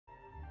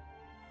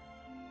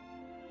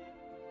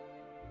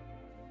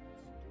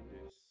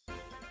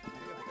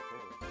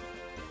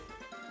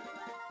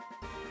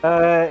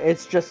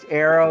It's just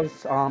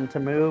arrows to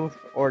move,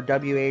 or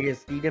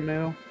WASD to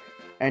move,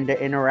 and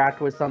to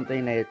interact with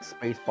something, it's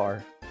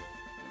spacebar.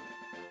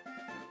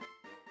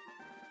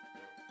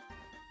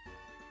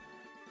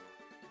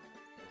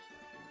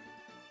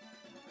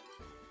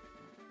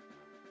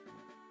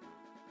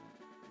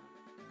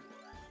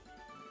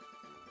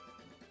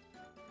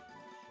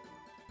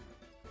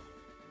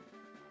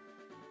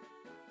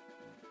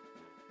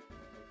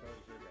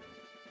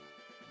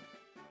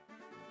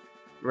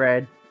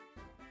 Red.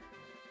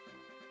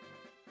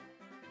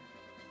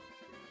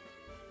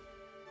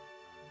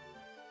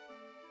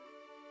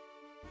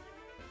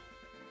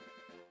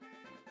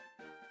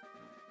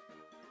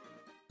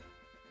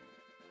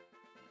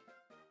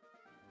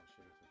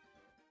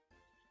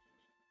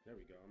 There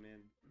we go, I'm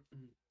in.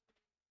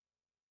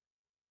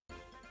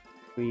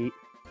 Sweet.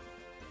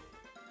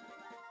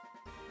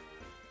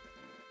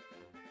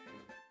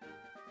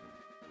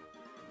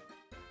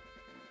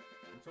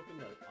 I'm just hoping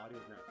the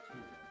audio's not too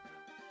low.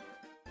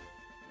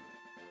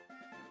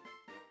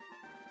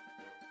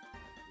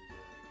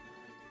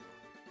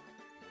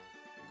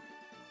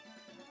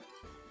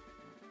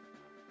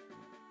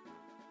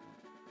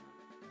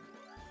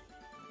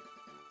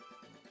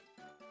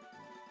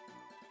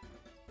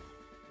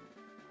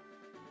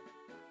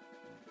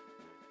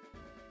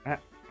 Ah,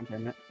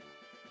 damn it.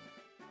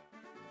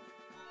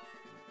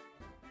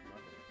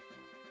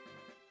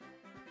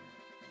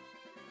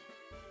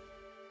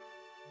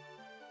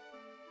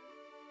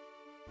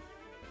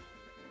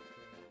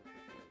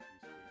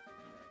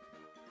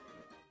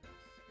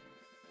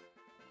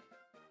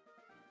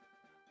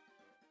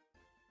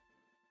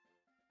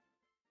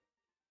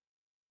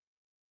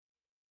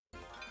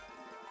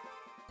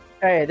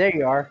 Hey, there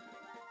you are.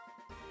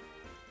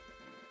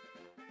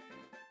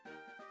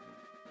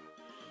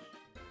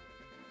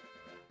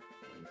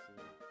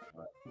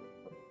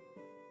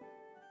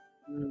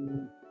 You're a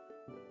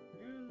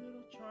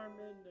little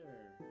Charmander.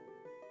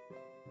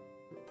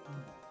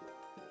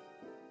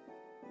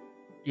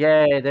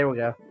 Yay, there we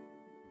go.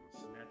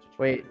 Snatch a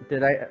Wait,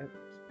 Charmander.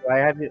 do I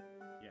have you?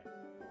 Yeah.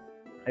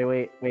 Hey,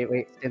 wait,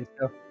 stand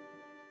still.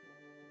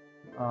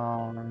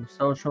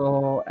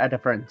 Social, add a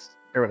friends.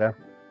 There we go. Let's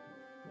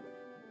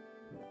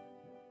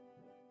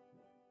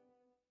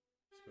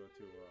go to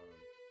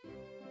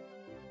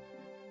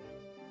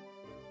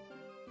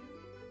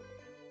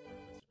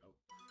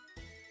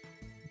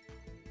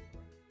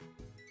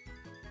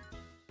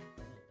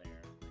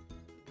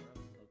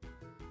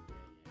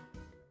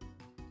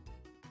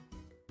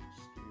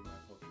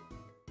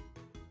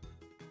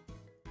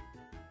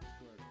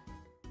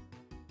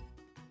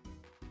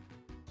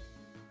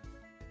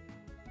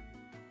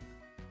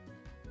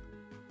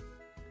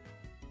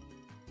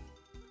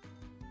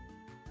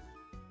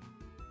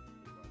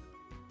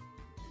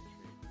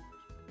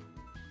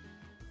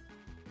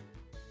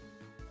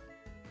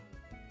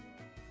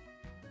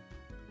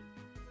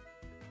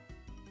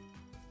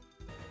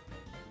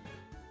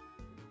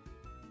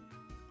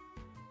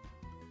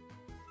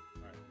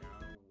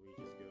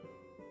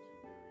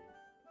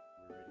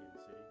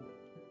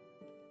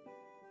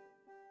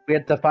We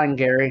have to find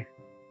Gary.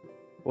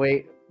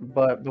 Wait,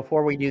 but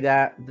before we do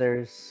that,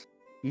 you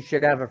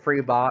should have a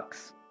free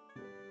box.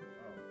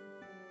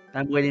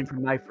 I'm waiting for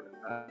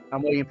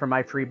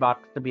my free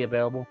box to be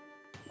available.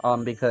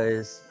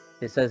 Because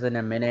it says in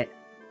a minute,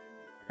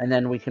 and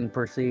then we can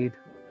proceed.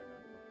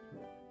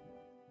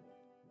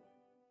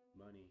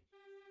 money.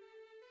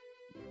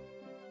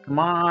 Come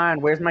on,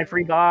 where's my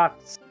free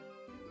box?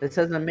 It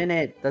says a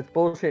minute. That's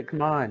bullshit.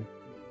 Come on.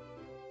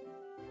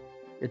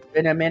 It's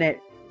been a minute.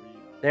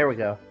 There we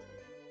go.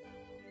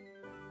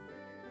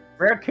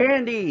 Rare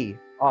candy!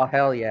 Oh,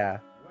 hell yeah.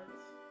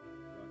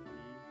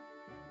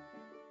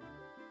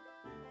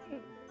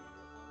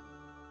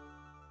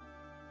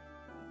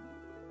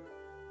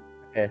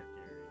 Okay.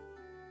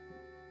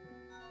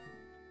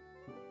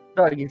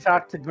 So you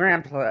talked to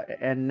Grandpa,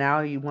 and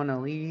now you want to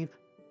leave?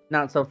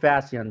 Not so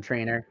fast, young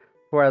trainer.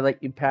 Before I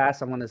let you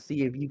pass, I want to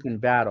see if you can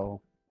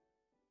battle.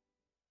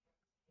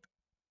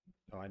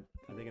 Oh, I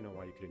think I know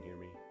why you couldn't hear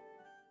me.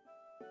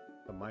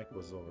 The mic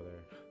was over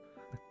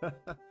there.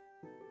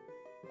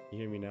 You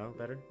hear me now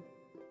better?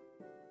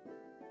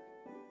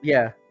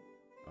 Yeah.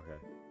 Okay.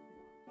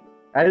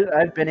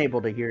 I've been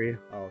able to hear you.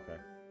 Oh,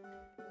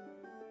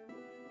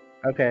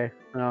 okay. Okay.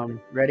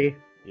 Ready?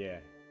 Yeah.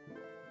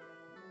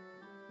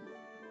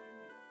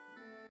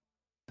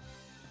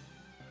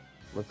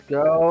 Let's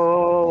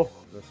go.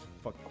 Let's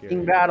fuck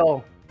King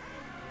battle.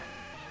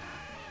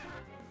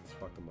 Let's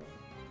fuck him up.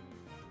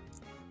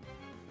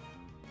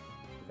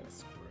 I got a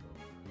Squirtle.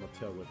 I'm gonna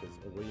tail whip his.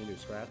 What do you do?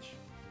 Scratch?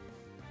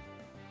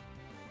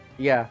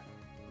 Yeah. I'm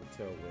gonna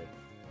tail whip.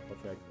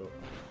 Hopefully I can go.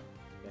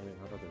 Damn it!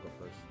 How about I go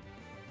first?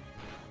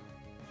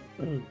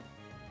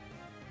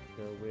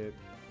 Tail whip.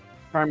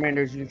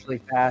 Charmander's usually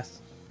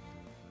fast.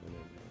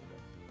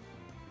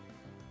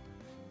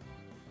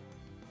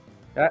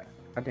 God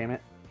damn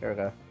it. There we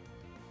go.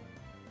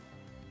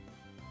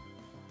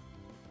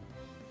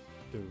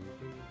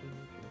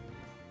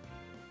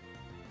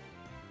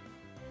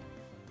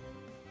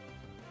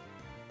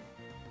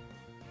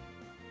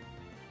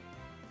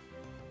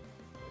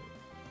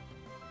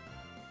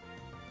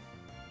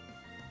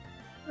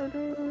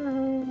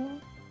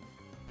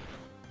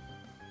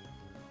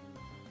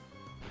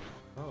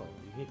 Oh,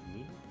 you hit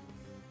me?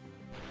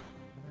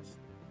 That's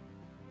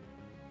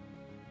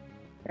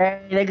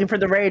Hey, thank you for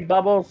the raid,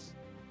 Bubbles.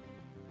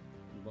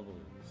 bubbles.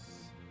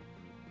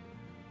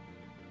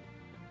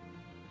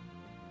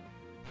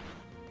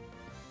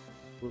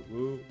 Woo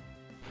woo.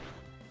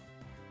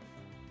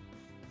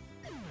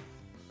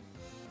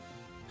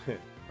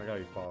 I got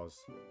you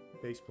falls.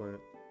 Face plant.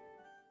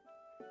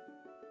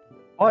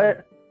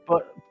 What?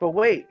 But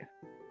wait,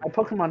 my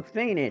Pokemon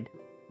fainted.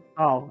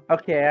 Oh,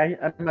 okay.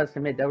 I must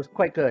admit that was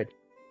quite good.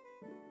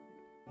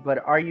 But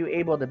are you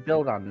able to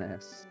build on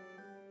this?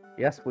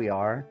 Yes, we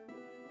are.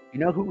 You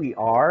know who we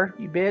are,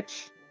 you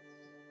bitch?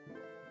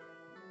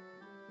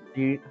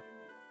 Do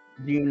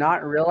you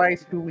not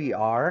realize who we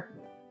are?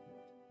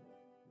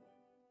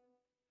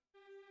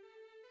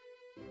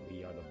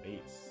 We are the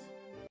base.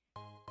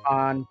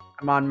 Come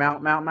on,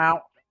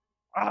 mount.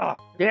 Ah,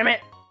 damn it!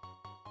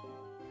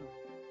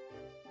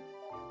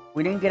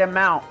 We didn't get a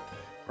mount,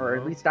 or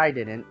at No? least I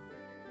didn't.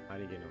 I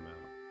didn't get no mount.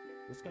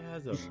 This guy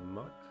has a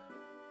muck.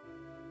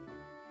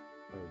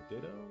 Or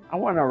ditto? I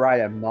want to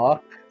ride a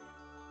muck.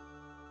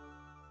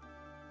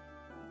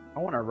 I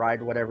want to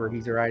ride whatever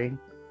he's riding.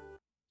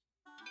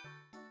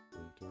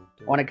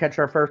 Want to catch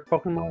our first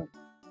Pokemon? Do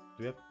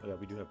we have? Oh, yeah,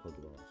 we do have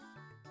Pokeballs.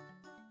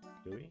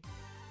 Do we?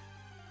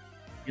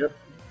 Yep.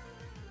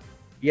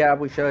 Yeah,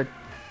 we should.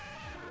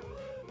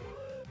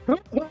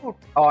 Oh,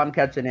 I'm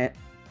catching it.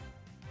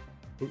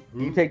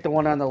 You take the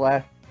one on the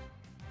left.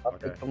 I'll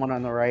take the one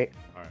on the right.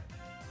 All right.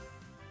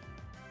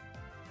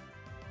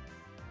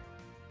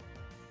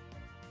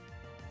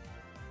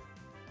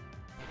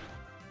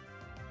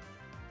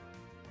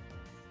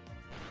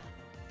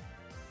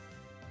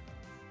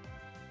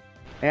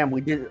 Damn,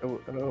 we did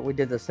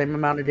the same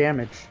amount of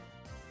damage.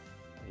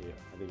 Yeah,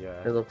 I think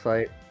yeah. It looks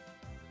like.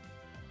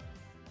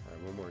 All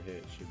right, one more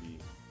hit should be.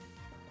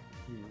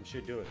 We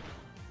should do it.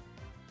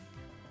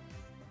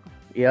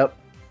 Yep.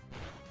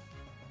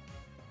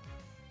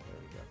 There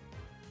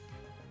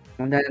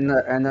we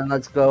go. And then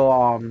let's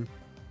go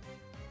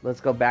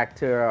back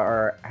to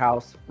our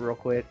house real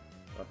quick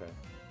Okay.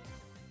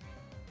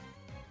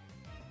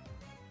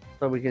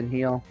 so we can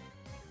heal.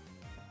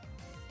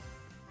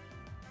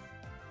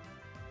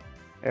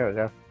 There we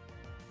go.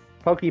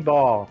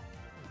 Pokeball.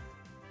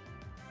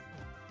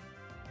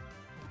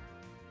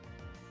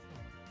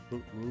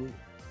 Give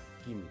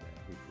me that.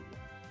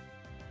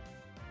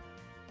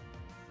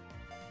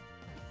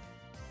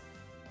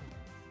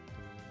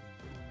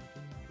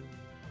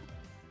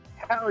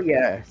 Hell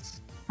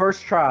yes.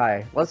 First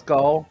try. Let's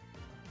go.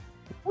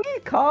 We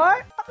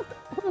caught.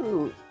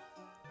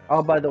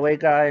 Oh, by the way,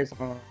 guys.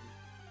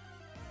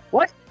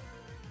 What?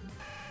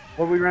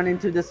 What we run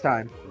into this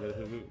time?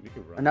 We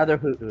could run. Another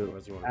Hoo-Hoo.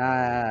 Unless you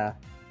wanna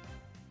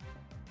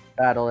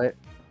Battle it.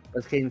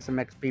 Let's gain some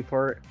XP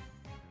for it.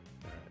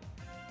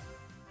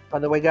 By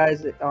the way,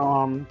 guys,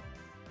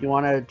 you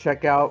want to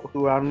check out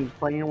who I'm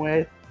playing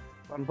with?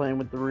 I'm playing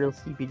with the real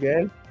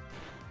CPJ.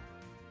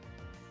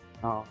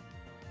 Oh,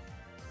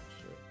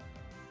 Sure.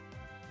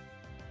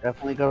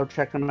 definitely go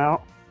check him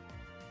out.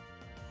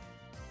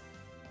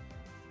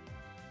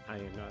 I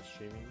am not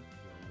streaming. No,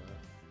 I'm not.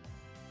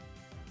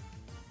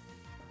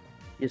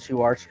 Yes,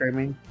 you are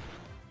streaming.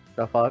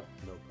 The fuck?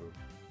 No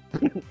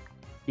proof.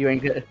 You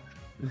ain't good.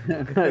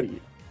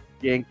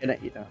 You ain't gonna.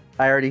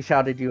 I already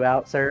shouted you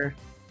out, sir.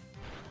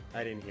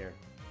 I didn't hear.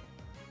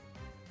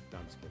 No,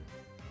 I'm just kidding.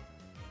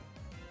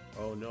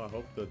 Oh no, I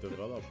hope the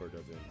developer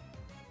doesn't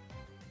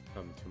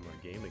come to my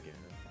game again.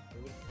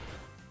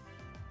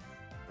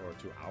 Or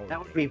to our That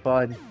would game. be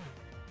fun.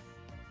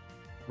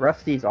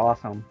 Rusty's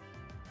awesome.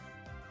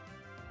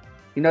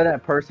 You know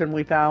that person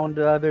we found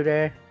the other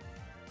day?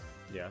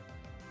 Yeah.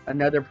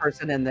 Another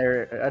person in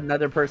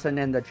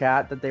the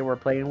chat that they were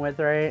playing with,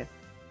 right?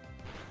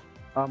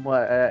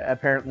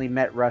 Apparently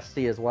met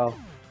Rusty as well.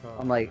 Oh,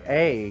 I'm like, nice.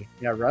 hey,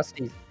 yeah,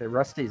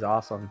 Rusty's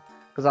awesome.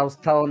 Because I was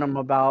telling him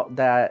about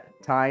that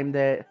time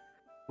that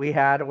we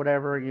had or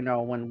whatever,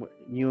 when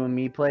you and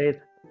me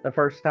played the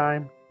first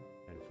time.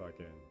 And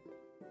fucking.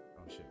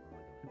 Oh shit,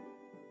 what am I doing?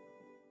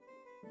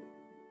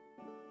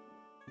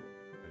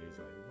 And he's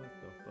like, what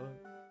the fuck?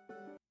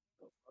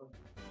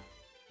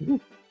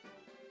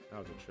 That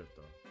was a trip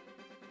though.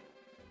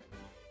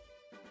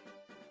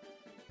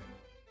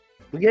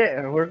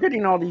 We're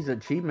getting all these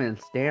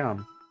achievements,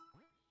 damn.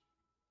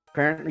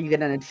 Apparently you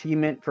get an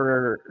achievement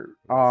for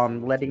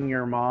letting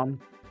your mom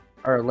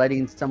or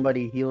letting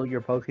somebody heal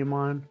your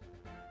Pokemon.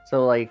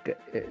 So like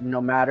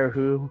no matter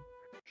who,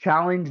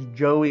 challenge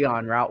Joey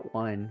on Route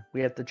 1.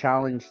 We have to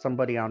challenge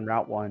somebody on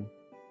Route 1.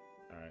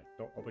 Alright,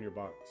 don't open your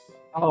box.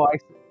 Oh,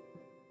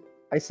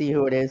 I see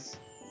who it is.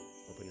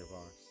 Open your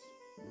box.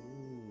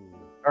 Ooh.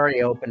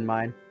 Already opened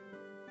mine.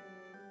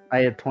 I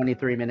had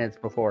 23 minutes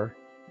before.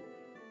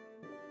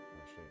 Oh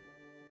shit.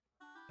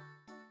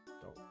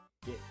 Don't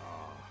get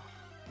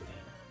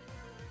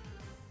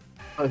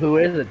damn. Who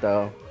is it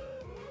though?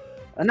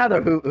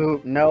 Another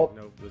who? Nope.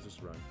 Nope, let's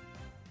just run.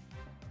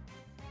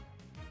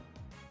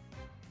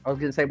 I was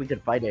gonna say we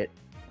could fight it.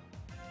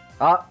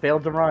 Ah,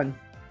 failed to run.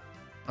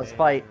 Let's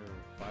fight.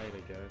 Fight, I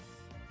guess.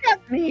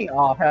 Attack me!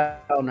 Oh,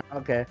 hell no.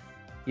 Okay.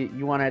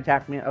 You want to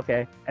attack me?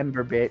 Okay.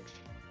 Ember, bitch.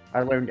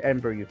 I learned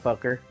Ember, you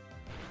fucker.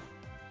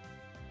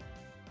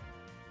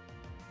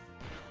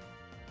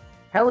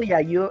 Hell yeah,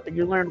 you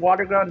learned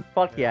Water Gun?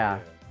 Fuck yeah.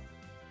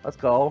 Let's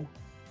go.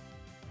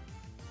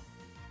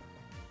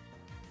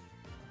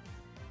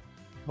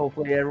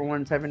 Hopefully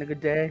everyone's having a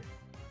good day.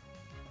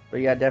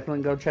 But yeah,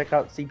 definitely go check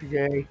out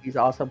CPJ. He's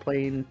also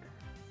playing.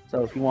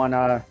 So if you want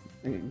to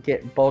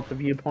get both the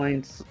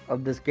viewpoints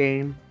of this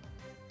game,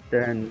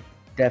 then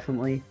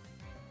definitely.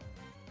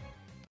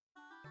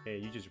 Hey,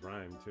 you just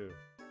rhymed too.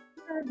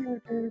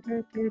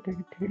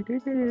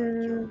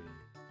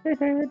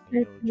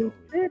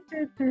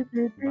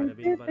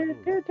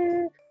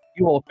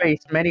 You will face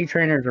many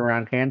trainers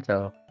around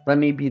Kanto. Let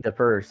me be the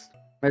first.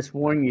 Must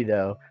warn you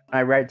though,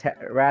 my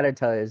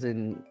Rattata is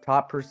in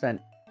top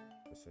percent.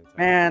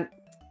 Man,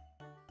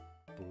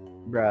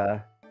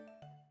 bruh.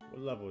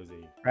 What level is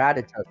he?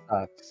 Rattata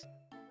sucks.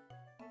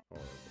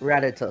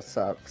 Rattata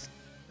sucks.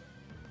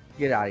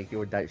 Get out of here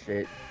with that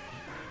shit.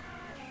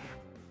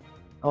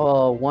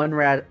 Oh, one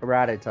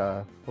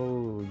Rattata.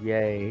 Oh,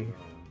 yay.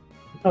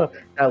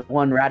 That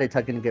one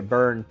Rattata gonna get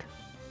burned.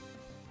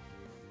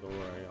 Don't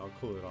worry, I'll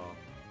cool it off.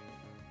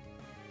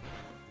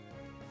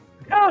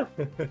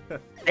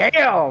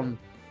 Damn!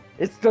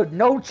 It's the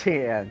no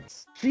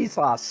chance.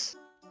 Jesus.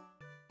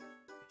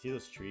 See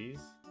those trees?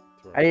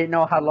 I didn't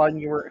know how long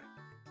you were.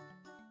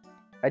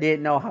 I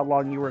didn't know how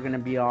long you were gonna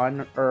be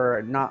on,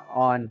 or not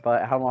on,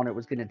 but how long it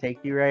was gonna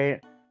take you,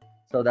 right?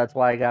 So that's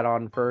why I got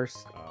on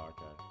first. Oh,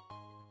 okay.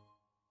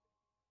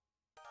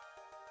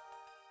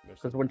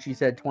 Because when she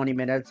said 20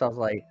 minutes, I was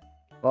like,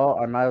 well,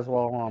 I might as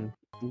well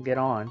get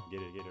on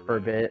get it for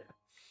a bit.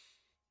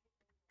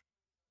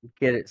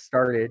 Get it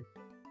started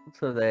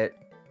so that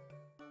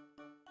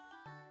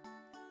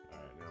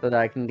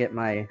I can get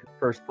my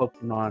first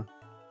Pokemon.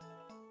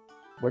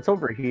 What's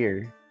over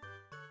here?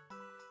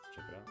 Let's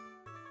check it out.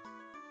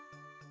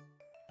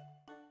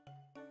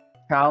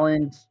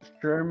 Challenge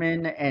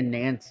Sherman and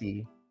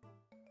Nancy.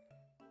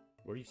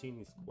 Where are you seeing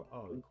these?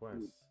 Oh, the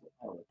quests.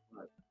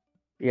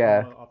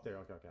 Yeah. Oh, up there.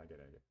 Okay, I get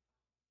it.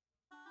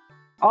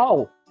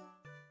 Oh,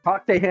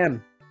 talk to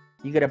him.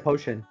 You get a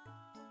potion.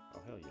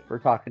 Oh hell yeah. For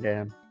talking to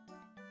him.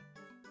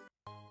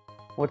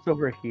 What's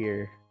over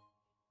here?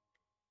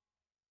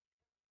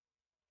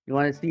 You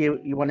want to see?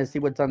 You want to see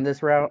what's on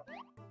this route?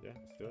 Yeah,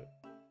 let's do it.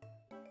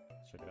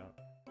 Let's check it out.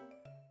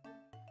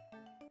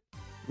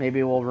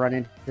 Maybe we'll run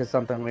into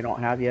something we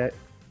don't have yet.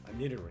 I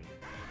need a ring.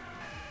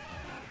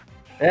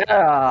 Yeah.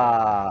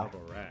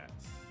 Couple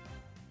rats.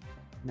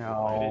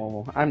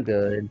 No, I'm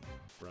good.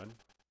 Run.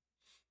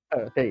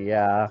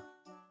 Yeah.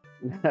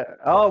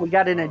 Oh, we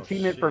got an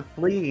achievement for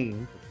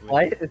fleeing.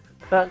 What?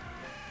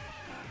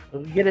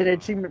 We get an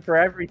achievement for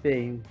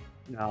everything.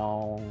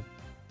 No.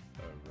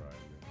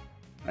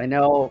 I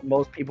know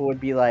most people would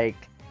be like,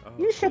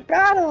 you should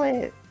battle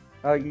it.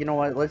 Oh, you know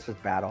what? Let's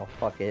just battle.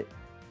 Fuck it.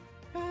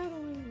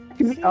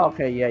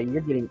 Okay, yeah,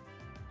 you're getting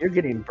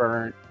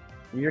burnt.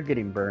 You're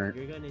getting burnt.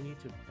 You're gonna need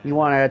to battle. You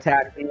want to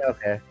attack me?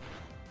 Okay.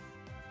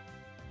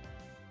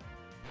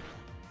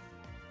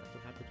 That's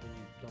what happens when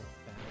you don't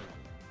battle.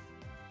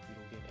 You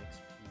don't get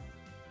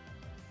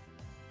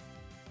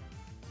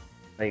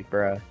XP. Like,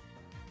 bruh.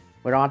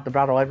 We don't have to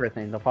battle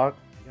everything. The fuck?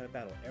 You gotta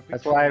battle every.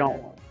 That's why I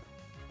don't.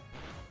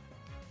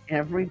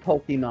 Every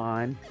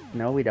Pokemon.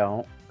 No, we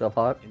don't. The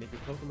fuck? And if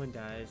your Pokemon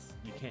dies,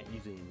 you can't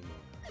use it anymore.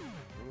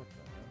 What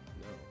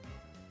the hell?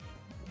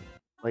 No.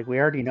 Like, we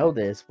already know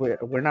this.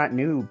 We're not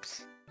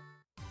noobs.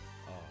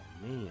 Oh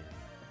man.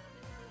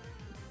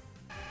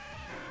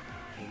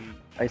 Maybe...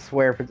 I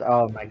swear if it's.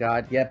 Oh my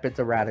god. Yep, it's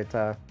a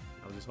Rattata.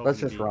 Let's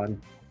just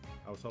run.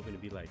 I was hoping to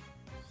be like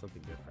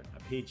something different. A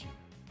Pidgey.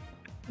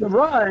 The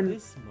run?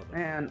 This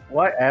man,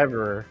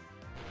 whatever.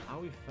 How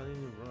are we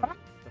failing to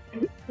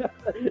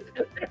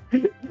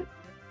run?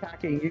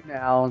 Attacking you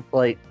now. It's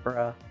like,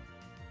 bruh.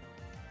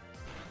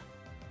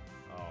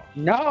 Oh.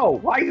 No!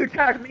 Why you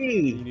attack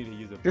me? You need to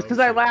use a just because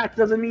I laugh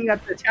doesn't mean you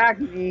have to attack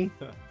me.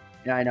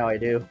 Yeah, I know I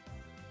do.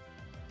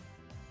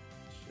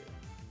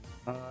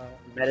 Shit.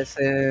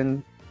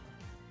 Medicine.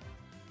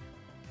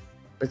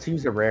 Let's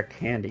use a rare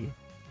candy.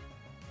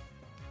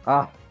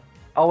 Ah.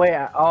 Oh wait.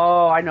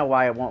 Oh, I know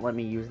why it won't let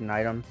me use an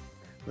item.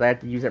 Because I have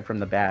to use it from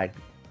the bag.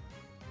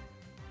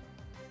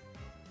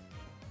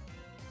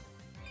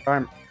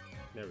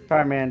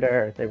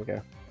 Charmander. There we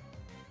go.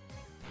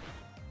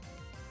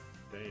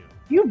 Damn.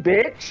 You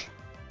bitch.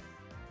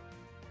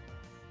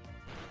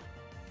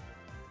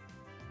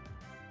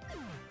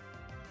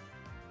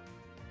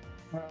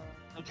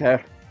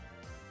 Okay.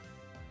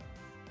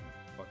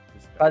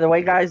 By the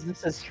way, guys,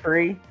 this is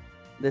free.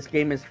 This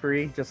game is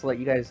free. Just to let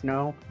you guys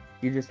know.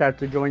 You just have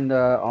to join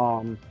the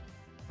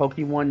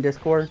PokéOne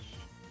Discord.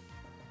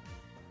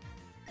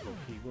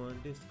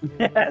 PokéOne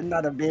Discord.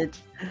 Not a bitch.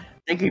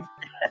 Thank you.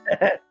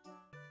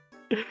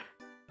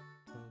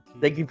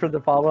 Thank you for the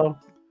follow.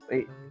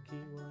 Wait.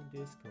 PokéOne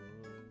Discord.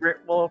 Grit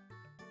Wolf.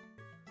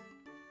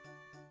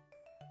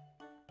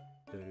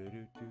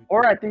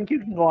 Or I think you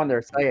can go on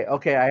their site.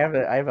 Okay, I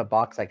have a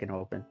box I can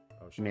open.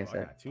 Oh Give me a shit! I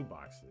sec. got 2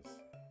 boxes.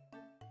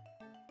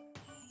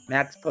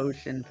 Max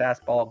potion,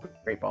 fastball,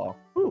 great ball.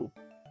 Ooh.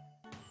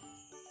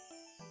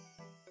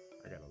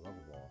 I got a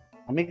level ball.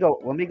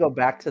 Let me go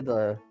back to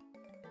the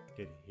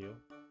Get heal.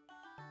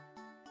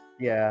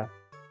 yeah.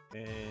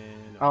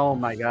 And Oh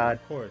my god.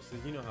 Of course,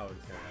 you know how it's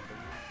gonna happen.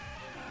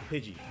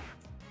 Pidgey.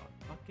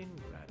 A fucking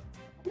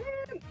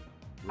rabbit.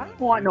 I don't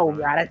want no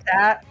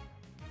rat-a-tat.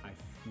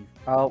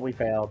 Oh, we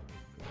failed.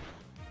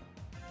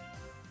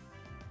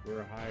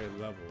 We're a higher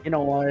level. You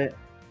know what?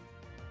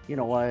 You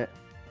know what?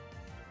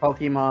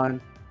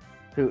 Pokemon.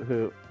 Hoot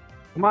hoot.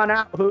 Come on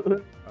out, hoot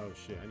hoot. Oh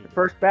shit, I need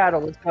First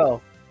battle, let's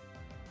go.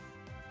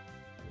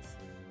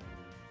 Listen.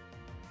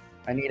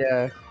 I need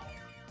a...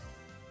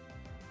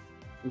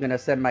 I'm gonna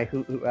send my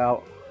hoot hoot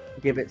out.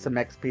 Give it some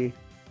XP.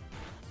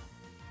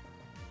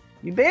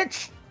 You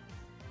bitch!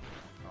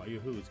 Oh,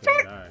 your hoot's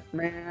gonna die.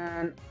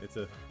 Man. It's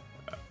a...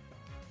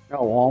 No,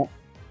 it won't.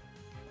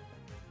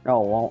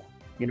 No, it won't.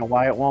 You know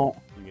why it won't?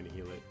 I'm gonna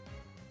heal it.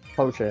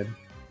 Potion.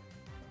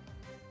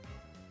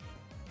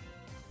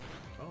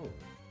 Oh. What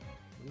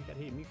you gotta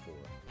hit me for?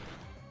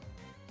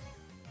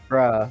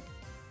 Bruh.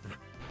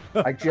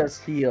 I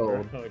just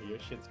healed. Oh, your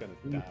shit's gonna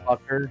You die.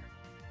 fucker.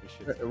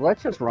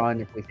 Let's just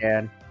run if we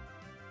can.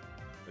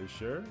 Are you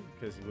sure?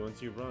 Because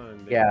once you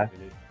run, Yeah.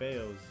 and it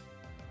fails.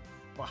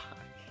 Fuck.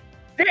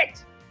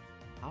 Shit!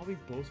 How we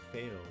both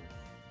failed?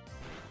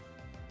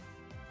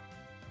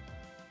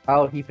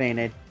 Oh, he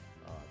fainted.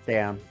 Oh,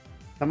 Damn.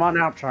 Come on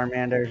out,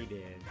 Charmander. He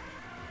did.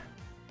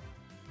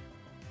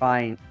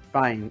 Fine,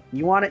 fine.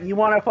 You want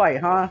to fight,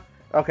 huh?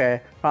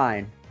 Okay,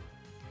 fine.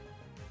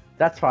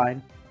 That's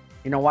fine.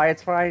 You know why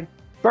it's fine?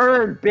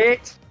 Burn,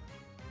 bitch!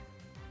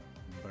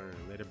 Burn.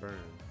 Let it burn.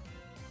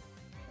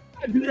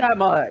 I do that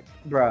much,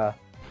 bruh.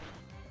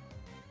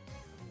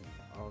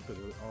 Oh, because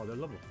they're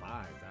level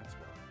 5. That's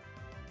why.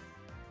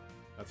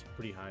 That's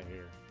pretty high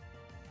here.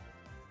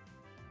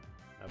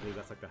 I believe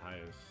that's like the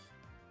highest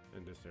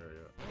in this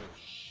area. Oh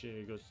shit!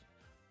 It goes.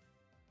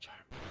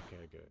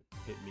 Okay, good.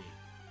 Hit me.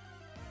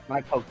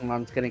 My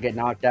Pokemon's gonna get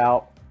knocked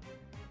out.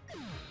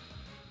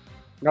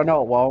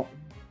 No, it won't.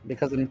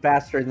 Because I'm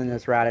faster than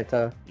this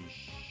Rattata. You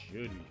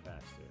should be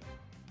faster.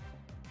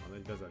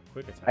 Unless it does a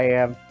quick attack. I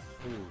am.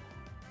 Ooh.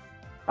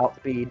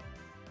 Outspeed.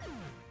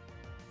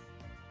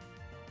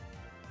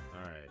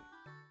 Alright.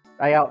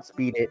 I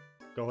outspeed it.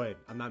 Go ahead.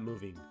 I'm not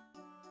moving.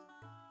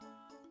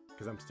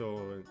 Because I'm still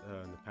in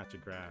the patch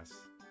of grass.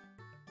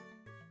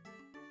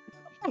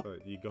 So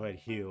you go ahead,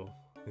 heal,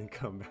 and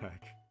come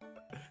back.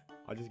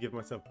 I'll just give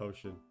myself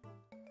potion.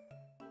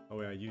 Oh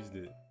wait, I used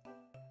it.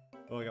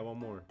 Oh, I got one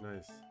more.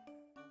 Nice.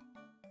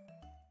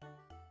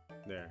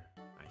 There.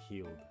 I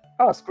healed.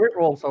 Oh,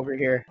 Squirtwolf's over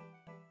here.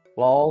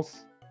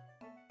 Walls.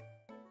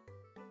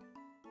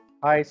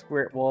 Hi,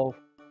 Squirtwolf.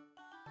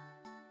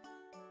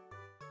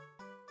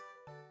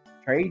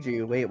 Trade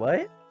you. Wait,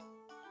 what?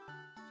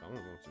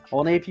 Someone wants to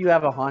Only if you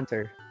have a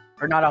Haunter.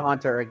 Or not a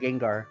Haunter, a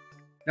Gengar.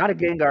 Not a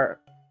Gengar.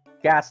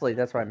 Ghastly,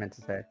 that's what I meant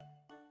to say.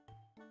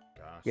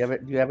 Gosh. Do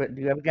you have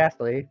a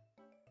Ghastly?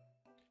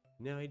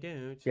 No, I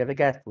don't. Do you have a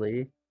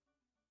Ghastly?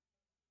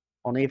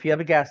 Only if you have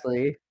a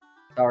Ghastly.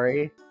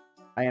 Sorry.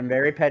 I am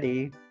very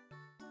petty.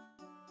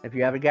 If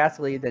you have a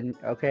Ghastly, then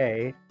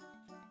okay.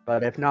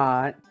 But if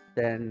not,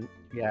 then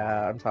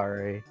yeah, I'm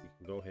sorry.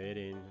 You can go ahead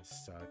and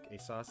suck a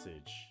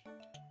sausage.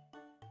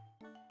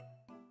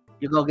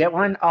 You go get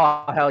one?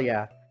 Oh, hell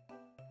yeah.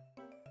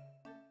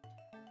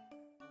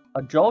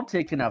 A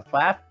Joltik and a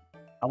Flap?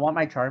 I want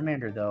my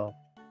Charmander, though.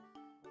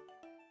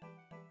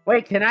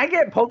 Wait, can I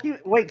get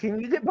Wait, can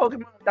you get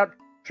Pokemon without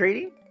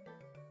trading?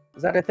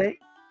 Is that a thing?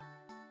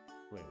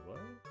 Wait, what?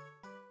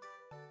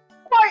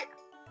 What?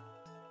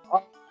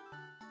 Oh.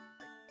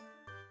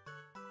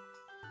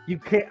 You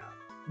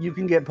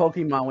can get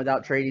Pokemon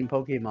without trading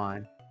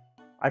Pokemon.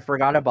 I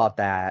forgot about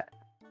that.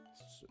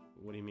 So,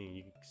 what do you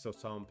mean? So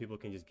some people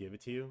can just give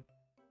it to you?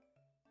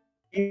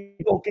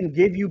 People can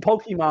give you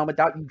Pokemon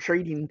without you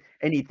trading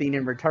anything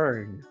in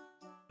return.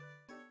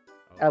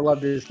 Oh, I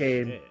love this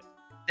game. shit.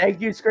 Thank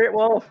you,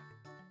 Squirtwolf.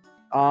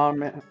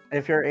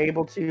 If you're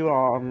able to,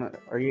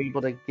 are you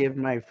able to give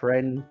my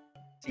friend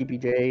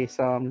CPJ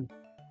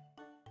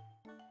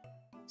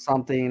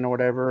something or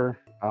whatever?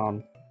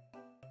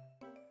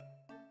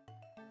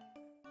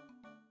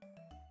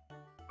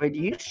 Wait, do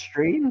you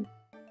stream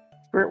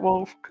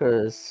Squirtwolf?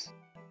 Cause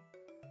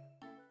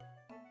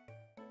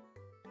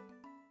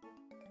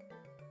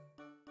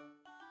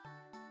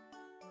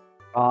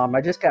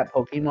I just got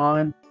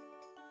Pokemon.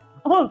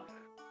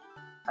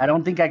 I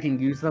don't think I can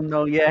use them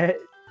though yet.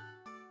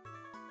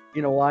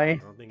 You know why? I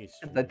don't think he's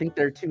I think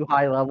they're too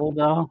high level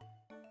though.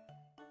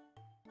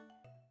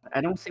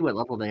 I don't see what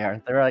level they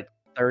are. They're like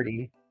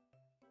 30.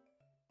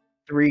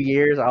 3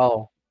 years?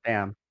 Oh,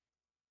 damn.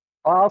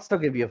 Well, I'll still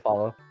give you a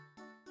follow.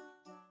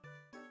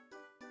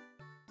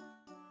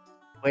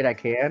 Wait, I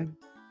can?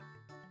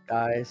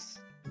 Guys.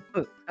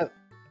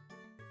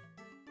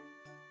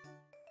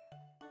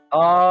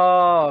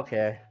 Oh,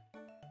 okay.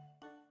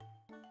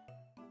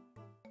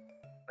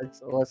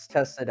 Let's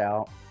test it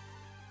out.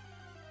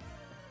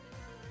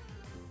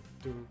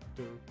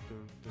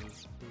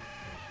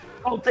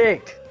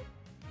 Joltic!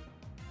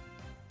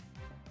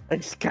 I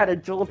just got a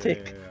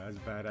Joltic. Yeah, that's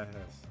badass.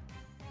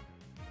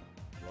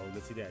 Well,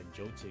 let's see that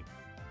Joltic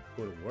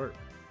go to work.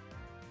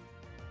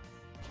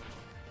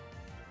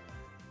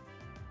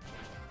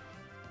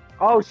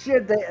 Oh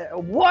shit,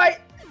 what?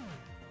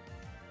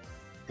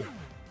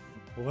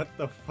 What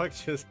the fuck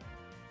just...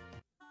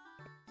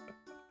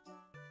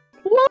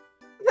 What?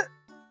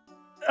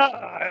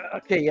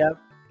 Okay, yeah.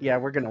 Yeah,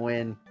 we're gonna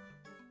win.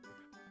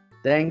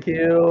 Thank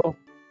you.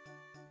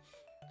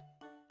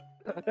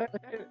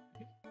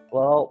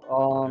 Well,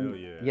 Hell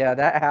yeah. yeah,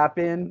 that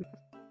happened.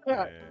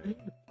 Man,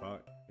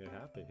 fuck, it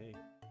happened, hey.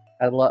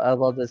 I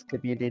love this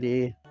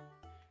community.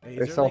 Hey,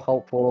 They're so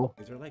helpful.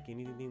 Is there like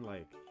anything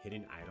like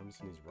hidden items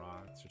in these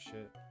rocks or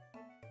shit?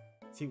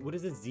 See, what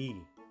is a Z?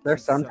 There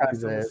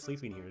sometimes someone is.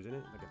 sleeping here, isn't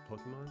it? Like a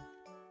Pokemon?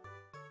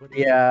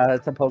 Yeah,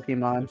 it's a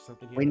Pokemon. There's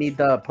something here We need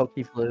the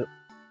Pokeflute,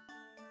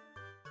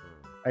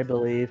 I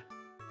believe.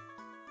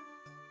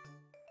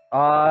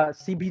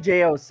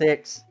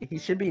 CPJ06. He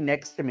should be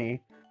next to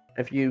me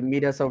if you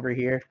meet us over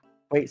here.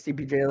 Wait,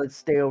 CPJ, let's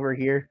stay over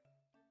here.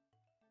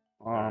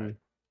 Right.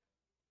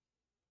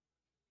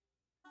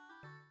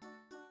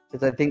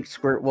 Because I think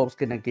Squirt Wolf's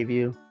gonna give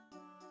you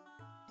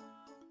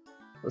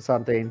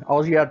something.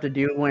 All you have to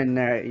do when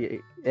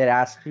it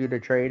asks you to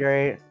trade,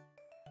 right,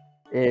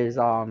 is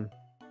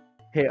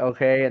hit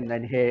OK and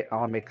then hit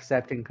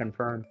accept and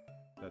confirm.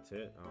 That's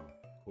it. Oh,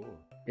 cool.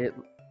 It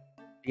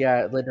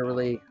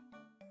literally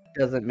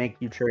doesn't make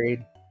you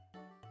trade.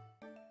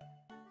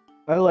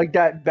 I like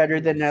that better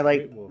than I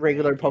like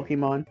regular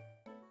Pokemon.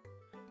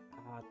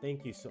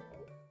 Thank you so.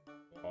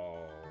 Oh,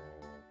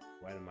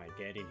 what am I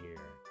getting here?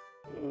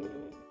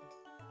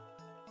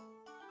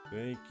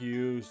 Thank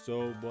you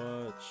so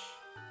much.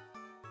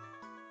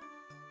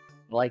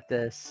 Like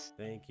this.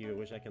 Thank you. I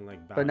wish I can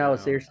like bow But no,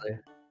 down. seriously.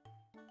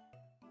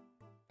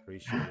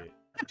 Appreciate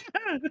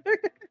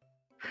it.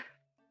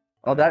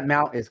 Oh, that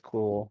mount is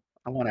cool.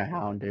 I want a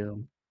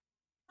Houndoom.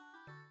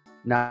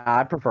 Nah,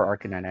 I prefer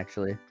Arcanine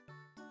actually.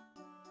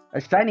 A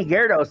shiny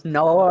Gyarados,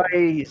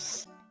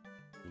 nice.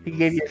 He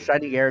gave you a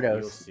shiny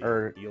Gyarados.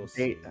 You'll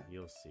see.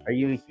 Are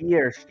you he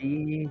or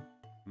she?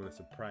 I'm gonna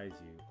surprise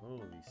you.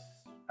 Holy.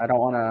 I don't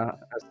want to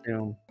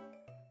assume.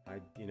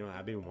 I've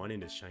been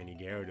wanting a shiny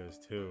Gyarados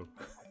too.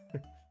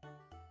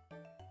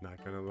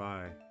 Not gonna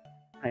lie.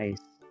 Nice.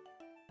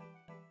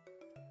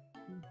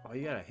 Oh,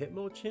 you got a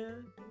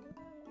Hitmonchan?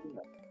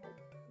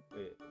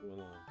 Wait, hold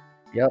on.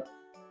 Yep.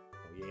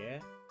 Oh yeah?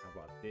 How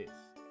about this?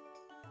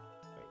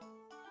 Wait.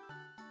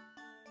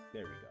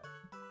 There we go.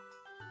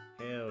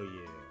 Hell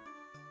yeah.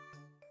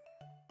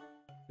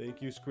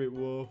 Thank you, Squid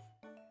Wolf.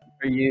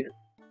 For you.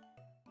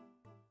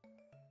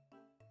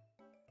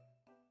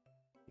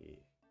 Yeah.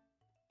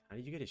 How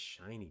did you get a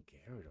shiny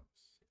Gyarados?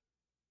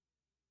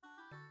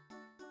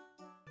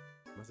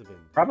 Must have been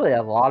Probably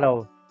a lot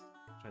of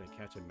trying to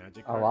catch a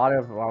magic a card. lot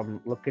of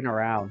looking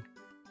around.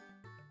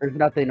 There's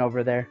nothing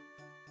over there.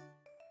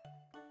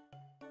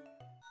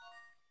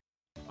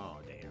 Oh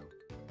damn.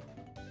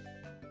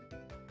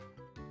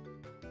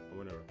 I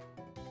wonder.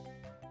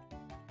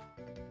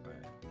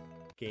 Alright.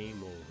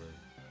 Game over.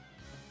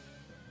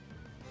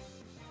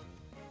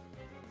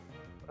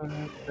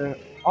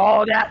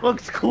 Oh, that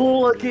looks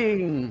cool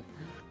looking,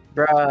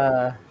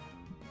 bruh.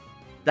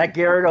 That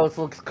Gyarados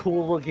looks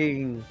cool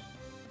looking.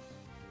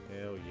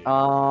 Hell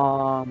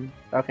yeah.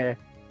 Okay.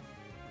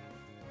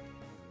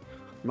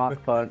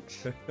 Mach Punch.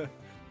 Oh,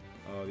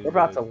 We're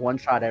about to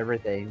one-shot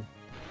everything.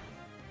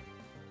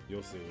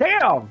 You'll see.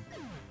 Damn!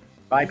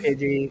 Bye,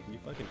 Pidgey. You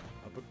fucking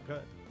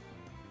uppercut.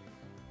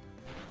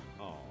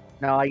 Oh.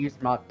 No, I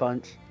used Mach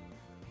Punch.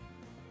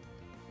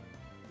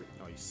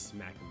 Oh, you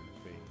smack him in the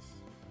face.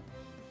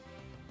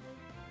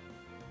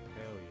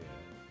 Hell yeah.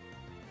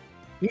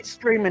 He's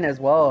streaming as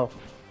well.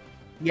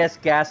 Yes,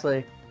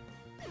 Ghastly.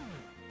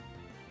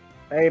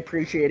 I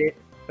appreciate it.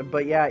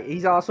 But yeah,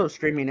 he's also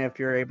streaming if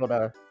you're able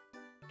to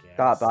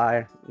stop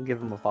by and give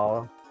him a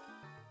follow.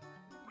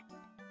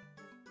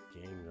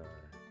 Gengar.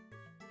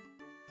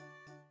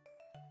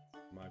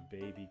 My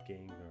baby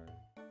Gengar.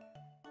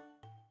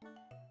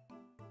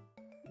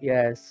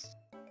 Yes.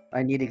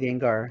 I need a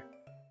Gengar.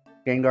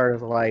 Gengar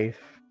is life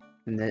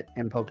in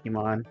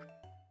Pokemon.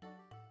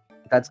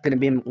 That's gonna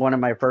be one of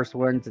my first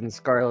ones in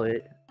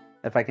Scarlet,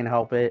 if I can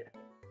help it.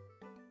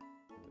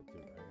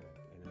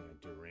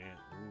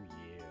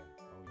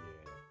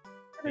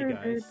 Hey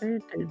guys, what's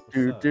up?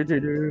 This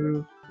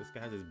guy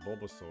has his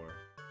Bulbasaur.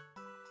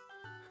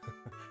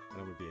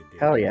 That would be a dick.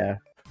 Hell yeah.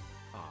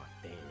 Aw,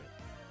 damn it.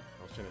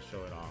 I was trying to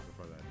show it off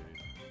before that,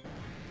 dude.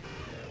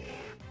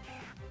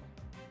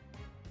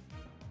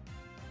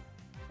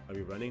 Are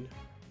we running?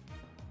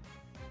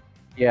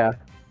 Yeah.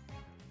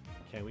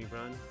 Can we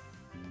run?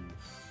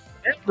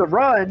 It's the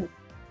run!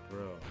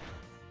 Bro.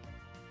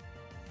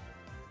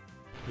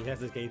 He has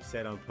this game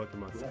set on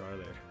Pokemon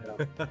Scarlet.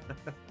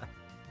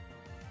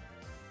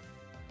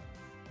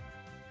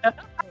 Oh,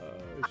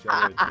 shit,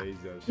 I gotta change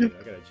that shit. I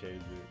gotta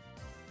change it.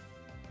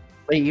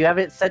 Wait, you have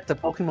it set to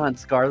Pokemon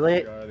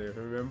Scarlet?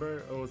 Remember?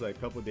 It was like a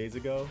couple days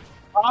ago.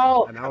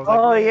 Oh, And I was like,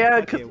 man, yeah,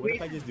 fuck it. What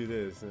if I just do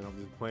this? And I'm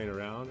just playing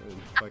around and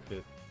fuck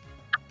it.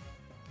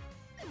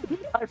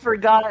 I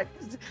forgot.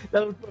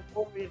 That was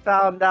before we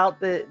found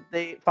out that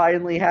they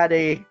finally had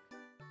a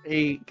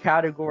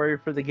category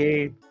for the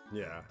game.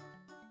 Yeah.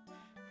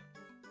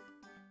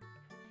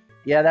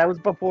 Yeah, that was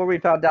before we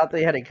found out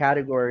they had a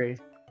category.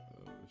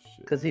 Oh, shit.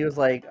 Because he was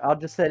like, I'll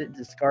just set it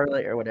to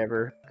Scarlet or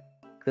whatever.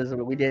 Because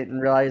we didn't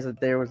realize that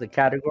there was a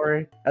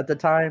category at the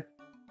time.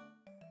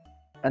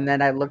 And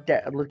then I looked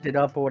it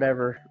up or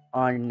whatever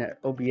on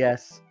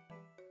OBS.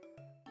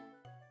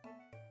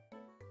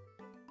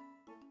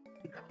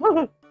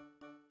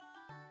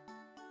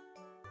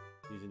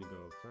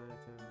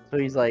 So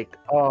he's like,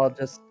 oh,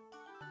 just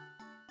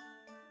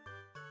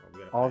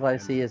all I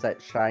see is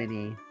that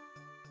shiny.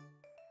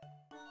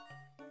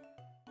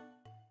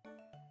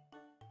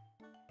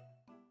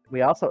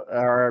 We also,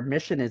 our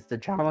mission is to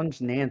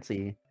challenge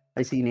Nancy.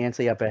 I see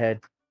Nancy up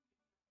ahead.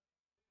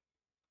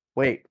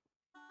 Wait.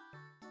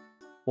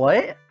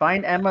 What?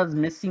 Find Emma's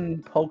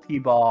missing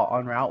Pokeball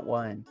on Route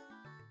 1.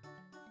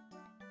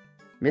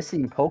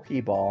 Missing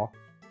Pokeball?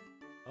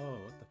 Oh,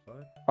 what the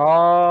fuck?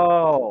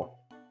 Oh!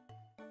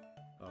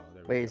 Oh,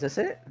 there we Wait, go. is this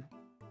it?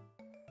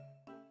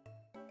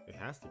 It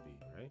has to be,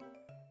 right?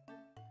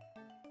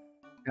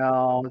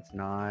 No, it's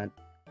not.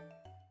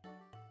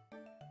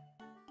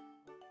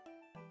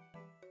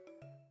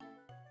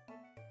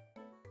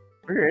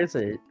 Where is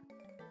it?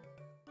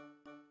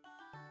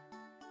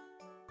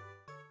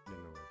 I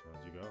didn't know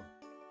where'd you go.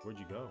 Where'd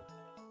you go?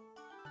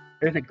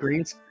 There's a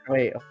green...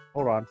 Wait,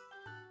 hold on.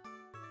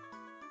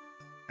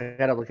 I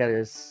gotta look at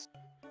his...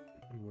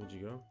 Where'd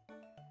you go?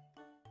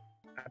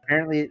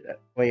 Apparently...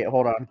 Wait,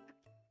 hold on.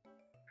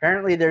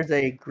 Apparently there's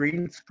a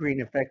green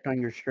screen effect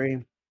on your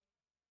stream.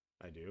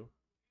 I do?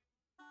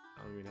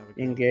 I don't even have a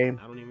green... In-game.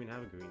 I don't even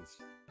have a green...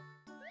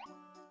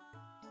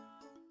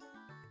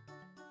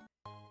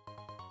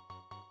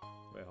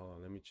 Wait, hold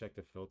on. Let me check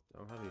the filter. I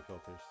don't have any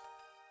filters.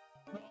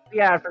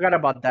 Yeah, I forgot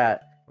about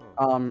that.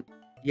 Oh.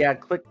 Yeah,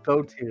 click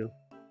go to.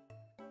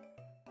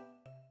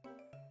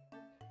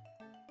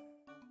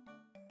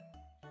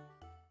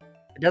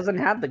 It doesn't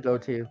have the go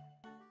to.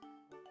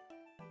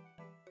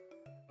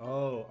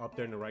 Oh, up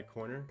there in the right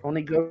corner?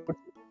 Only go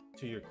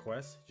to your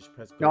quest? Just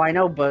press go No, I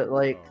know, but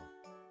like... Oh.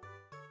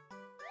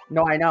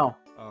 No, I know.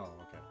 Oh,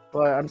 okay.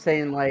 But I'm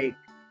saying like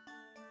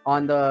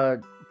on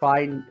the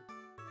find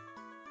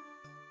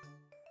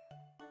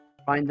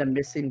the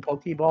missing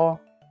Pokeball.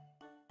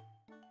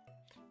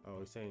 Oh,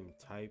 he's saying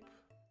type.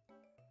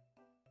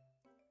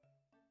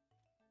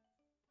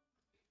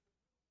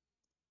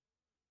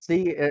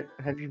 See,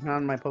 have you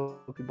found my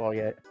Pokeball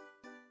yet?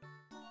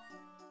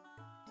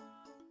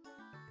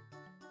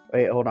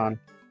 Wait, hold on.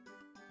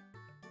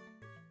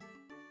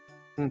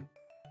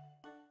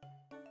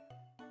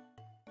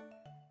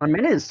 I'm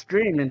in his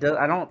stream and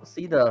I don't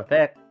see the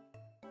effect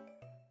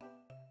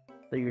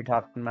that you're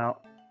talking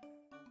about.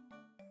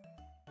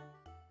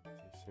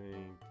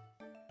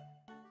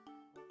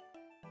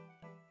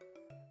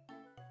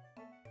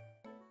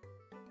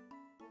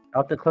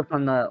 I'll have to click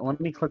on the...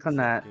 Let me click on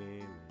that.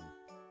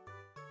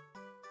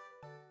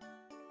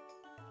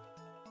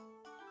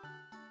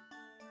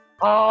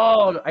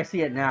 Oh, I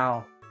see it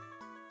now.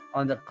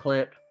 On the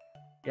clip.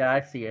 Yeah,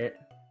 I see it.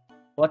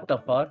 What the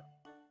fuck?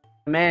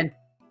 Man.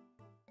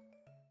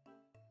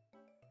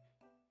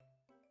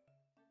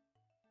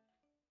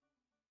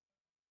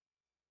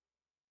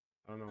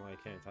 I don't know why I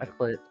can't I type.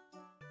 clicked.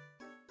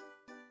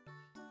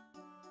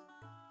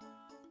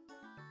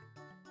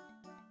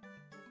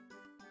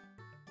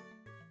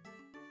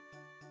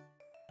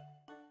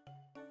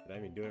 Did I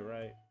even do it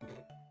right?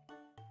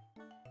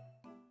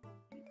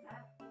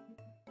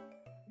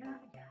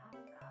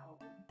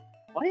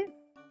 What?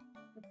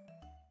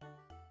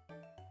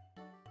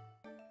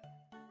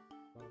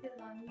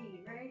 On me,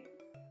 right?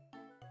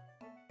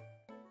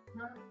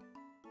 Huh?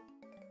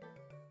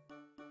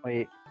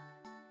 Wait.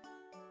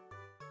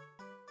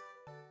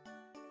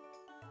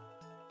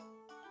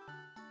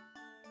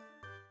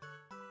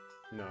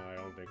 No, I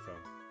don't think so.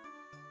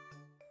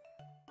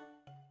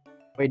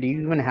 Wait, do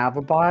you even have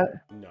a bot?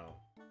 No.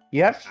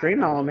 You have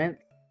Stream Element.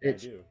 I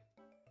do.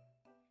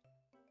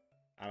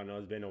 I don't know.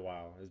 It's been a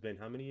while. It's been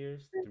how many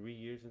years? 3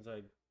 years since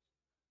I...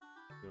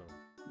 No.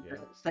 Yeah.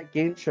 That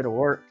game should have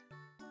worked.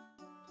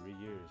 3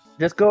 years.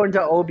 Just go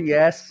into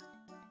OBS.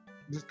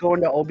 Just go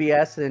into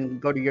OBS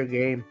and go to your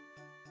game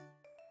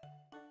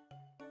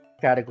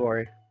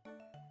category.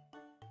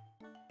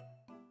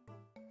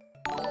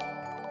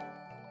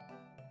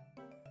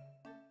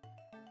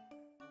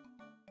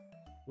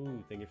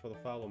 Ooh, thank you for the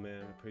follow,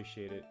 man. I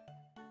appreciate it.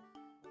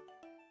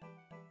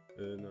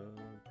 And,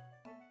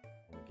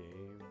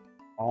 game.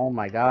 Oh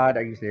my god,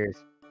 are you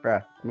serious?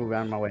 Bruh, move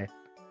out of my way.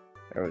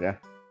 There we go.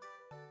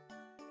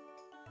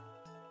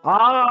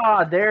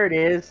 Ah, there it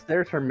is.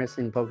 There's her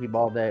missing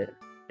Pokeball that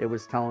it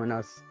was telling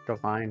us to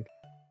find.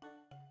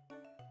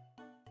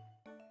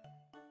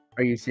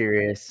 Are you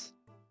serious?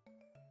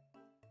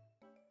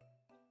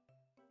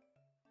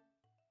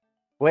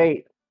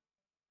 Wait.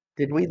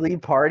 Did we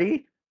leave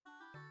party?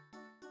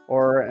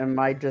 Or am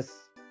I just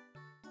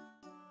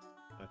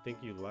I think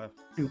you left.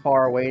 too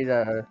far away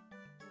to...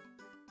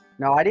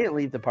 No, I didn't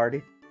leave the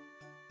party.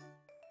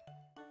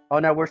 Oh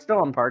no, we're still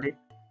on party.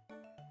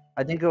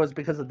 I think it was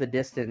because of the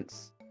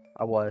distance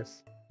I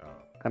was Oh.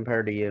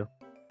 compared to you.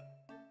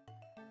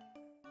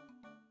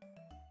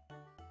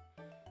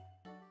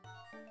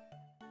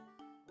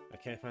 I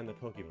can't find the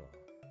Pokeball.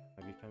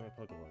 Have you found my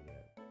Pokeball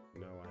yet?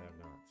 No, I have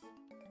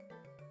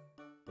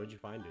not. Where'd you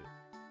find it?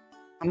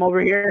 Come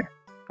over here.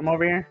 Come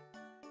over here.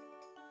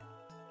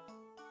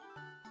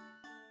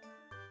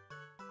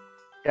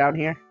 Down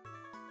here.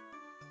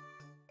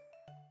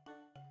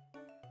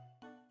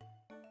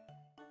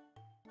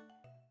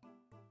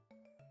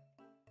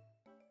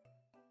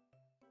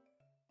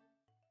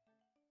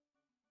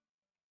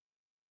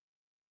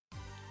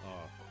 Oh,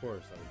 of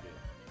course I would get.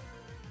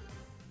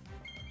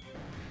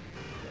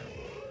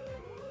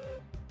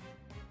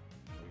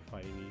 Are we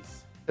fighting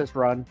these? Just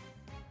run.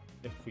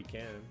 If we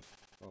can.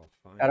 Oh,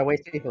 fine. Gotta wait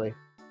safely.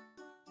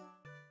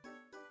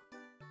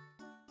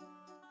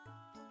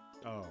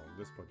 Oh,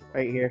 this Pokeball.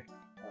 Right here.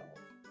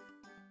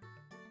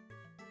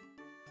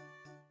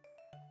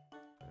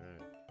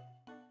 Alright.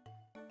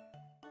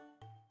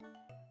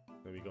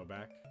 Let me go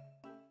back.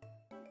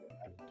 Dun,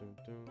 dun,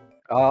 dun.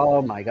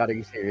 Oh my god, are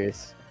you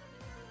serious?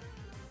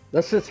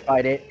 Let's just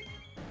fight it.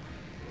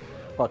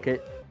 Fuck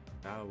it.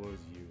 That was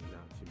you,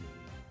 not to me.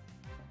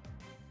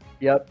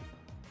 Yep,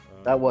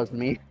 that was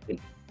me.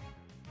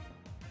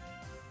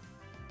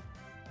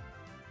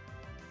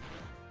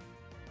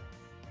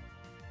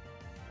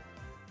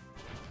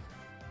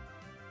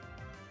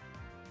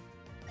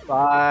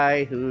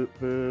 Bye, Hoot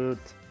Hoot.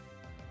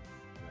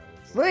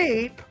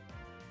 Sleep?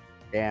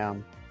 Damn,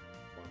 One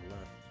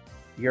left.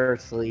 you're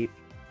asleep.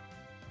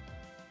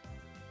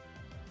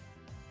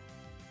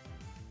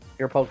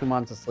 Your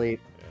Pokemon's asleep.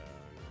 Yeah,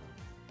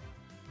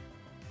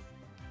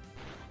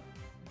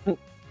 I know.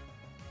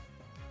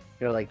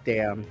 You're like,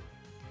 damn. Wake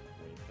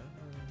up.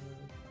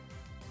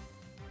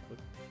 Wake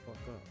the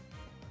fuck up.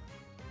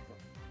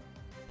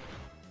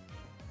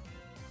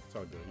 It's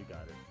all good, you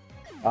got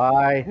it.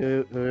 Bye,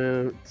 Hoot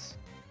Hoot.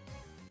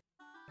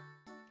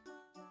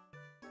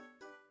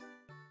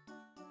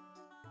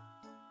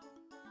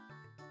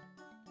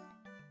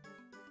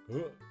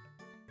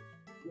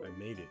 I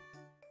made it.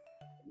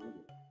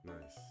 Nice.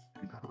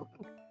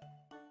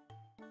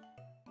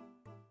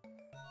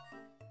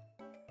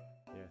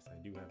 Yes,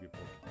 I do have your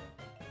Pokemon.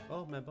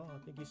 Oh, my ball.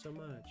 Thank you so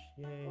much.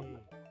 Yay.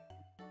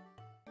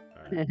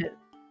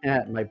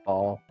 Alright, My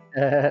ball.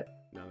 now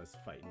let's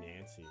fight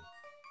Nancy.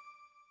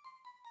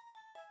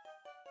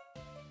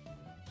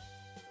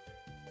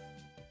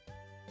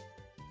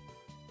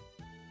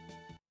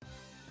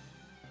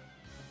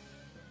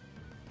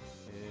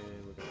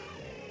 And we're going.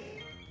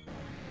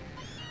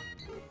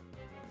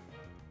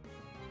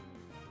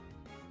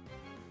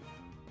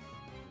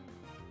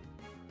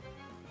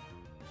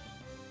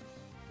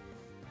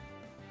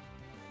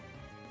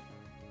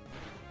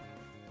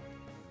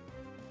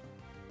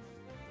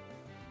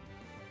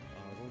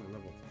 We're on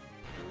level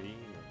 3 or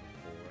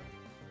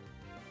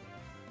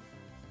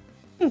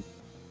 4.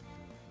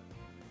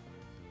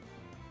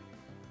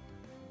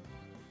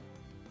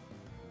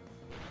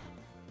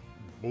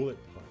 Bullet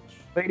punch.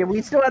 Wait, do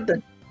we still have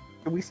to?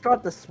 Do we still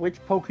have to switch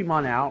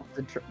Pokemon out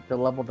to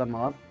level them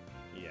up,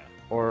 Yeah.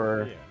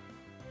 or Yeah.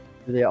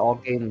 do they all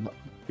gain?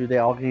 Do they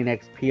all gain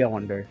XP? I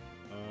wonder.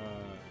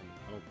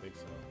 I don't think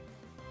so.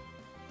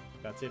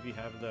 That's if you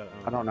have the.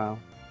 I don't know.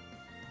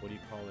 What do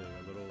you call it?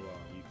 A little.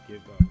 You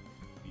give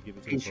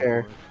it to the XP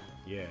share. Pokemon?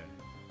 Yeah.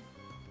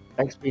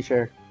 XP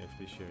share.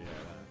 XP share. Yeah.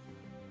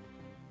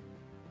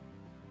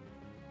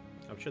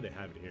 That. I'm sure they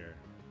have it here.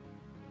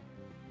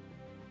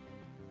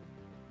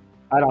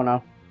 I don't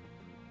know.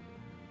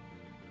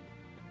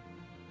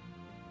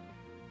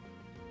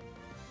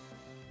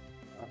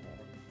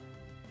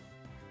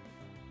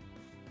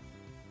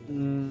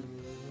 Mm.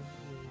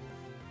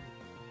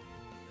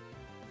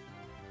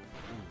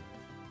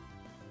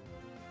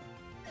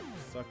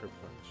 Sucker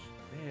punch.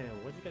 Man,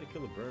 what'd you gotta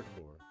kill a bird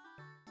for?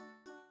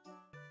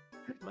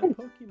 My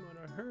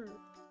Pokemon are hurt.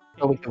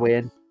 So we can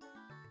win.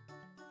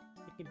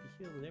 They can be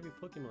healed in every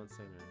Pokemon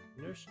Center.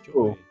 Nurse Joy.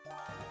 Cool.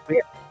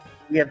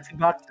 We have 2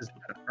 boxes,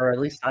 or at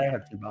least I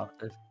have 2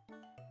 boxes.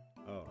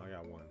 Oh, I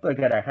got one. Look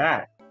at a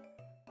hat.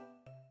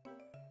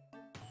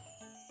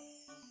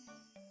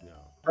 No.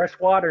 Fresh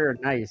water,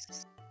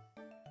 nice.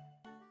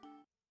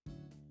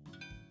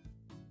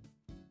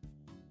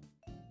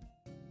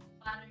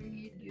 What are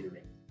you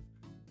doing?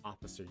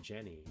 Officer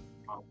Jenny.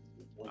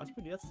 That's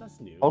pretty. That's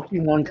new.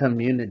 Pokemon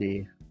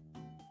community.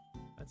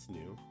 That's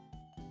new.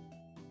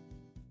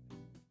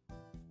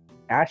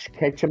 Ash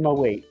Ketchum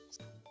awaits.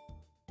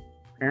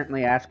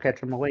 Apparently, Ash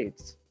Ketchum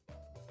awaits.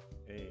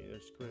 Hey,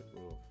 there's Squid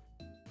Wolf.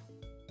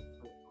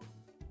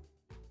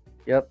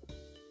 Yep.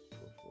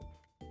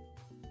 Wolf.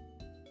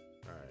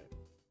 Alright.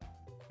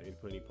 Are you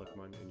put any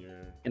Pokemon in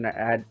your...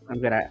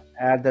 I'm gonna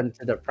add them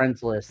to the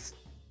friends list.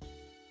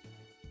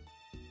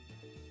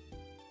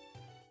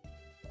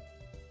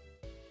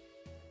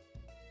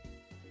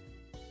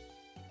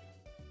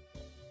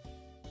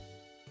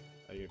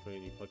 Are you gonna play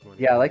any Pokemon?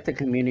 Yeah, I like the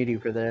community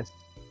for this.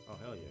 Oh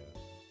hell yeah!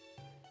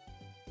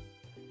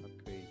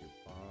 Upgrade your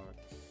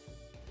box.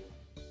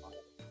 Let's drop.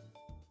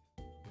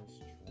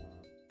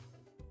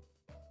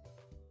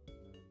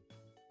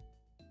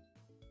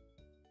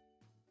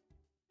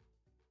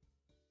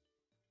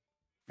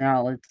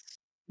 Now let's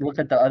look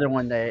at the other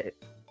one that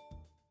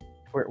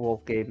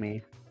Wolf gave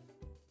me.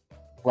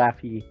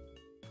 Flaffy.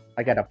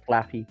 I got a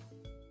Flaffy.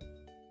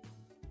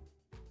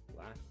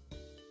 Laugh.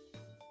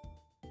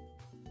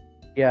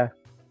 Yeah.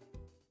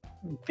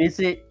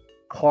 Visit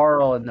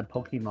Carl in the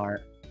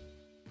Pokemart.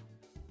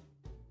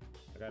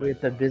 We have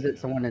to visit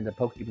someone in the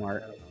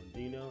Pokemart.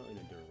 Dino and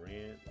a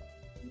Durant.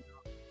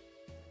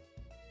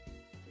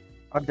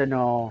 I don't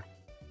know.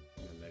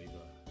 And a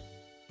Ladybug.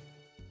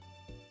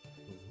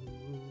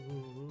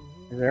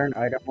 Is there an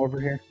item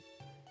over here?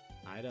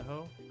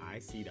 Idaho? I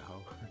see the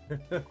hoe.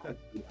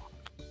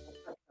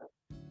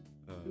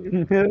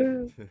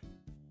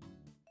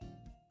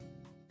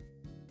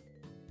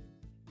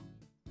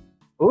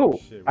 Ooh,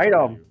 Shit, where are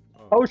item. you?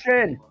 Oh.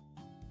 Potion.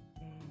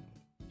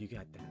 You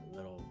got that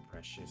little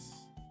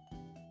precious.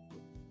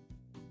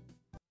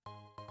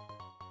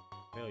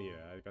 Hell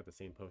yeah, I got the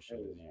same potion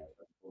as you.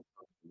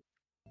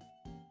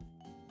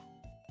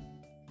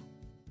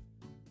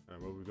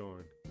 Alright, where we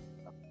going?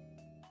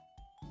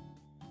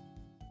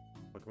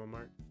 Pokemon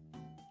Mart?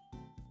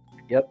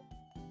 Yep.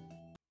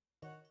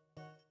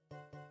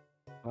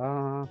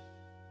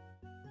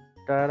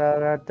 Da da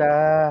da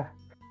da.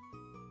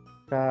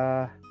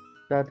 Da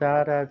da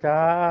da da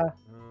da.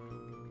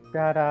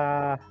 Da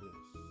da.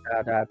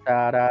 Da da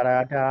da da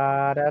da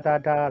da da da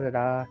da da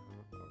da.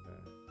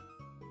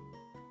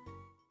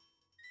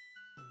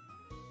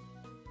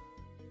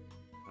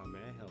 How may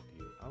I help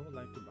you? I would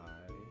like to buy.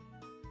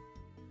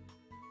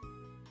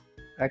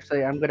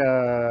 Actually, I'm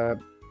gonna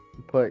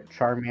put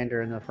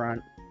Charmander in the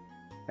front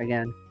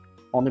again,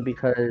 only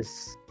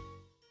because.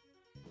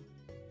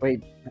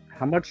 Wait,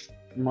 how much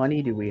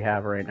money do we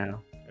have right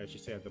now? I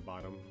should say at the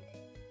bottom.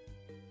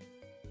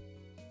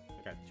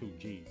 I got 2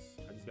 G's.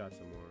 I just got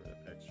some more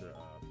extra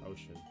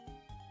potion.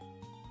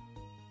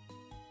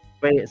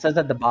 Wait, it says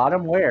at the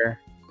bottom where?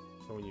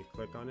 So when you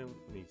click on it, and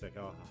he's like,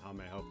 "Oh, how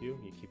may I help you?"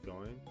 You keep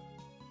going.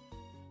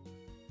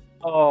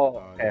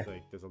 Oh,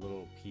 okay. There's a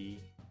little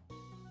P,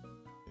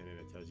 and then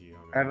it tells you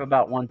how many. I have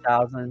about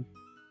 1,000.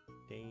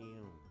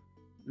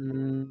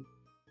 Damn.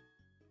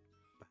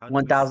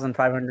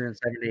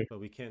 1,570. But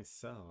we can't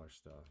sell our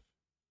stuff.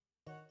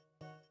 Can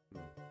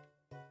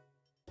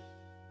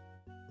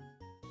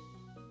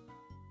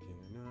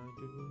I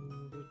do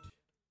it?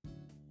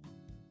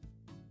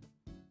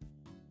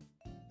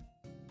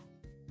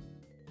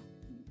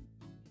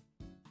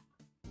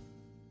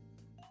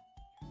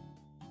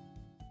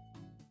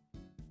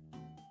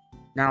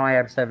 Now I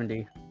have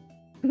 70.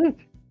 Damn,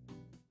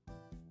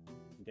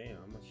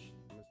 how much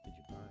did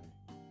you buy?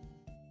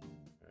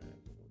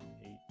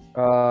 8.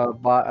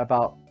 Bought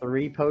about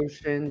 3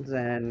 potions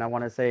and I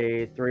want to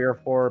say 3 or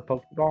 4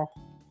 Pokeball.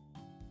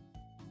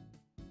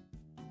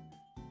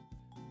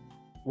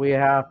 We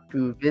have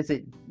to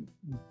visit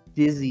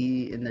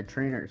Dizzy in the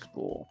trainer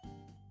school.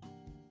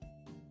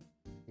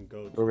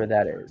 Go to. Wherever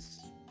that is.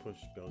 Push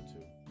go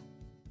to.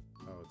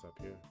 Oh, it's up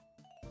here.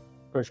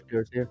 Push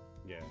go to.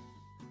 Yeah.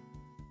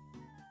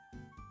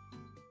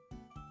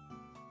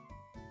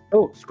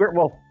 Oh,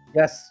 Squirtle.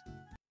 Yes.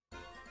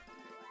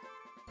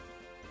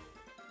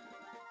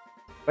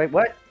 Wait,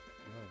 what?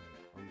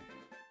 Oh,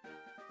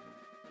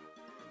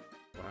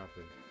 what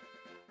happened?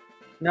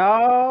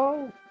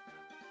 No.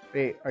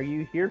 Wait, are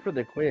you here for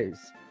the quiz?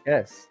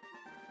 Yes.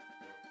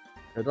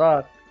 Good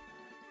luck.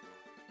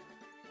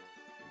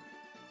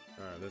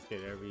 Alright, let's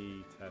get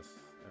every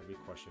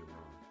question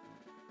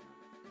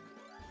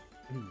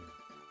wrong.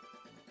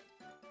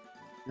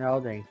 No,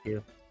 thank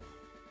you.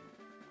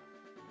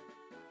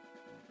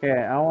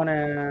 Okay, I want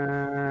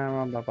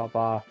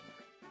to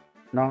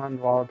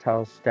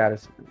non-volatile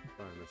status.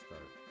 Fine, let's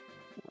start.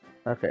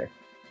 Okay.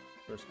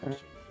 First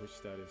question: which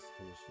status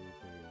condition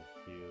can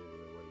you heal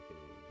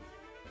awakening?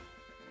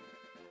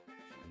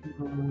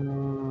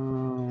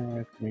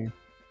 Okay.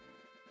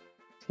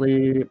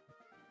 Sleep.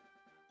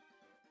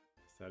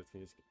 Status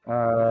condition.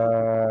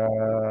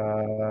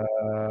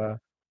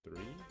 3.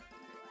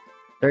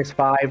 There's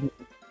 5.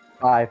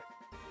 5.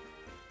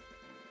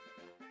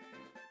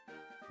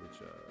 Which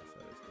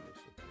status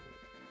condition?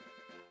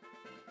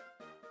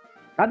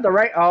 Not the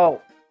right.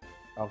 Oh.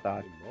 Oh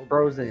god. Immobile.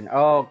 Frozen.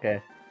 Oh,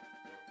 okay.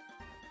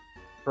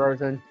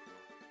 Frozen.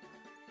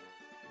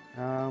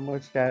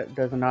 Which that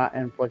does not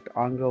inflict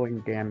ongoing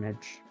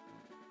damage.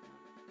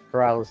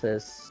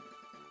 Paralysis.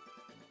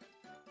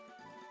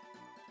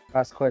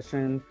 Last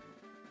question.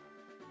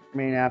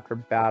 Remain after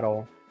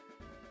battle.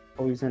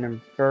 Poison and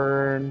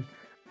burn.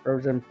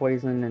 Frozen,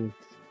 poison, and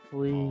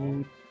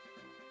sleep.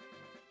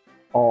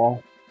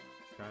 All.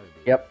 It's gotta be.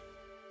 Yep.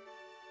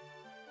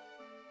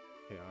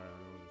 Okay, alright, I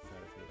know what the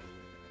status is.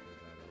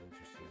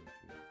 Interesting.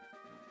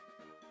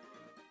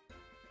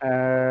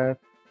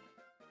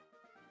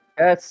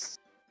 Yes.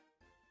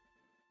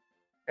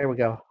 There we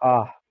go.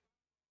 Ah.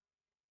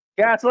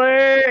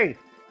 Gasly!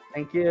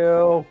 Thank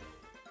you.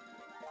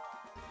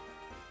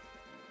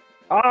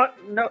 Oh,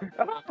 no.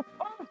 Oh,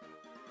 oh.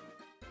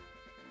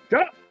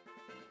 Shut up.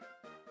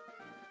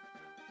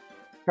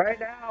 Try it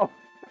now.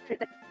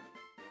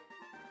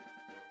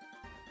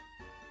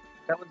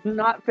 That was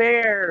not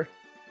fair.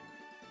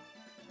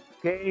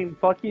 Game,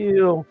 fuck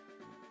you.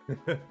 You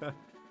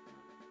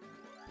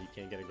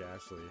can't get a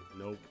Gasly.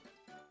 Nope.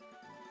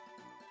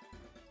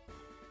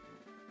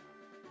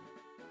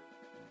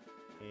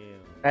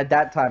 Damn. At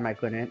that time, I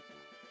couldn't.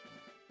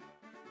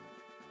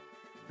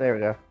 There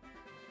we go.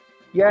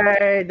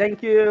 Yay,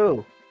 thank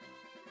you.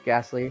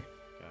 Gasly,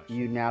 Gosh.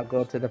 you now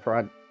go to the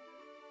front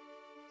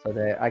so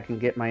that I can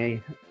get my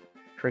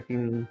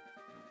freaking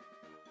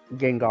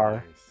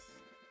Gengar. Nice.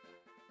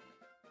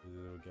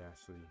 Little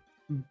Gasly.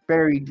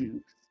 Berry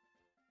juice.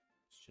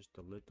 It's just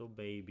a little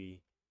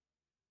baby.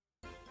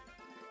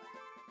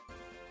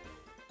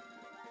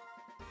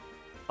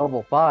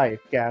 Level 5,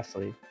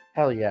 Gasly.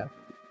 Hell yeah.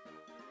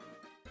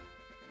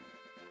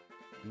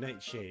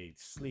 Nightshade,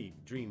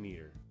 sleep, dream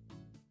eater.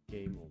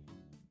 Game over.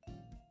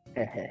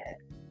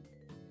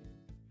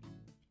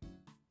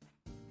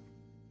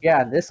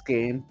 Yeah, this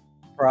game,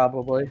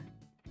 probably.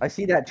 I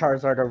see that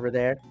Charizard over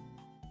there.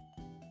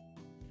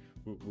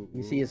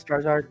 You see his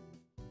Charizard?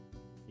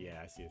 Yeah,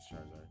 I see his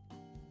Charizard.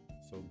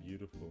 So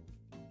beautiful.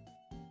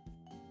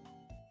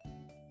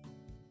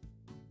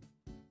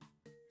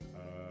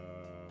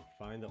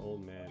 Find the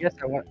old man. Yes,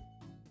 I want.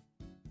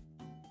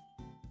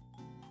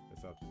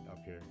 It's up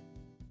here.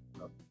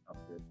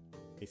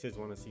 He says,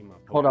 "Want to see my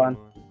Pokemon?" Hold on.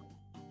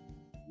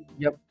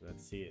 Yep.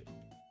 Let's see it.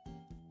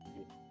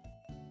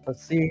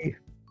 Let's see.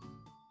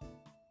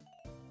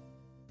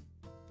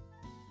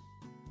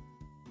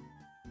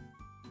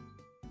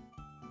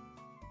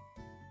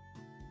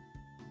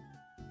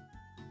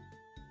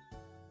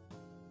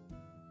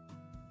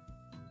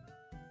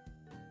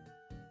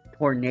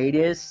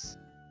 Tornadus,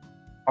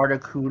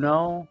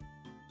 Articuno,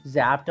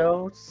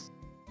 Zapdos.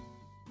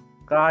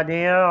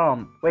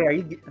 Goddamn. Wait, are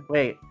you?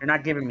 Wait, you're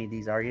not giving me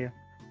these, are you?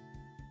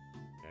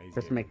 Yeah, he's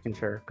Just giving making it to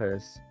sure,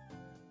 cause.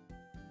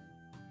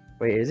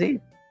 Wait, is he? me.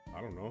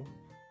 I don't know.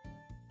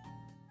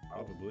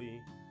 Probably.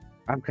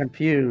 I'm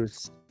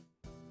confused.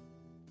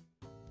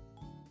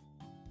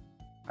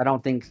 I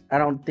don't think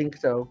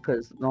so,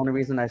 because the only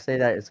reason I say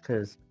that is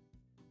because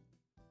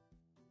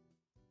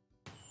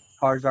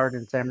Charizard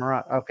and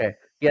Samurai. Okay.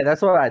 Yeah,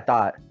 that's what I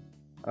thought.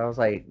 I was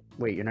like,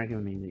 wait, you're not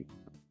giving me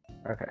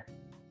the. Okay.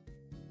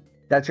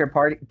 That's your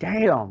party?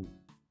 Damn!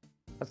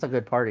 That's a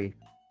good party.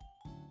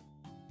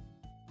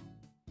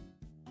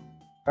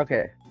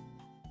 Okay,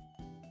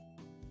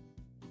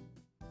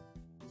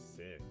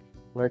 Sick.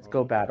 let's go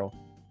Oh. battle.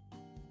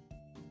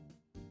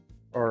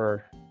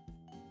 Or,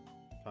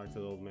 Talk to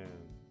the old man.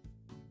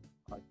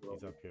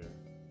 He's up here.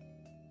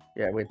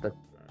 yeah, wait, Alright.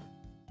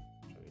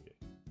 Trying to get.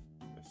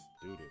 Let's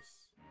do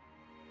this.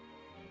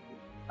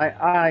 my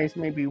eyes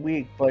may be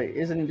weak, but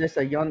isn't this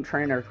a young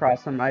trainer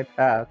crossing my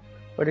path?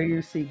 What do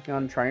you seek,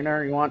 young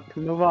trainer? You want to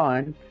move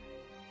on?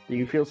 Do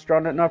you feel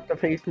strong enough to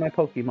face my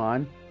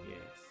Pokemon? Yes.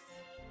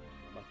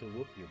 I'm about to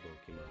whoop your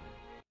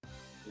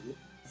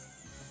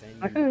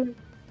Pokemon.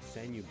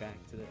 Send you back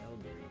to the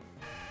Eldery.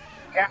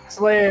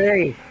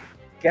 Ghastly!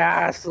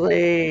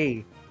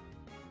 Ghastly!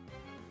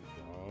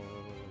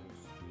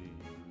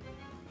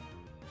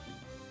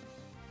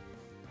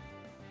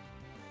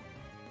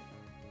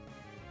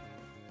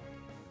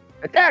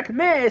 Attack,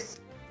 miss!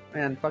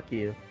 Man, fuck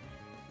you.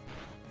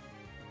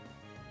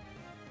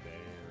 Damn.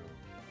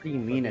 What do you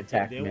mean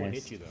attack, they won't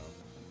miss? hit you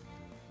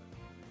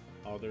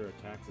though. All their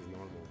attacks is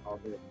normal.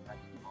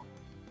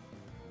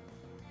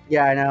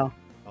 Yeah, I know.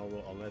 Oh,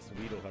 well, unless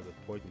Weedle has a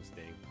poison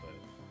sting, but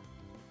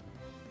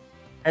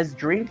Has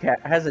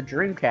a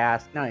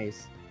Dreamcast.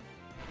 Nice.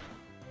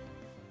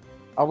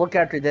 I'll look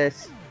after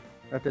this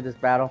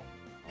battle.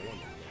 I want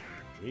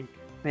to drink.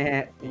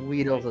 Man,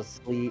 Weedle's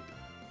asleep.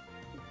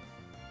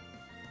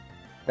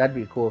 That'd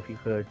be cool if you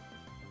could.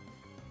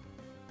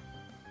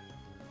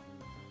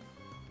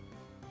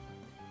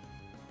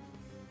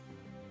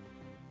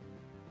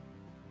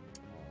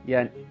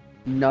 Yeah,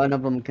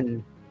 none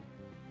can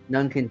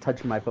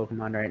touch my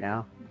Pokemon right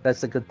now.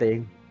 That's a good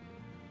thing.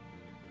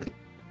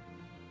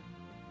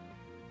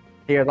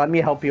 Here, let me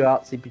help you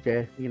out,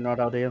 CPJ. You know what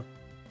I'll do?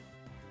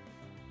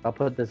 I'll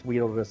put this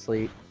Weedle to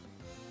sleep.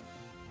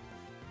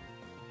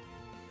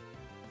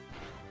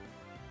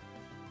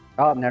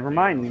 Oh, never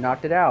mind. You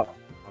knocked it out.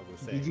 I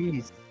was gonna say,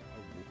 GG's.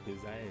 I'll whoop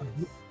his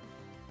ass.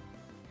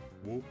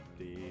 Whoop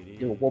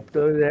it. You whooped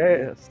his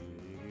ass.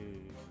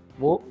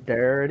 Whoop,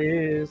 there it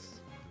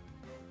is.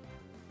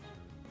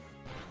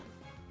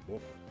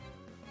 Whoop.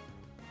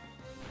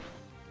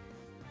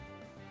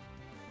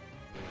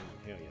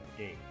 Hell yeah,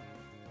 game.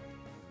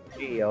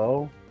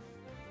 Geo.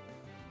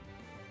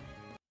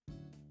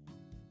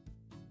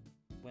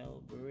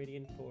 Well,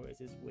 Viridian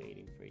Forest is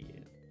waiting for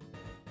you.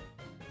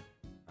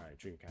 Alright,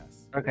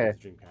 Dreamcast. Okay. Where's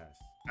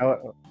Dreamcast?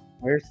 Oh,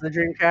 where's the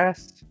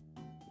Dreamcast?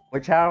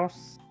 Which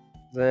house?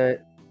 Is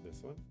it?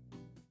 This one?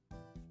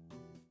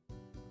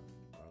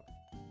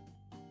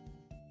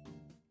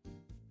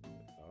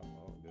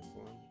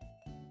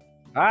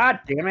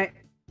 Ah, damn it.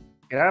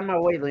 Get out of my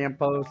way,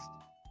 lamppost.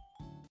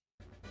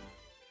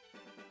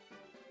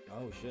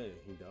 Oh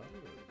shit, he does.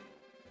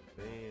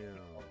 Damn.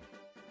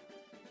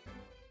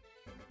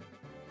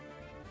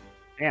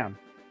 Damn.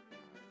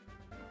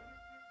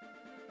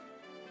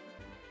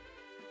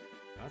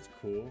 That's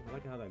cool. I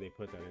like how they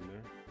put that in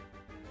there.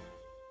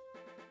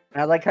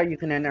 I like how you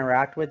can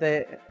interact with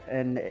it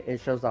and it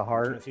shows a I'm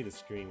trying to heart. see the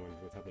screen when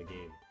what type of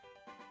game.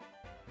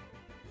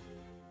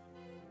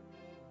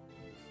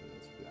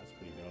 That's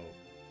pretty dope.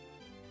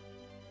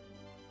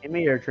 Give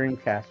me your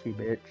Dreamcast, you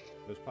bitch.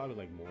 There's probably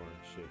like more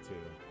shit too.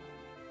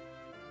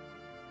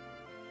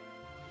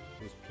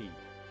 Who's Pete?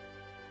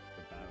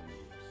 The battle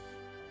moves.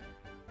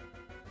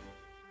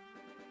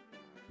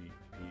 Pete.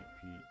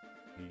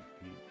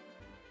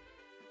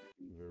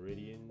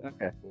 Viridian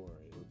Okay. Forest.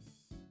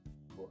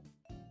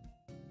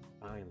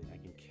 Finally, I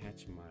can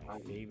catch my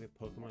favorite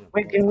Pokemon.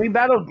 Wait, can we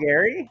battle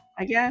Gary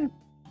again?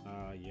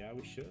 Yeah,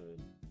 we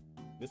should.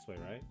 This way,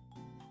 right?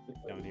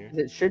 Down here?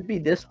 It should be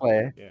this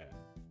way. Yeah.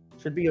 It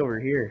should be over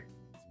here.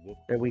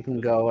 That we can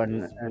go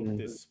and whoop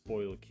this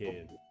spoiled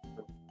kid.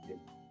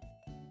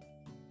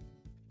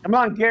 Come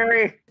on,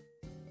 Gary!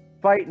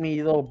 Fight me,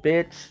 you little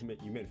bitch.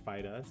 You meant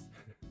fight us?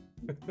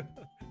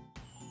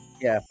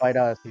 Yeah, fight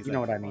us. He's you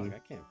know like, what I mean. I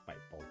can't fight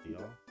both of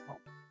y'all.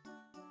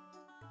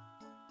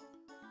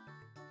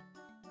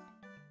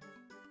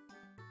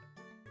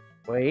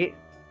 Wait.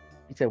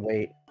 He said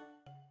wait.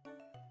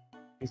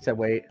 He said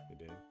wait. He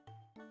did.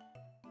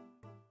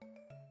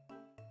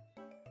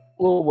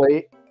 We'll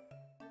wait.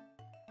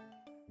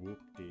 Whoop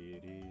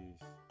it is.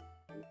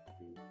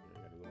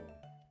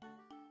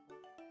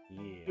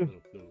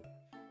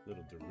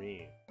 Little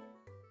Durant.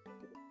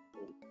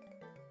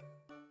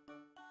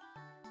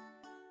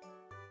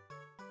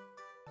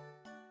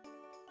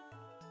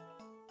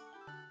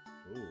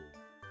 Ooh.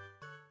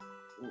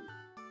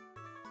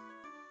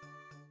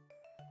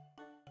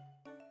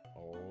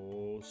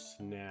 Oh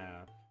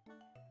snap.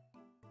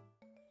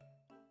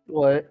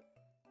 What?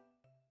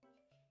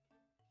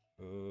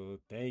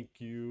 Thank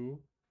you.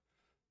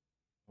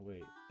 Oh wait,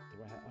 do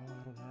I have? Oh,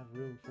 I don't have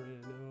room for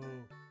it. No,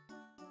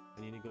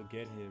 I need to go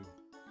get him.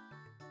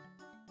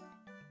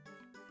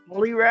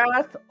 Holy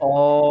Wrath?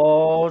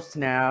 Oh,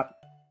 snap.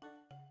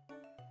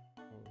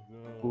 Oh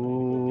no.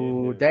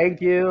 Ooh, thank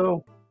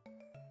you.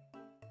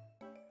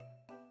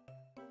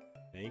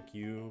 Thank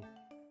you.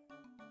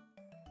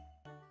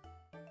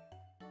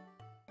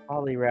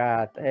 Holy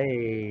Wrath,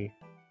 hey.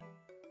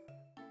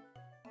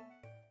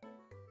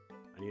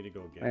 I need to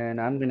go get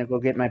And I'm gonna go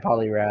get my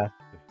Poliwrath.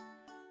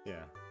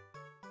 Yeah.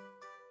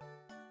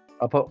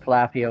 I'll put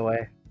Flappy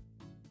away.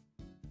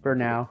 For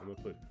now. I'm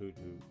gonna put Hoot.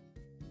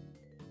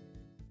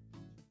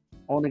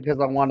 Only because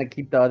I want to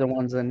keep the other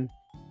ones in.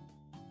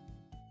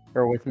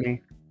 Or with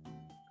me.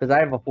 Because I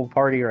have a full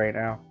party right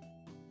now.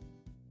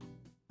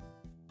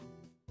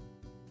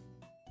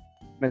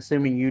 I'm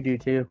assuming you do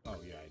too. Oh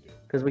yeah, I do.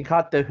 Because we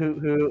caught the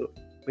Hoot.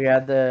 We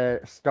had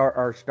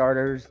our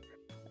starters.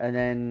 And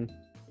then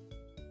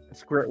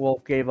Squirt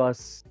Wolf gave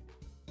us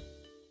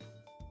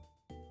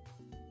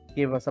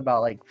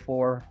about like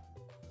 4.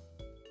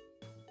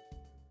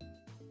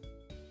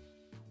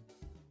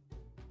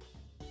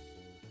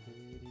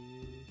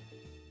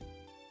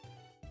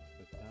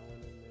 Put that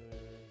one in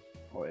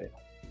there. Wait.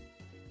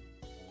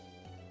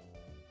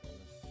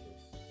 Let's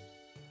just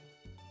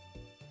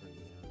bring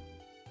it out.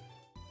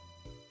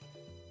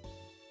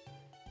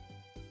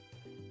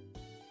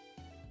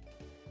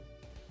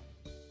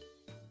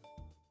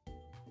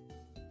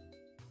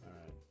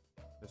 Alright,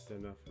 that's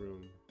enough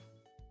room.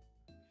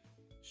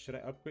 Should I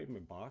upgrade my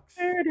box?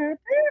 No.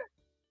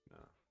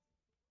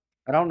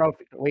 I don't know if...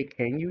 Wait,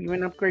 can you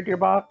even upgrade your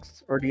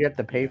box? Or do you have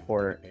to pay Yeah,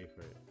 for I it? pay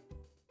for it.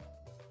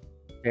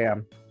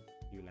 Damn.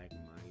 You like my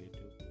little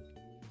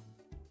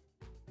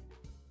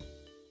Pokemon?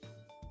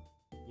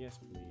 Yes,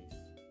 please.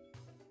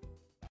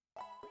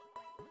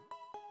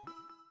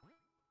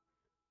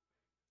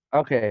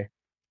 Okay.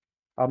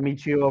 I'll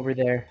meet you over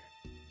there.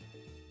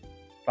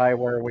 By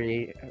where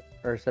we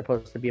are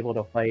supposed to be able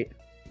to fight.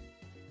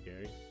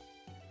 Gary?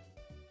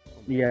 Oh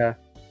my Yeah. God.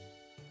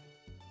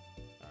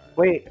 Alright.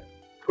 Wait.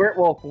 Squirt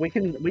Wolf, we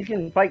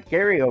can fight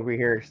Gary over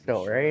here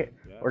still, Sure, right?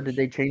 yeah, Or did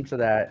sure. they change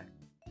that?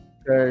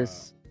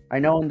 Because I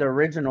know in the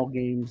original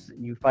games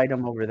you fight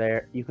him over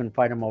there. You can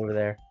fight him over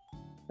there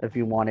if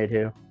you wanted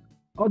to.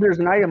 Oh, there's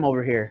an item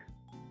over here.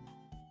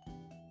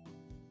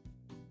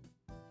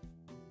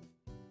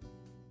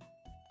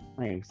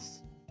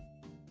 Nice.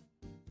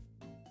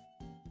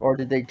 Or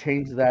did they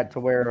change that to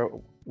where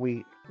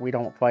we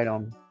don't fight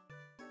them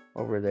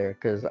over there?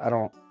 Because I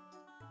don't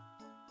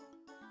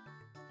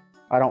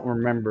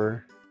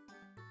remember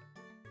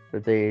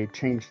that they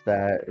changed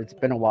that. It's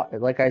been a while.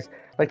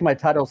 Like my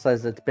title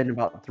says, it's been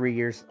about 3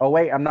 years. Oh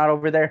wait, I'm not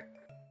over there.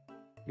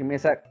 Give me a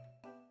sec.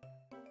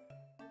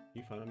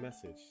 You found a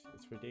message.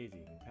 It's for Daisy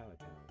in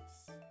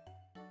Palatines.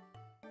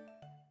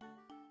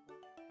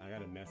 I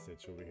got a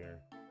message over here.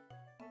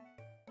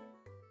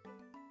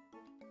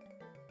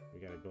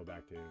 We gotta go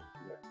back to...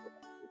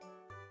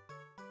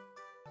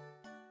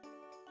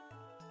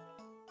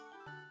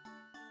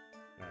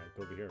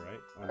 Go over here,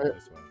 right? Oh, no,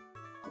 this way.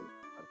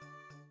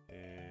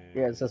 And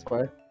Yeah, it's this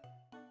way.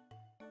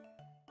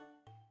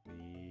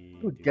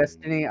 we Ooh, do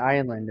Destiny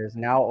Island is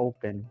now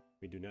open,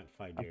 We do not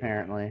fight Gary.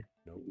 apparently.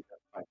 Nope.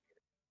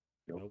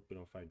 Nope, we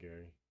don't fight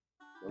Gary.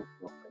 Oh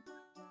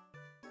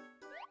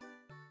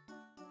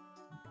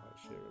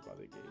shit, we're about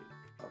to get.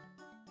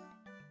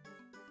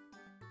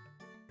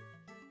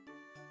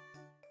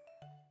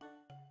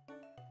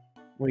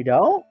 We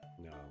don't?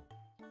 No.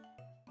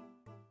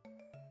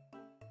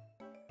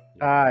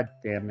 God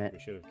damn it. We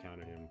should have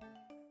countered him.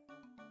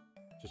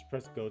 Just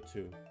press go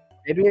to.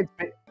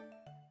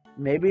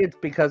 Maybe it's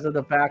because of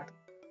the fact.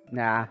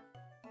 Nah.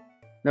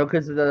 No,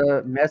 because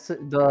the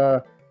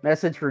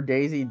message for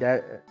Daisy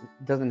that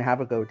doesn't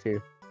have a go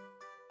to.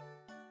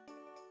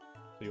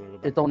 So you want to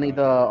go back It's to only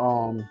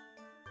Paladin? the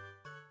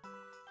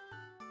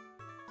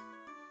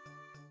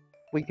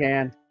We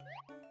can.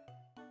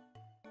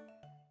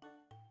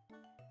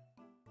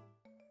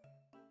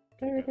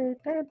 Okay, Can we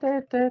return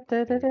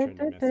the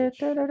message?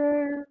 No,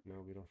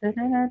 we don't fight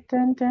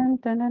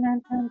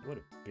Gary. What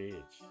a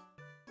bitch.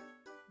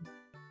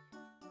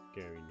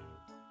 Gary knew.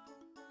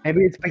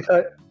 Maybe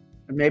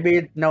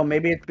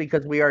it's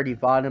because we already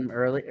fought him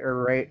early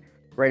or right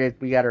as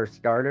we got our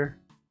starter.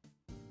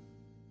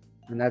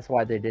 And that's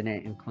why they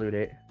didn't include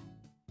it.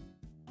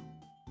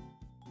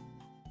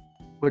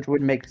 Which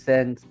would make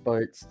sense,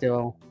 but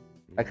still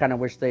I kinda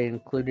wish they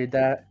included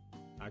that.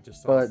 I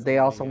just saw But they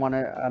also something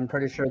I'm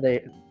pretty sure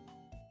they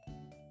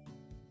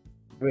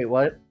Wait,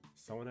 what?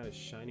 Someone had a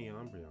shiny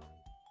Umbreon.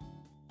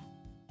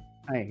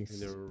 Nice.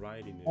 And they were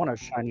riding it. I want a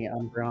shiny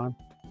Umbreon.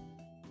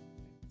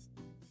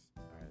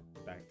 Alright,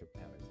 back to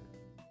Paladin.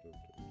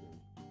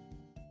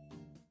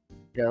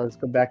 Yeah, let's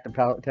go back to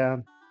Pallet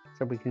Town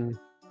so we can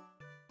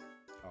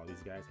Oh,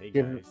 these guys. Hey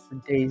give guys.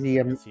 Daisy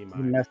a See my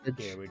message.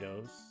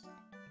 Gyarados.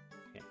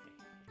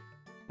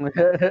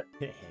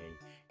 Hey,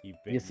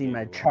 You see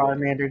my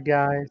Charmander,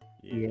 guys?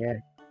 Yeah.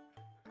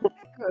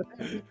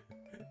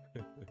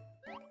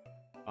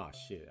 Oh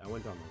shit, I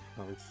went on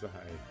the wrong side.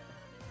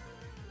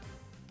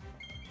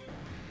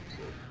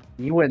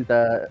 You went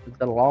the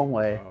long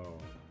way. Oh.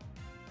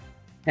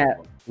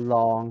 Pet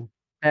long.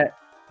 Pet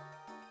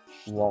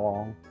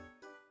long.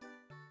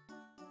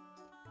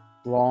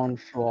 Long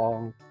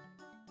schlong.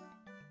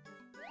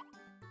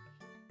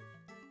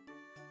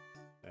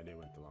 And they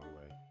went the long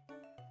way.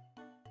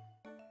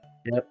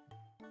 Yep.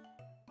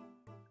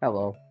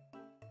 Hello.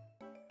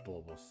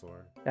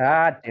 Bulbasaur.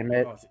 Ah, damn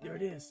it. Oh, there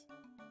it is.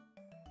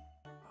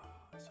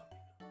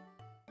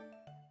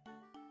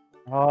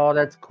 Oh,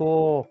 that's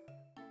cool.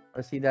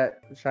 I see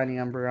that shiny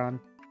Umbreon.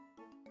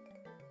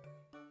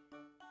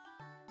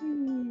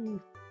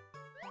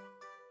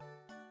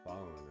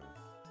 Following us.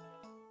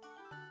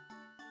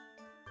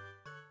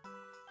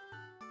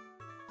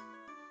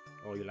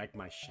 Oh, you like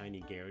my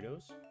shiny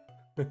Gyarados?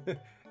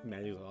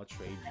 Man, I'll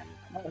trade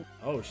you.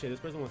 Oh shit, this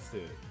person wants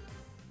to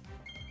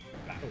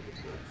battle with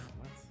us.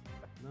 What?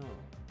 No.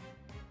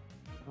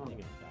 I don't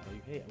think I'll battle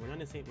you. Hey, we're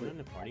not in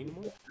the party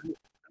anymore?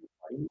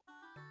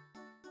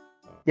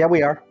 Oh. Yeah,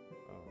 we are.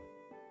 Oh.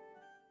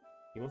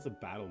 He wants to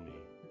battle me.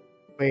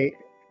 Wait.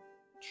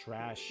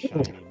 Trash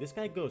shiny. This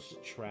guy goes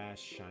trash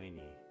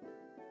shiny.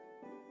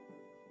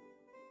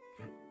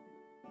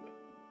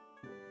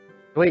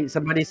 Wait,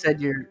 somebody said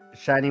your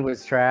shiny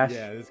was trash?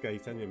 Yeah, this guy, he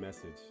sent me a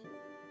message.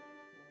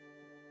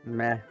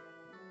 Meh.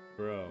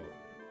 Bro.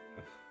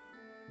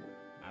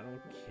 I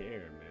don't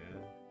care,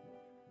 man.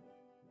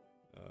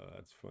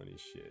 That's funny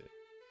shit.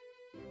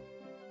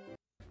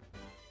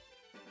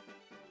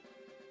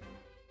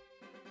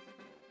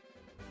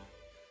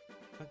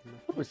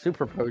 Ooh,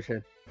 super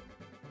potion.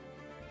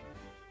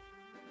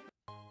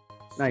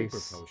 Nice.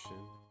 Super potion.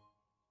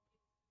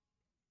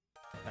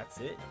 That's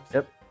it?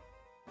 Yep.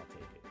 I'll take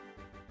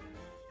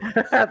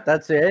it.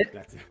 That's it?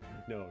 That's it.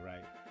 No,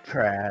 right.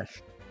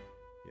 Trash.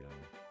 You know.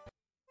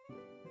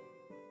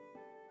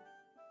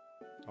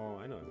 Oh,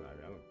 I know it's not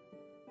real.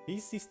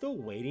 He's still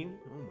waiting?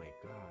 Oh my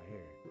god,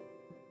 here.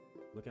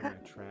 Look at my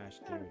trash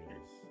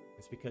Gyarados.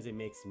 It's because it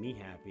makes me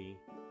happy.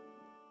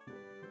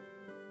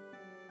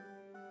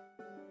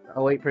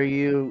 I'll wait for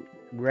you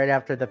right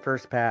after the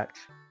first patch.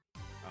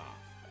 Oh,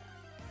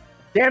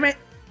 damn it!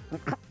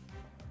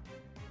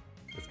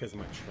 It's because of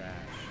my trash.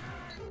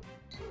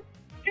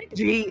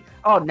 Pidgey!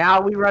 Oh,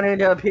 now we run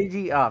into a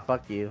Pidgey? Oh,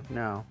 fuck you.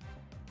 No.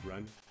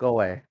 Run. Go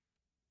away.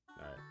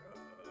 Alright.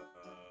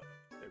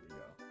 There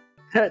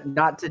we go.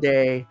 Not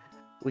today.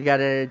 We got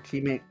an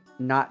achievement.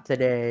 Not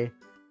today.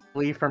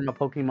 Leave from a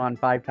Pokemon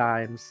 5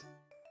 times.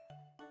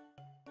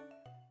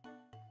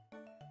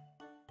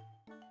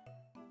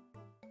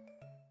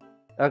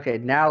 Okay,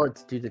 now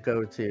let's do the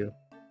go-to.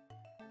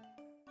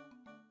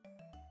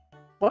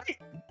 What?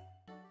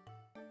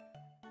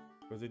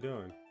 What's he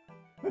doing?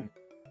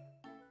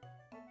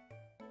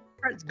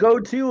 Press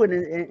go-to and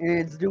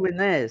it's doing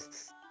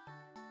this.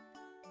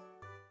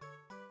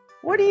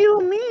 What do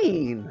you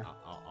mean?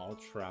 I'll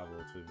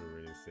travel to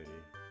Viridian City.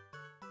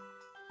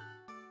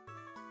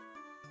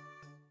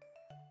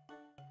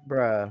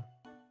 Bruh.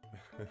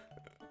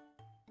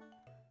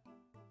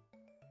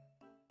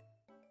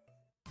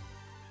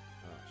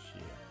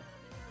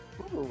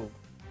 Ooh.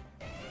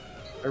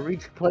 I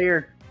reached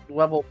player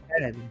level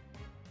 10.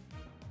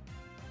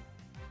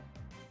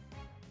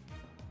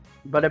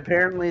 But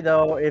apparently,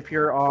 though, if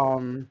you're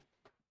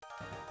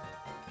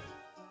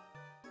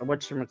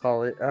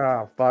whatchamacallit?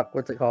 Oh fuck,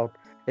 what's it called?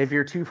 If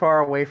you're too far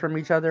away from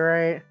each other,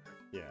 right?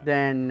 Yeah.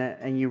 Then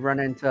and you run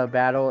into a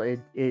battle,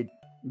 it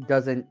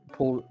doesn't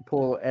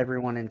pull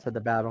everyone into the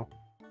battle.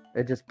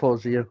 It just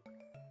pulls you.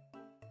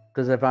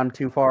 Because if I'm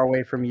too far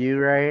away from you,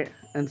 right,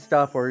 and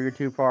stuff, or you're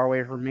too far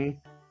away from me,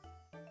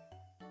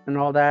 and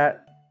all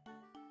that,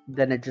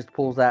 then it just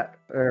pulls that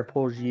or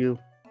pulls you.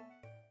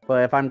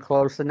 But if I'm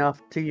close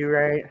enough to you,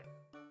 right,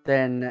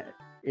 then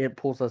it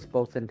pulls us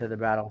both into the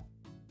battle.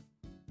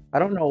 I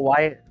don't know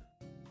why it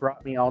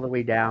brought me all the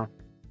way down.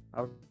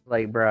 I was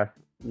like, bruh,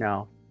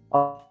 no.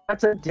 Oh,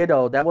 that's a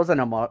ditto. That wasn't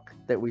a muck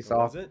that we What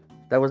saw. was it?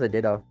 That was a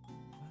ditto.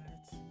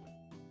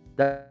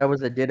 What? That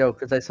was a ditto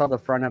because I saw the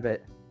front of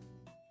it.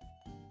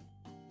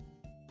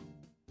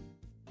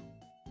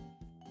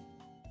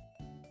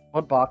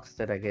 What box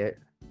did I get?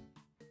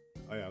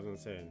 Oh yeah, I was gonna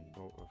say.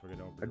 Oh, I forget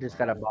to open. I the just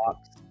got a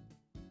box.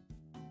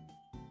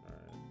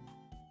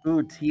 Alright.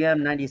 Ooh,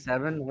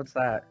 TM97? What's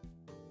that?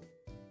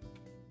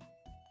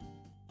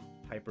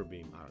 Hyper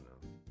beam. I don't know.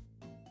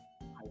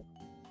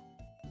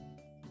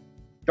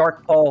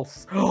 Dark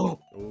Pulse. Oh,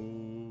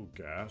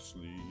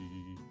 Ghastly.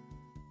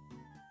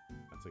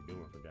 That's a good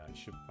one for guys.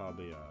 Should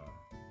probably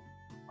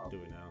do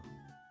it now.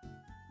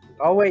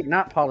 Oh wait,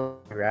 not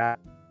Polygraph.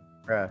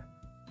 Bruh.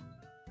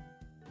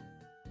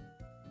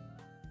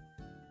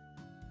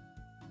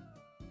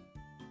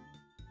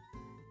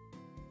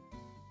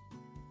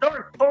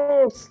 Dark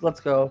Pulse! Let's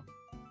go.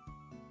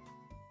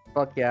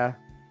 Fuck yeah.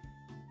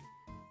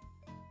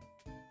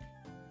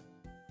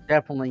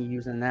 Definitely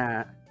using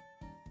that.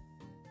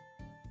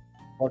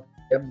 Fuck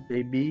yeah,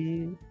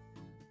 baby.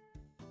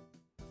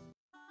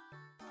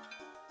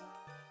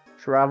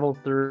 Travel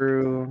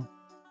through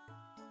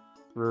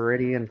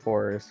Viridian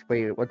Forest.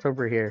 Wait, what's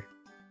over here?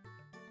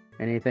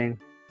 Anything?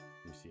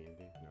 You see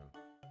anything? No.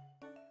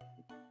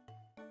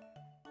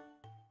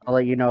 I'll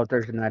let you know if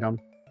there's an item.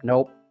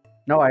 Nope.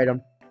 No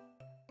item.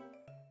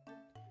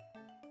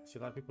 I see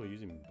a lot of people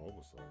using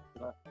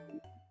Bulbasaur.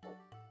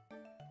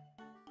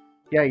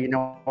 Yeah, you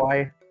know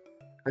why?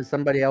 Because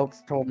somebody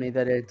else told me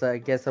that it's, I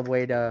guess, a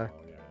way to, Oh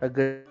yeah. a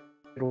good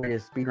way to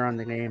speedrun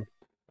the game.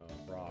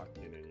 Brock,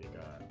 and then you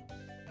got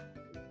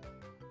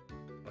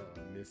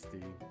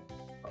Misty.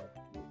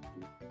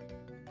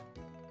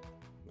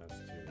 That's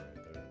two right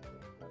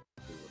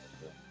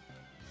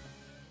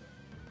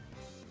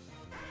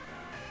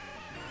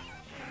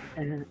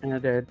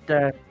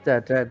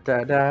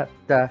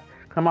there.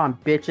 Come on,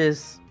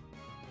 bitches.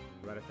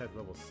 Rat attack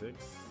level 6. I'll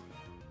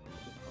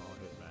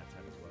hit rat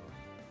attack as well.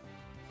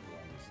 So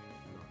I'll just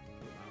knock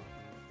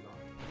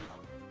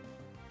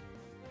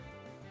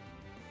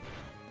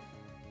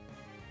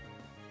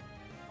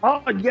him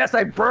out. Oh, yes,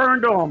 I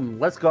burned him.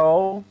 Let's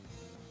go.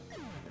 Yeah,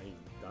 he's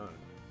done.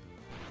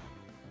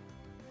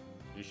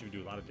 You should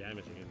do a lot of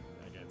damage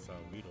against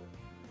Weedle.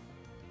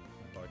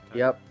 Dark type.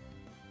 Yep.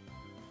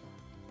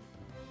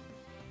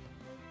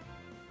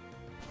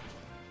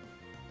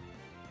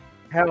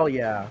 Hell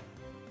yeah.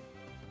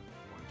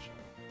 One shot.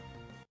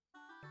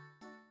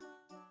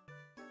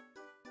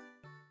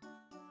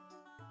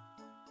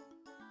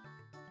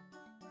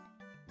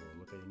 Well,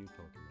 look at your new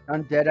Pokemon.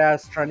 I'm dead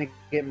ass trying to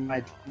get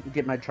my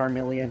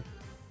Charmeleon.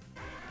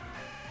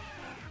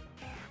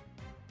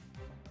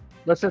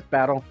 Let's just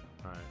battle.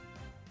 Alright.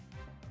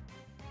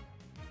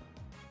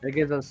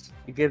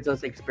 It gives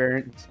us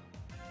experience.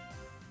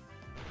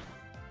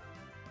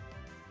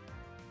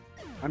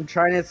 I'm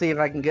trying to see if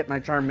I can get my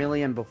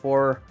Charmeleon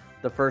before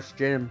the first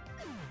gym.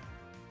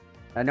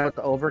 I know it's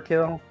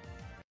overkill,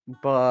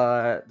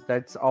 but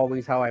that's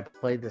always how I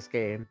play this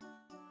game.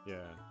 Yeah.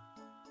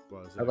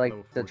 Well, is it I like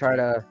level to 14? try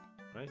to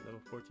Right? Level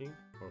 14?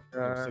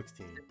 Or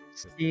 16?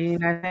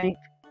 16, I think.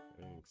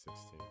 I think 16.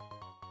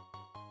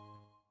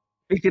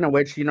 Speaking of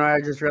which, you know what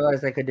I just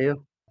realized I could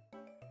do?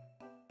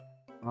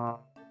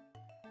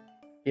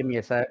 Give me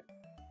a sec.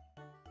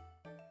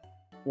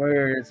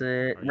 Where is it?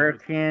 Are you Rare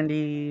with-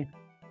 Candy.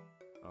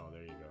 Oh,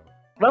 there you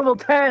go. Level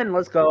 10!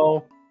 Let's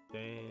go!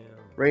 Damn.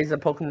 Raise a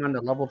Pokemon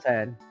to level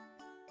 10.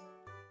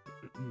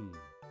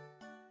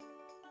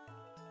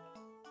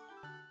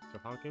 So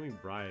how can we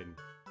bribe?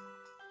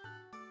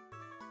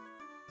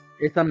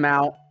 It's a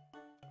mount.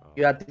 Oh,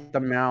 You have to get the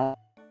mount.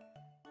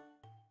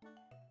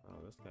 oh,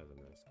 this guy's a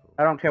nice cool.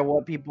 I don't care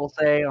what people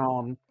say.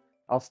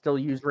 I'll still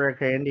use rare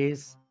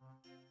candies.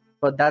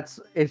 But that's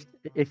if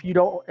you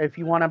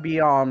want to be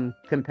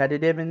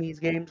competitive in these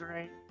games,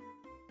 right?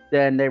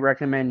 Then they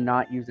recommend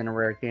not using a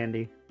rare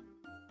candy.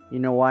 You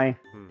know why?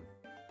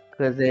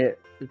 Because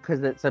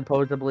it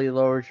supposedly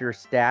lowers your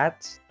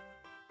stats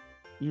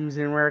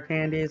using rare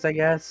candies, I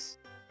guess.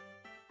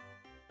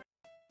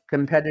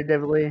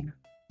 Competitively.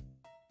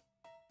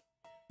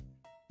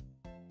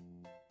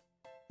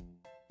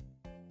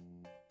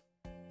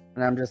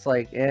 And I'm just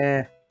like,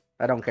 I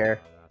don't care.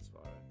 That's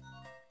why.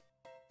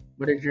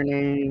 What is your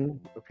name?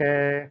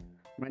 Okay.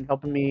 Mind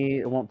helping me?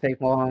 It won't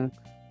take long.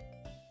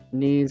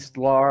 Niece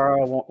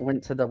Laura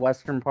went to the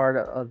western part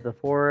of the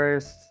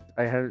forest.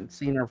 I haven't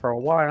seen her for a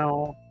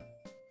while.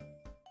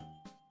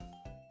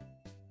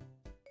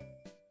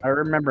 I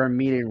remember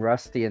meeting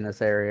Rusty in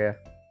this area.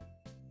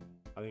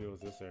 I think it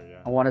was this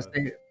area. I want to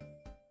say,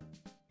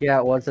 yeah,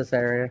 it was this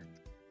area.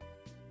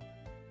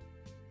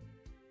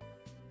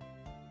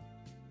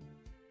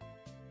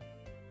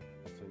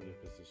 What's in your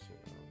position?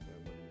 Okay,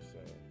 what do you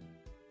say?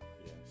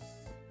 Yes.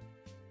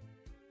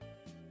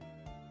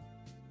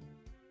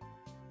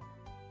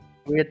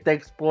 We have to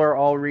explore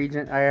all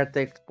regions. I have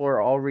to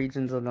explore all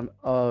regions of the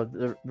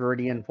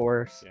Viridian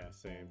Forest. Yeah,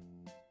 same.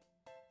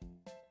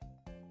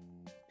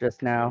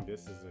 Just now.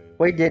 This is a...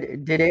 Wait, did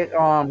it did it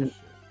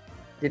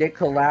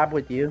collab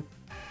with you?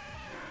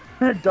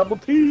 Double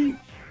T.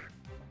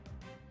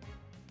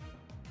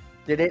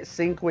 Did it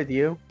sync with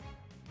you?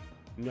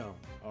 No.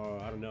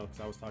 I don't know,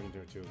 because I was talking to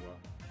her too as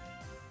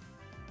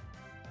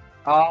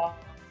well. Oh,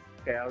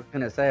 okay. I was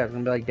gonna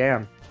be like,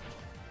 damn,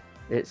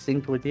 it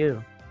synced with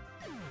you.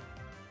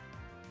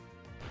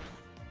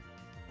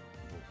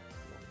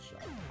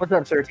 What's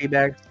up, Sir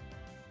Teabags?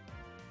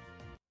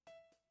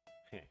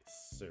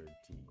 Sir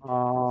T.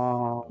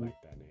 I like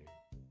that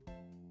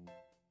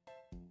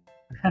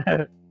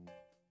name.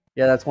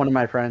 Yeah, that's one of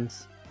my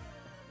friends.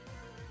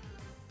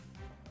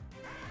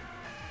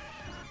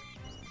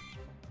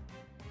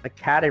 A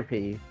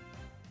Caterpie.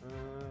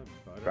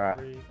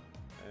 Butterfree.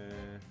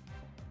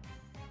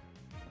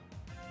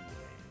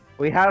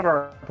 We have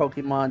our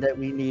Pokemon that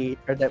we need,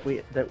 or that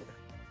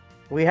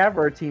we have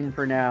our team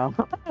for now.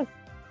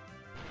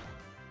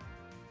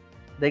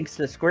 Thanks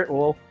to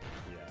Squirtle.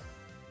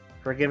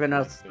 For giving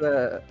us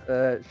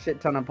the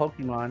shit ton of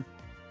Pokemon.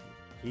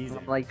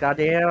 I'm like,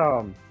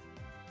 goddamn.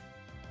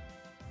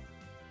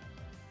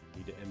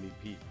 He the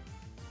MVP.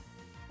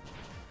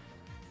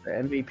 The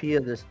MVP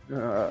of this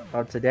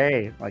of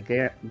today. Like,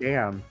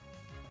 damn.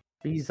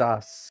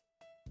 Jesus.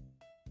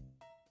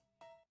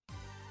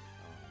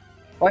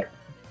 What?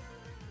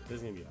 This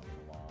is gonna be a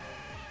long.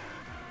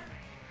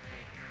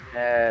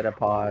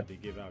 Metapod. They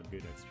give out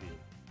good XP.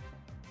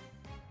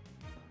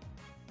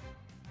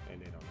 And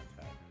they don't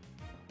attack.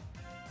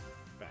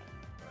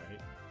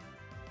 Right?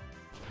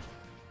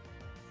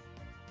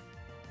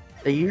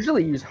 They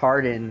usually use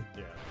Harden.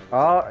 Yeah.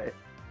 Oh,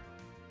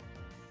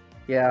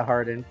 yeah,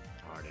 Harden.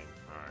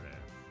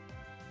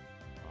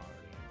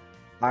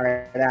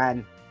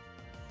 Harden.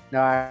 No,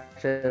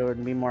 actually, it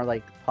would be more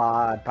like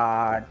Pod.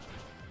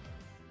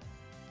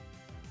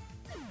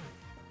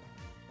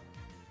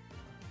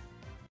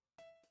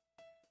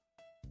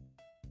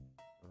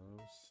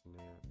 Oh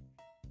snap!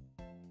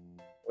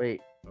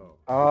 Wait.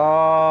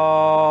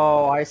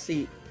 Oh, I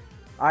see.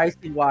 I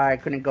see why I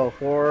couldn't go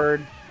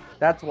forward.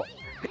 That's what.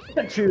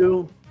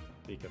 Pikachu.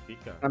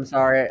 Pika. I'm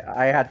sorry.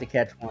 I had to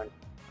catch one.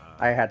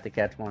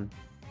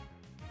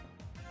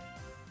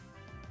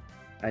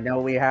 I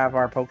know we have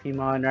our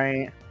Pokemon,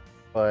 right?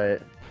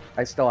 But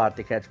I still have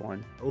to catch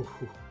one.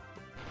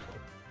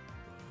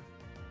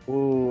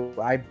 Ooh,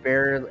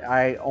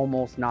 I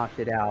almost knocked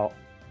it out.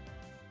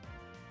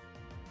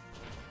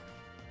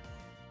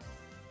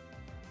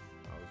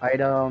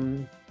 Item.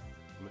 I'm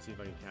gonna see if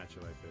I can catch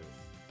it like this.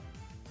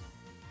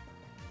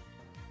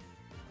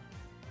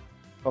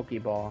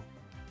 Pokeball.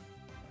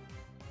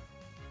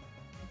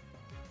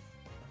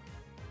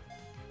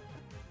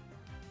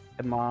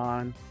 Come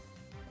on.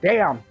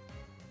 Damn!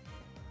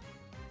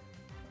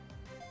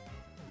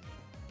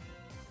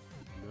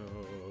 No.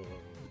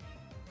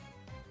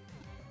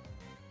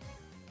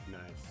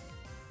 Nice.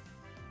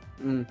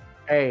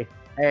 Hey.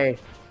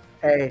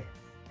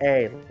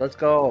 Let's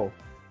go.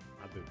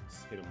 I have to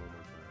hit him one more time.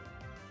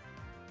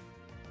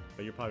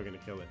 But you're probably gonna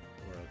kill it.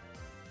 Or...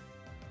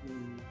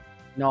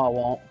 No, I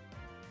won't.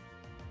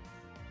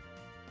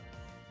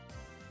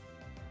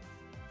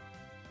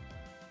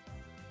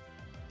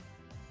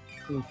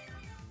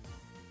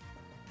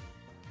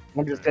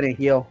 I'm just gonna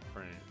heal. Oh,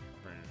 I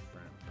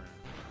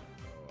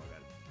got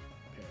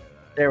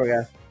paralyzed. There we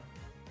go.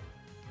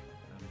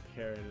 I'm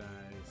paralyzed.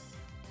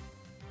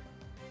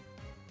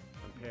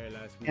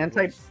 Can't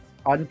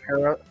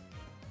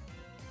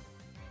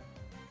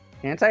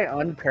I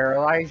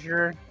unparalyze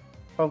your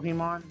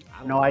Pokemon?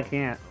 No, I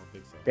can't. I don't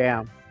think so.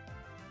 Damn.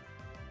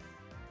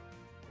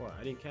 What?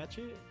 I didn't catch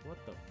it? What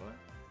the fuck?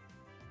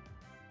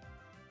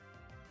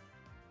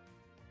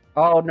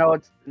 Oh no,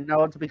 it's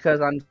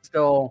because I'm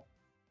still.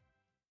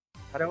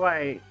 How do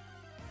I?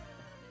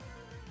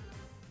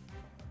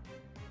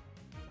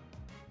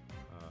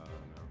 No.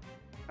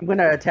 I'm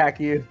gonna attack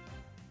you.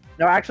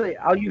 No, actually,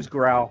 I'll use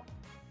Growl.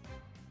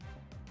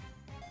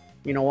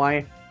 You know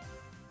why?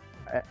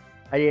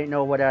 I didn't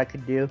know what I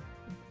could do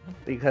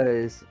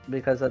because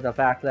of the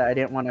fact that I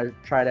didn't want to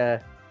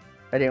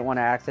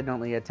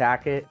accidentally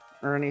attack it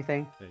or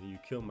anything. Then you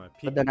kill my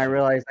Pikachu. But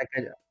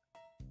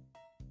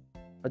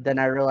then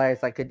I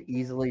realized I could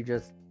easily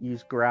just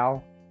use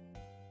Growl.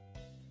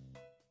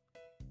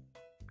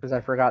 Because I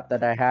forgot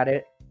that I had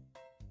it.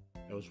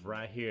 It was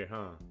right here,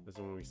 huh? This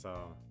is when we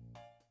saw.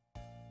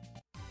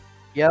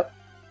 Yep.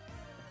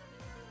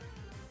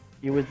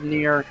 He was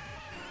near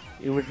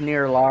It was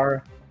near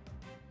Lara.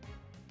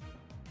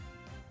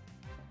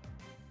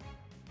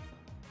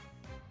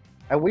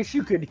 I wish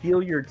you could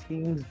heal your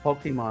team's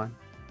Pokemon.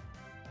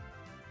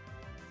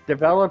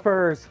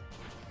 Developers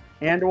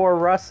and or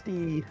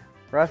Rusty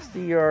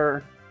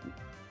or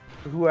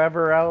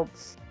whoever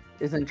else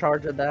is in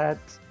charge of that.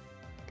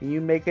 Can you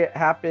make it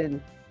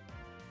happen?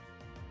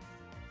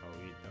 Oh,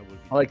 that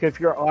would be Like if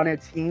you're on a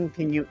team,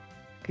 can you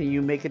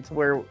make it to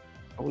where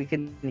we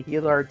can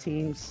heal our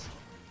team's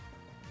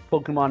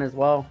Pokemon as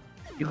well?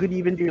 You could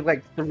even do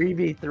like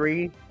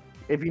 3v3,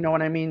 if you know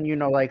what I mean. You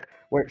know, like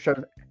where it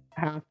shows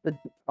half the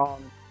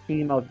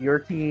team of your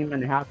team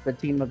and half the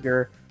team of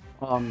your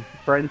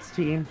friend's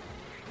team.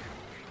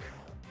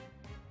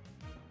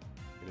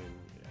 yeah,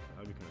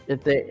 that'd be kind of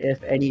If cool.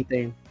 if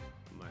anything,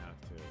 I might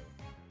have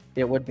to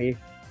it would be.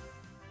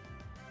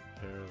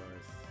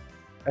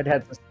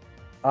 paralyze.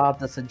 I'll have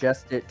to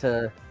suggest it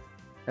to,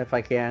 if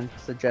I can,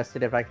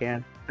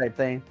 type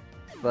thing.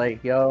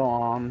 Like,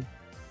 yo,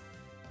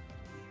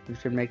 you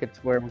should make it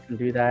to where we can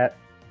do that.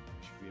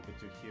 Should be able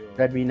to heal.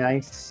 That'd be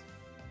nice.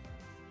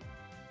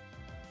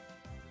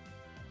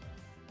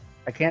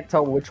 I can't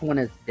tell which one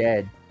is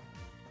dead.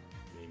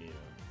 Me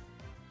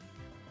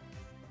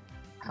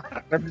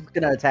neither. I'm just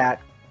gonna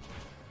attack.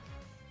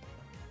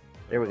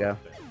 There we go.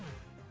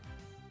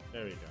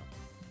 There we go.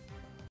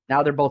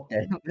 Now they're both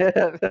dead.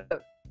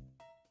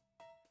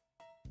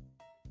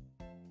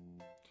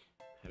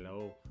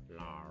 Hello,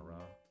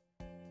 Lara.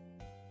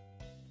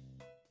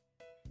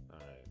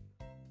 Alright.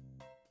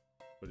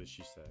 What did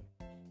she say?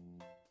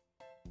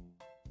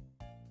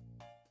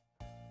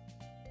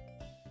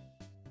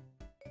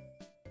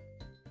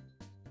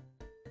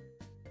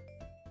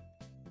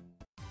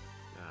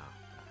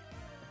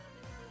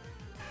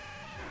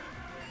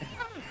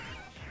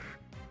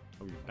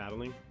 Are we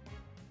battling?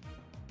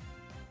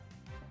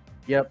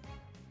 Yep.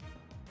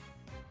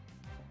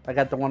 I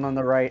got the one on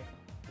the right.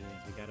 Yes,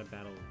 we gotta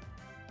battle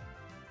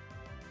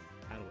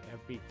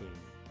everything.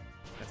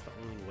 That's the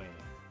only way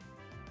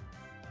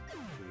to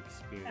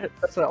experience.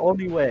 That's the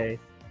only way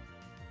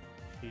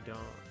If you don't,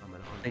 I'm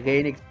an to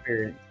gain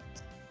experience.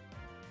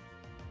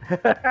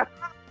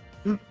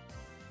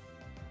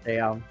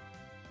 Damn.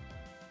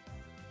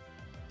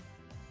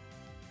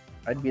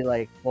 I'd be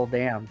like, well,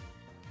 damn.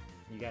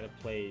 You gotta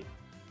play.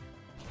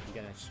 You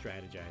gotta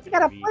strategize. You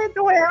gotta play it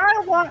the way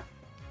I want.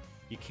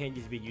 You can't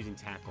just be using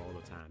tackle all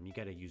the time. You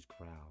gotta use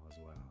growl as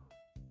well.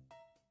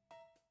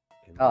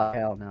 And Oh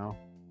hell no.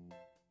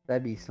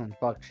 That'd be some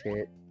fuck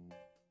shit.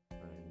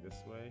 Right,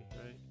 this way,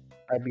 right?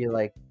 I'd be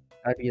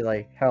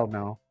like, hell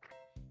no.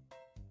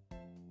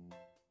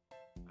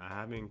 I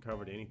haven't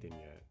covered anything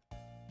yet.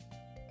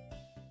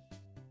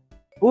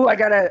 Ooh, I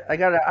got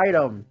an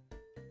item.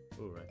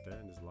 Ooh, right there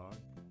in this log.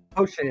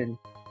 Potion.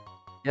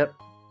 Yep.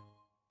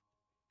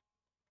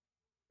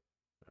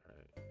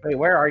 Alright. Wait,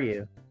 where are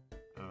you?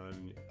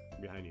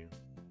 Behind you.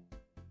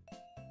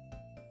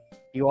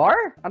 You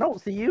are? I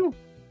don't see you.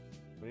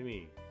 What do you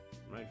mean?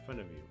 I'm right in front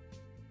of you.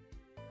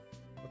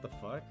 What the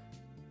fuck?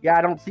 Yeah,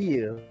 I don't see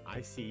you.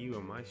 I see you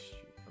on my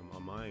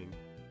on mine,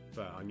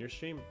 but on your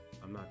stream,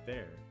 I'm not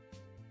there.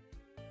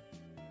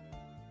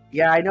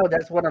 Yeah, I know.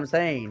 That's what I'm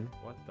saying.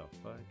 What the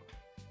fuck?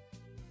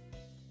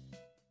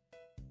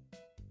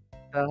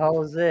 The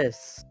hell is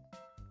this?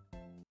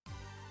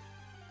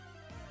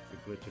 It's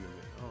a glitch in the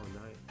oh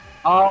nice.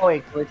 Oh,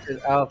 it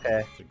glitches. Oh,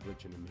 okay. It's a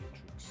glitch in the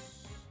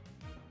matrix.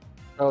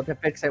 So to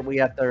fix it, we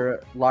have to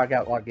log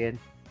out, log in.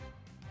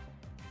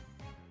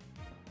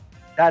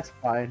 That's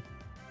fine.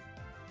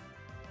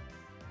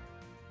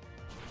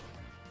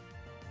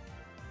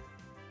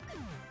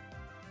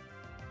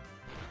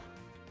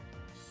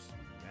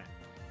 Smack.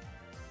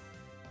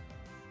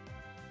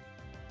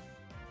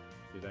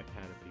 Dude, that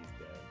canopy's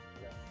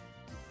dead.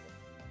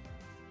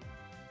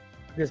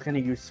 I'm just gonna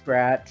use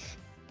Scratch.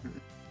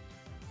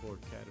 Poor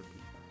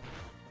Caterpie.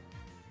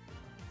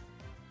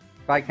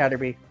 Bye,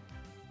 Caterpie.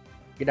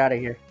 Get out of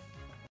here.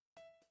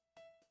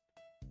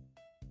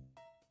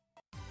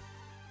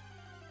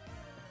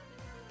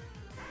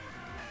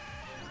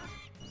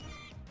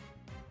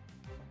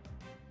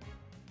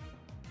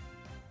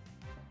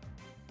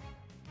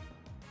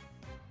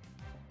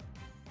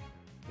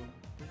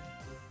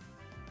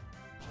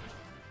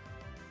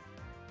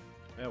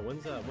 Yeah,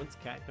 when's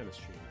Cat gonna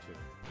stream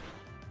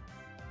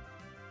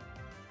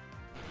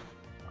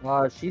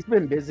too? She's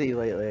been busy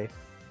lately.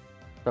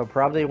 So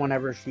probably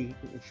whenever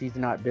she's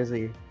not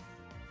busy.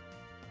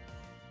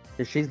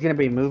 'Cause she's gonna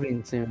be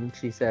moving soon,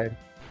 she said.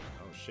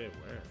 Oh shit,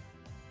 where?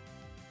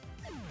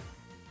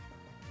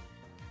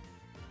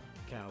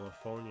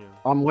 California.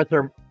 With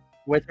her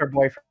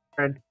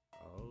boyfriend.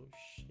 Oh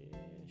shit,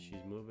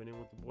 she's moving in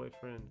with the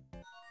boyfriend.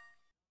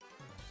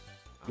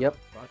 Yep.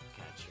 Butt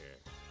catcher.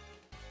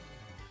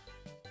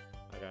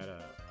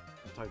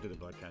 I'll talk to the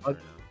blood catcher Okay.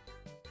 right now.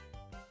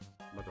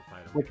 I'm about to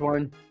fight him. Which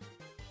one?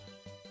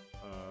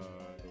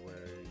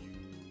 Where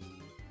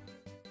you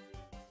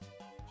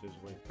just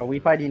wait. Are we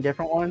fighting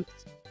different ones?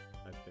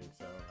 I think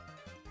so.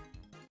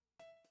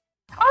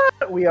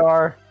 We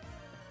are.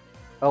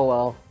 Oh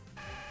well.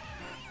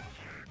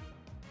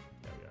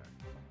 Yeah, we are.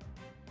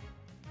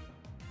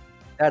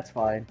 That's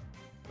fine.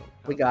 I don't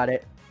We have- got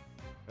it.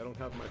 I don't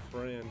have my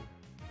friend.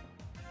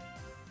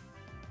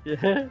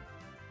 Yeah.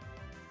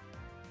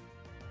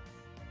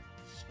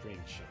 String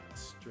shot,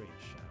 string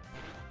shot.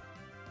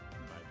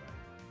 Bye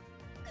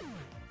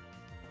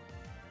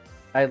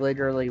bye. I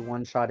literally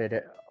one-shotted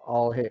it.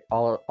 All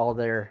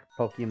their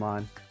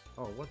Pokemon.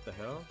 Oh, what the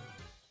hell?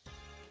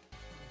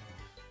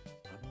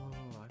 Oh,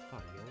 I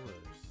thought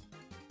yours.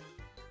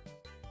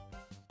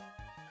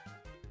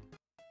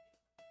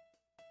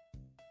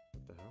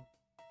 What the hell?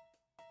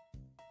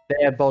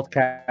 They have both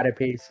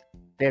Caterpies.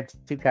 They have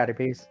 2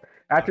 Caterpies.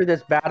 After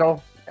this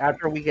battle,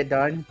 after we get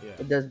done Yeah.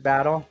 with this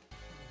battle,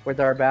 with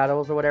our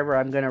battles or whatever,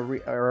 I'm gonna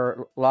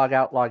log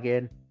out, log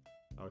in.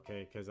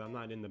 Okay, because I'm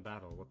not in the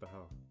battle. What the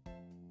hell?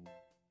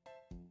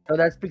 So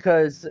that's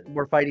because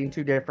we're fighting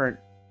 2 different.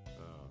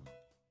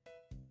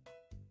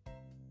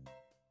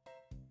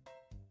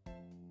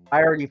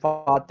 I already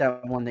fought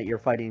that one that you're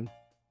fighting.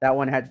 That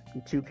one had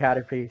 2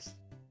 Caterpies.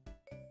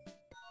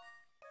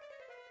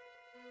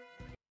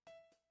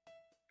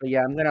 But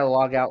yeah, I'm gonna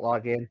log out,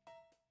 log in.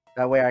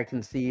 That way I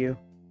can see you.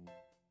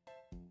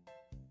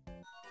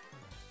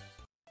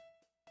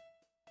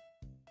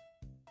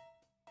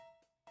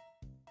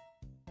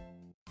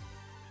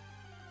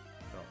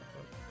 Oh,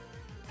 fuck.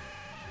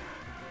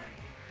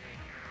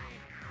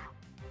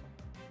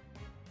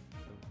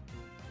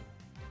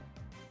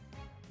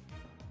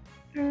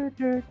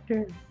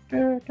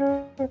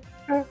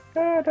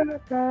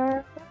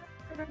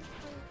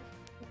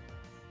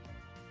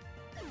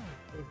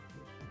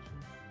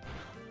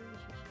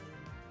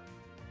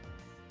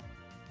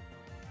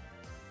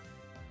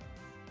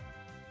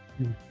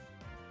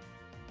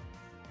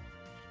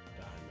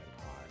 Diamond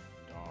hot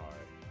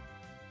die.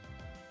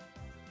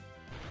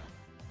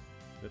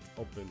 Let's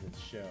open his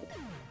shell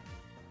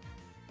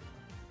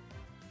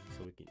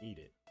so we can eat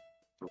it.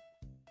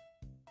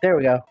 There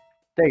we go.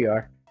 There you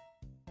are.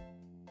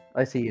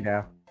 I see you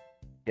now.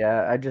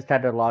 Yeah, I just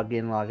had to log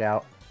in, log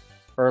out.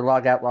 Or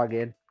log out, log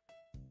in.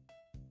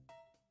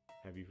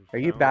 Have you? Are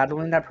you found-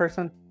 battling that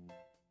person?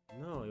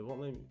 No, it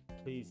won't let me.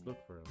 Please look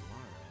for a Lara.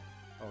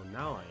 Oh,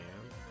 now I am.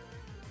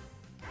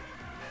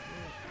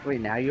 Wait,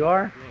 now you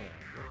are? Yeah.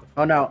 What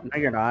the Oh no, no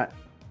you're not.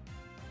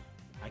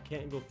 I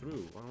can't go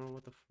through. I don't know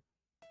what the.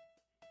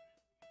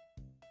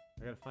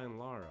 I gotta find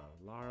Lara.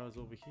 Lara's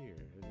over here,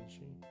 isn't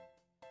she?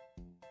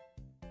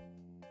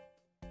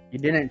 You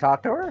didn't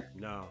talk to her?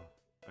 No,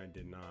 I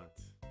did not.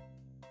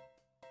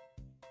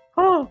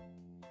 Huh.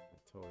 I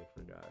totally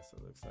forgot. So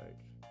it looks like.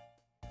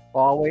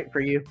 Well, I'll wait for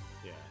you.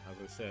 Yeah, I was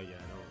gonna say, yeah,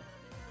 I don't.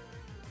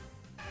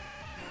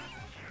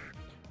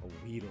 A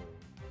Weedle.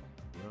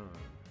 Run.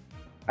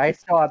 I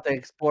still have to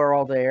explore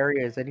all the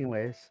areas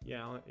anyways.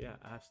 Yeah, yeah,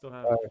 I still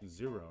have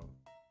 0.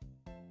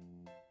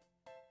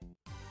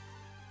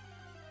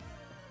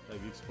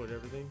 Have you explored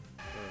everything?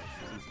 Or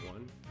at least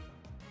 1?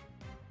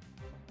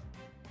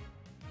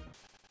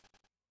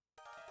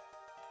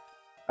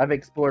 I've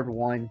explored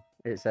 1,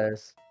 it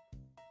says.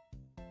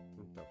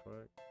 What the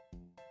fuck?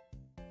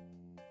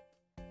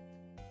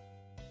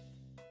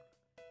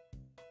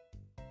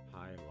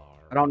 Hi,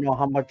 Lara. I don't know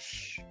how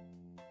much.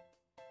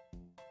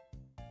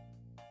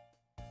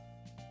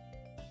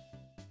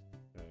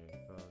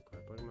 Okay,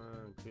 collect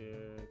Pokemon,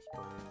 clear,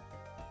 explain.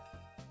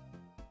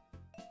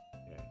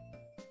 Okay.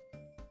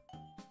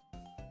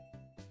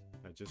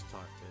 I just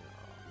talked to her.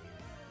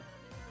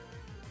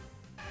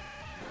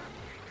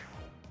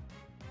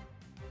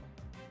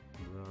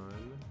 Oh, man.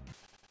 Run.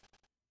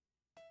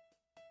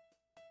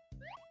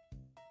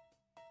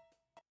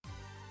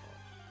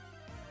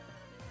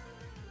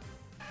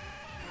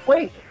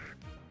 Wait,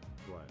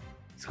 What?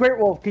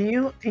 Squirtwolf,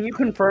 can you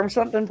confirm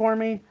something for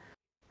me?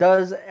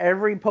 Does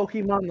every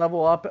Pokemon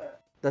level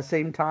up the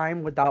same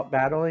time without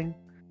battling?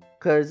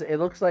 Because it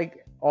looks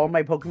like all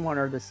my Pokemon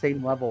are the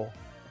same level.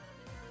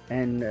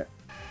 And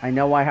I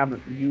know I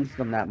haven't used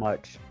them that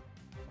much.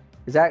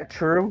 Is that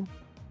true?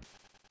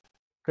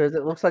 Because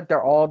it looks like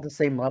they're all the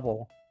same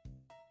level.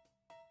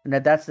 And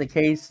if that's the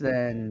case,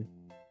 then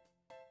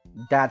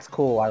that's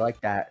cool. I like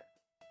that.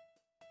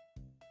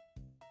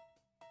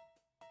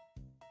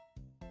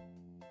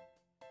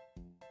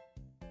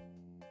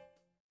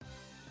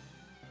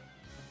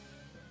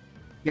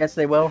 Yes,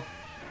 they will.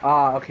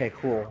 Ah, okay,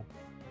 cool.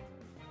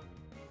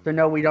 So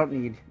no, we don't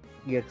need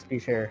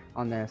EXP share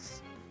on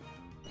this.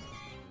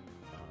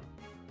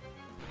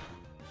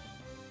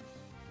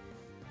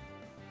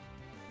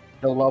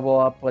 They'll level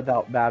up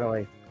without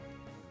battling.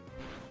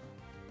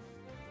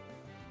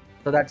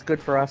 So that's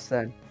good for us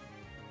then.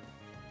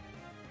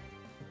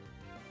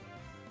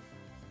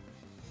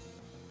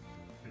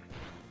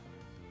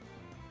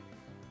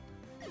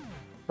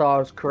 So I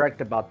was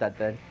correct about that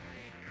then.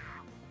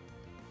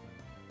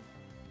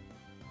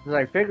 Because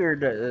I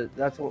figured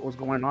that's what was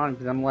going on.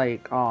 Because I'm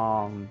like,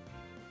 what?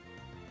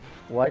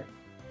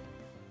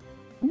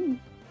 I'm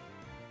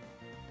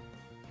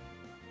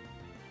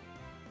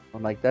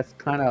like, that's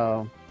kind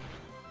of.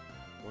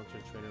 Once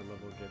your trainer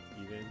level gets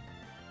even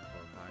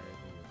or higher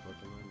than your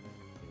Pokemon, then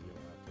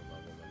you'll have to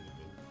level them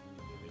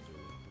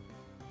individually.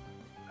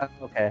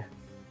 Okay.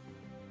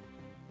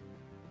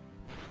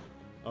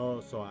 Oh,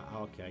 so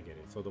okay, I get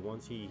it. So the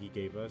ones he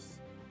gave us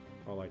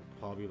are like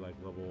probably like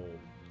level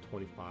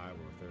 25 or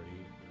 30,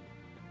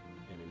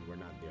 and then we're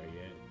not there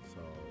yet.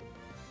 So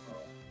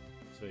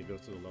it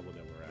goes to the level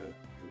that we're at.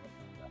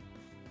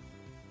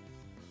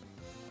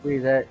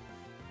 Read that.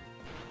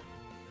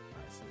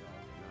 I see.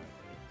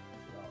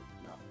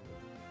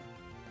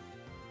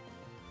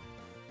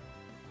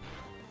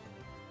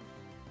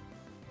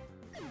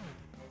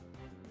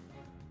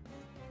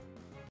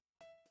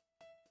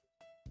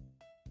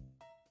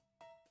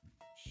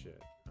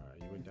 Shit.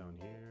 Alright, you went down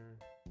here.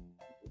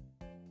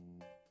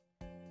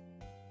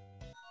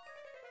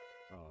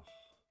 Oh.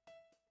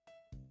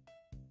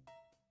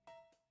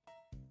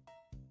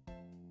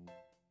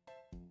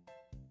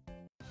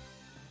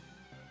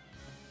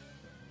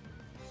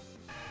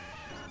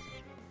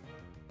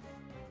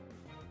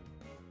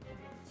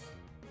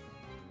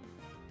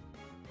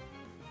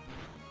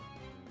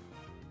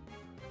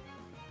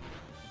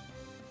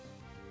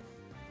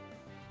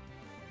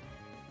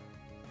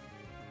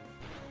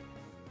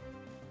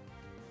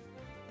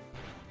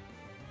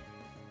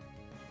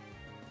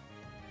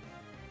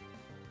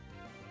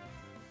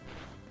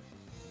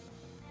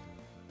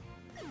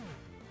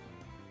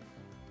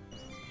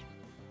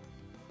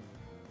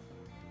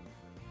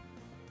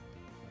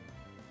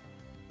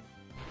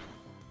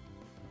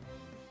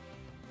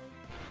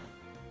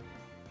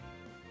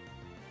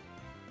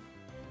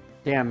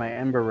 Damn, my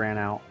ember ran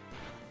out.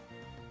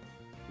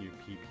 You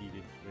PP'd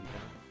it,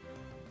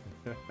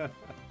 went down.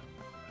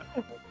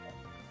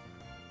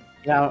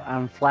 Yeah,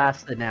 I'm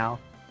flaccid now.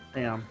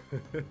 Damn.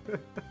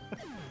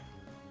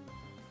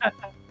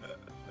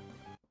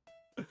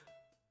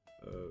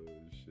 Oh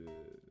shit.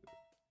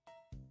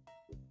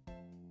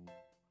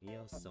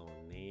 You're so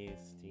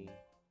nasty.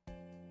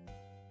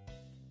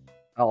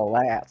 Oh,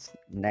 that's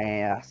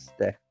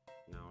nasty.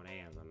 No,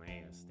 that's a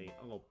nasty.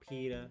 Oh,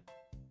 Peter.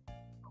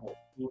 I can't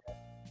do that.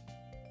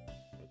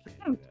 But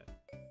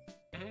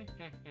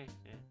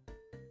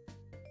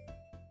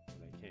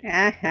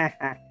I can't.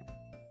 I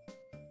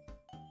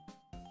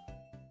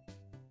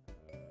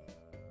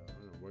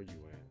don't know where you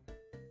went.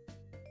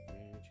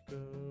 Where'd you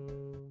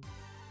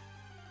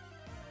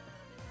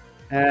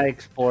go?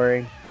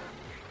 Exploring.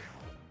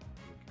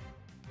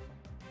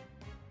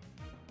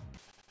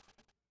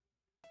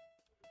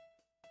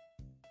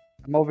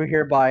 I'm over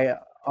here by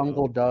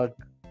Uncle Doug.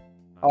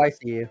 Oh, I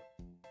see you.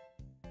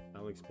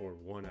 I'll explore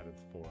 1 out of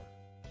 4.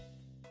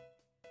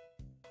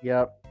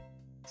 Yep.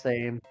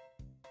 Same.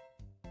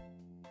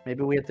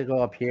 Maybe we have to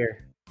go up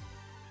here.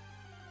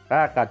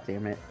 Ah, god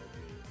damn it.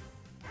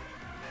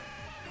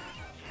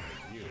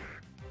 You.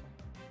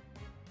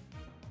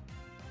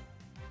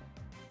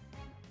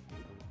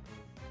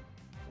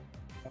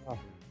 Oh.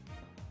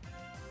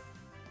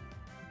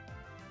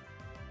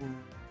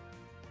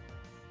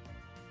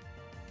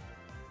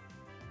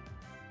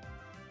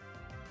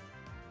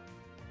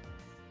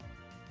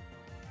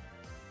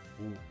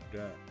 Ooh,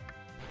 that.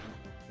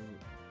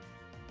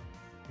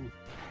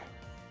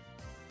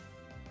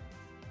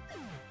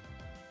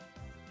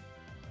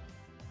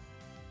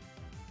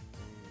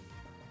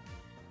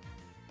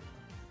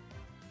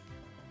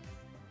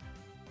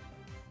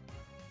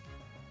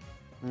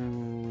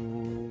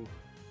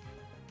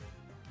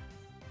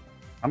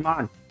 Come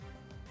on.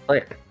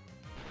 Click.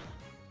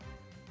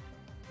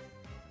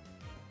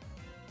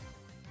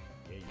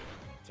 Yeah, you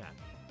tap.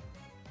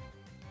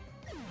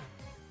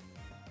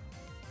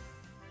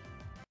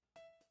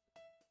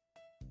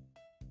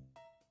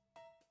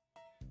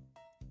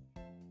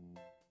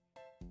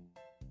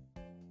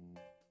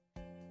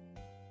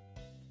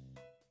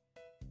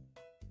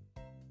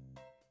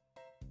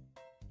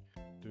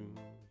 Dun,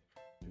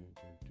 dun, dun,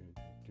 dun, dun,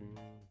 dun.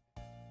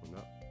 One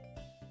up.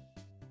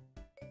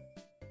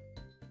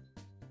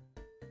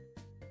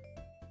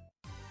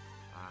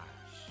 Ah,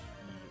 shit.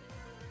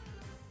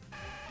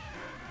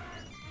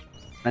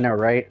 I know,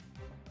 right?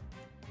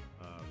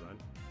 Run.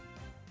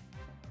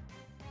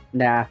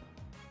 Nah.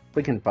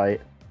 We can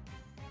fight.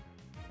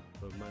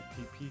 But my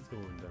PP's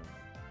going down.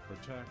 For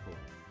tackle.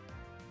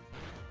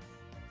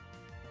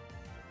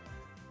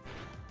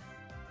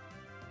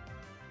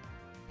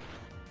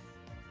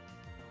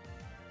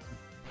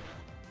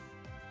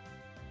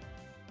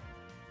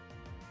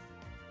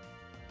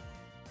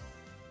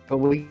 But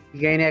we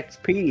gain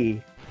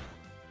XP.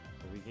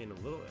 But we gain a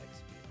little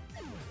XP.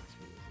 How much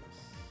XP is this?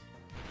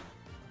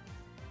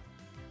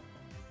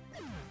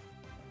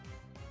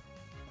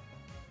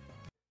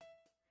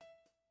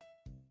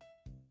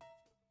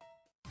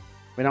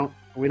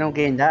 We don't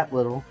gain that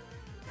little.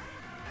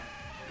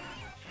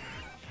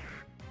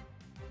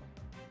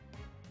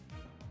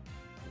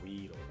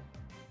 Weedle.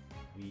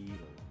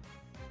 Weedle.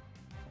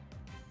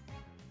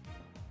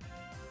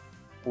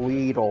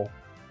 Weedle.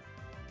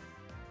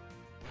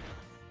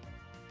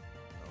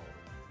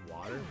 Oh,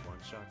 water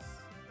one-shots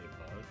a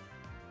bug?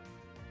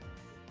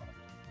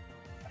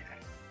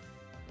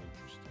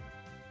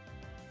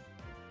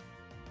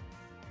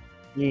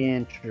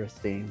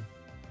 Interesting.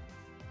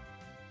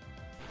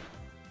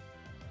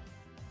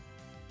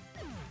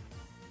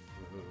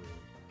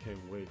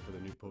 Can't wait for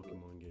the new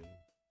Pokemon game.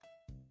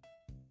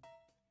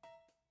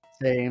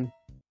 Same.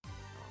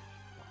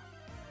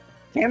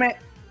 Damn it!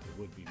 It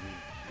would be me.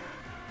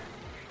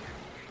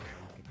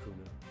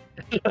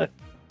 Kakuna.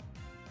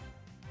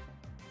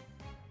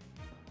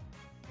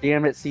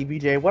 Damn it,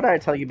 CBJ. What did I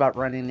tell you about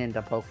running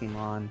into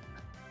Pokemon?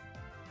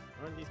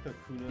 Aren't these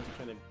Kakunas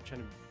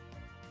trying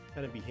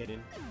to be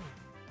hidden?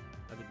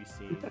 Trying to be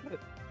seen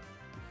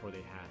before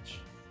they hatch.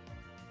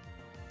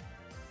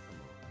 Come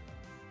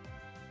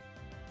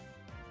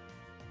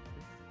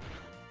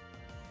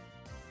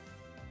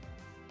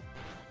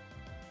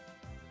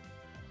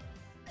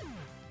on.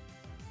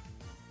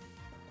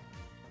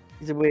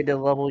 Is a way to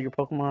level your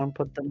Pokemon,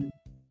 put them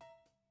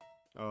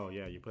Oh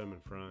yeah, you put them in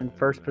front. in and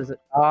first then,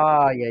 position.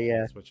 Ah, yeah,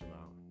 yeah. switch them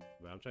out.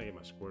 But I'm trying to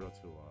get my Squirtle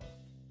to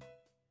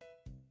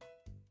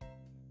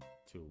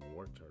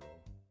War Turtle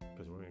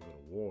because we're gonna go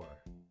to war.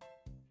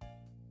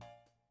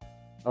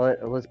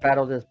 Let's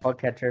battle this bug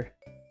catcher.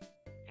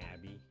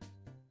 Abby.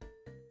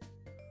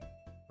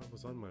 I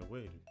was on my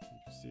way to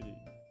Leaf City.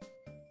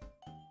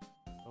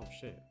 Oh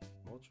shit,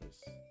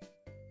 Moltres.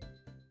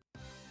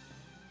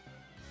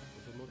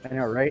 I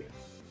know, right?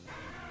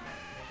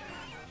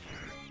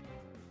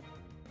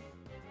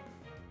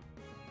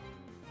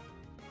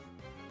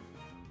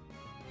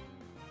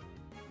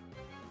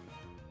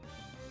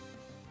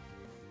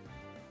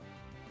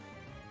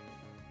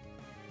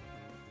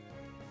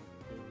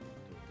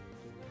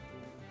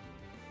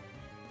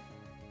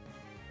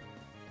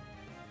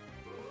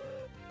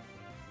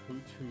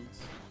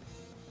 Hoots.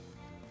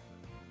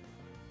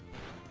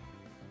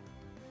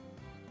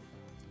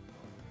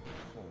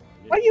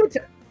 Why you?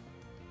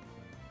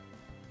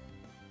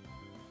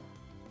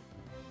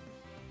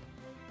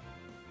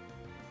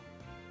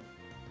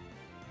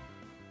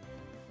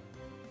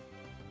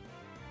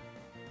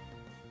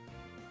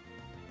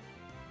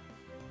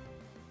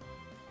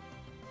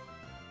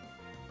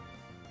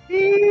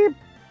 Beep.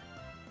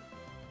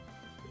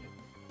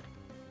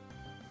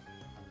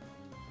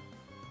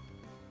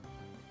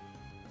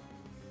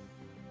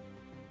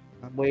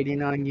 I'm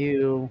waiting on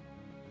you,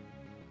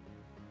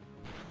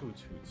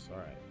 Hoots.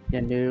 Alright. you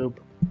noob.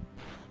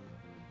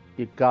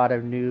 You god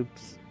of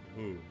noobs.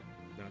 Who?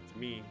 Not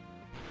me.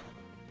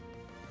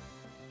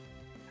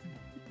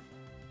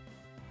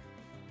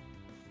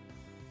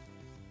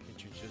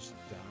 Can't you just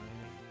die?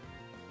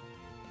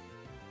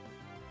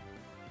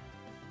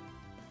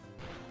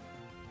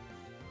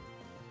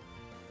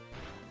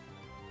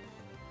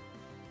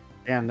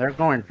 Damn, they're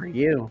going for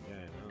you. Yeah, I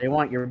know. They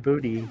want your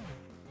booty. Not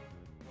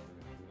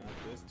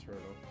this turtle.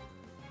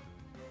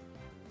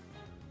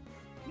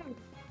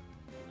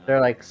 They're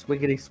like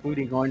swiggity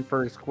swooty going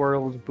for a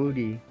squirrel's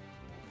booty.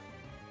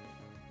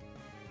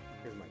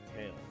 Here's my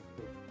tail.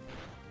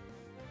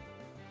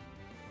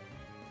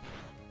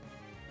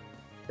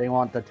 They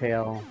want the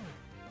tail.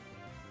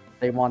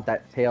 They want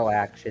that tail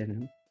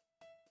action.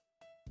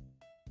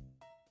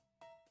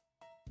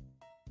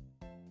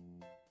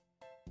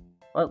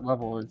 What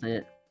level is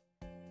it?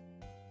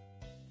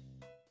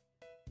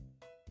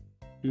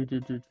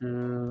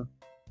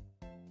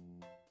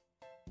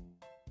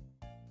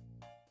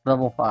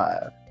 Level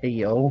 5.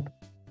 Ayo.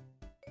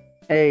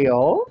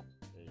 Ayo.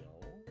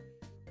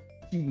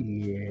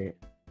 Yeah.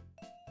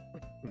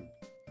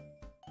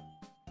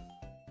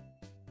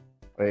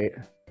 Wait.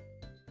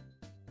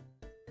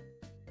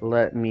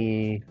 Let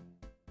me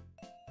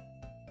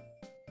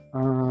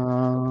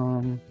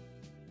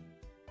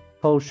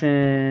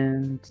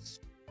potions.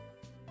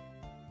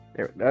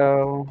 There we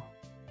go.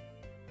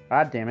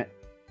 God damn it.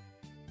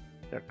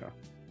 There we go.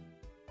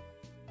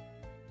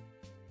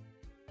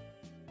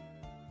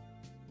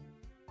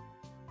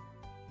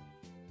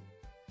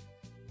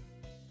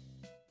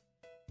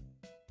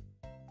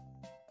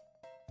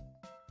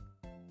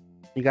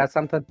 You got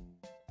something?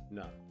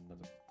 No,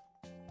 nothing.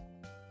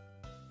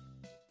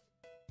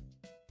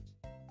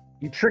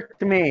 You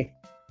tricked me.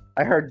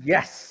 I heard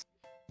yes.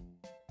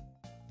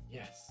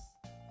 Yes.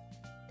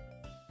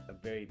 A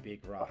very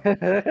big rock.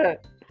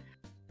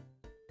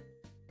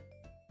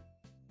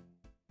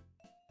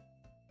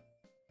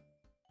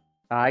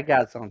 I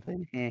got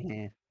something.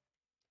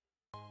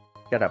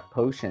 Got a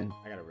potion.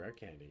 I got a rare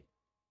candy.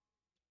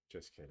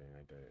 Just kidding,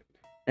 I did.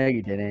 No,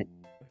 you didn't.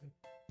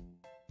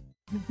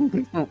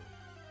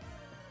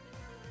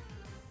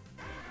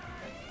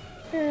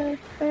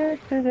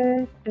 Earthquake,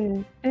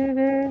 baby.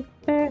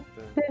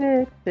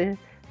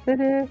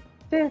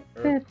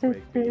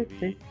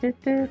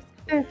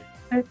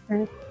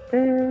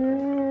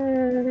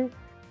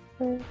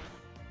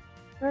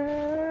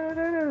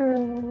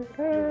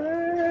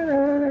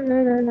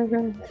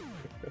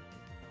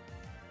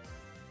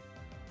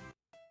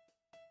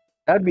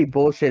 That'd be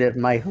bullshit if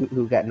my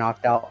who got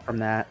knocked out from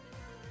that.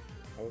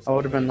 I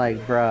would have been like,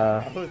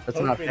 bruh, that's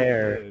not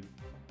fair.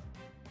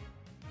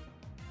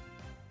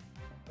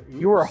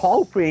 You were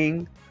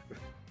hoping.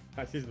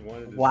 I just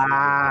wanted to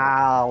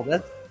Wow,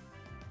 that's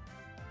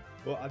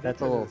well, I think that's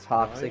a little it's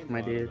toxic, fine,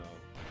 my dude.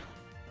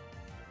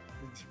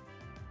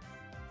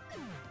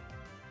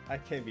 I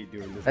can't be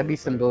doing this. That'd be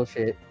some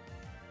bullshit.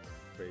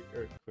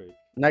 Earthquake.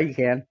 No, you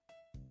can.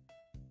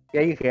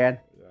 Yeah, you can.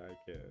 I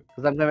can't.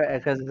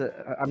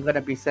 I'm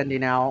gonna be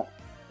sending out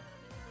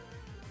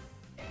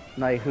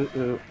my Hoot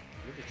Hoot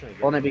You're just trying to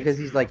get only an because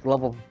XP. he's like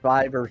level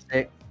 5 or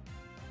 6.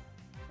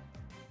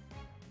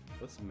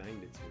 What's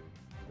magnitude? Is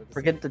that the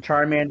Forget the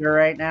Charmander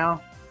right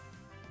now.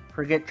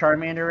 Forget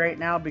Charmander right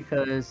now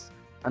because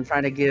I'm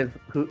trying to give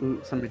Hoot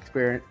Hoot some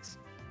experience.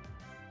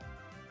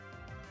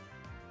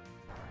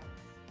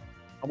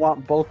 I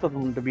want both of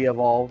them to be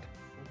evolved.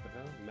 What the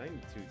hell?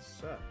 Magnitude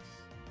sucks.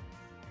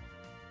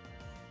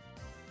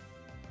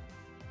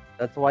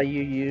 That's why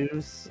you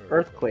use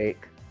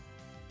Earthquake.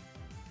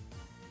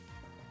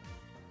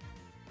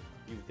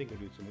 You would think it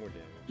would do some more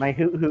damage. My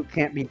Hoot Hoot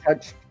can't be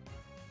touched.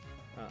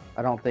 Uh-uh.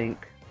 I don't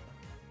think.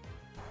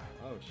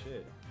 Oh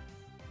shit.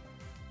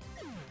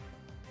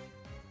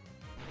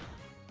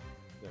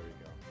 There we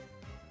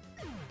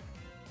go.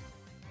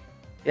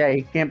 Yeah,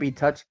 he can't be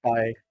touched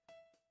by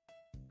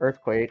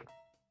Earthquake.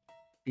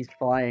 He's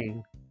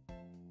flying.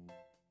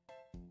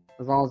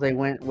 As long as they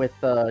went with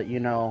the,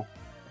 you know,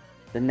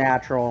 the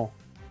natural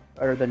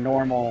or the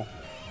normal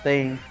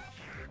thing,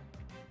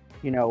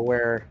 you know,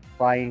 where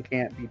flying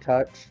can't be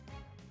touched.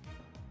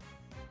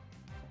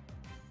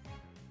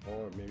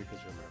 Or maybe because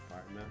you're my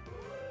partner.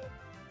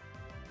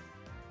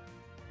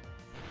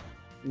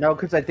 No,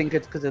 because I think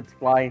it's because it's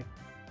flying.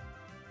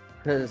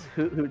 Because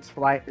Hoot Hoot's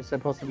fly is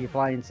supposed to be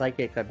flying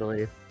psychic, I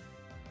believe.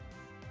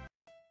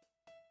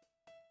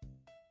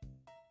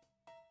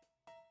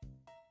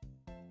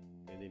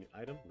 Any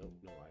item? Nope,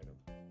 no item.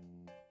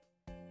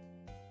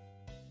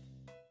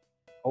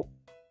 Oh.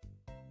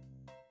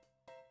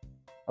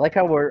 I like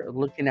how we're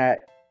looking at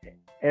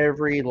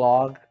every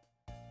log.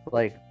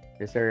 Like,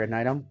 is there an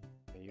item?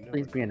 And you never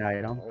Please be an know.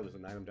 item. Oh, there's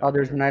an item down Oh,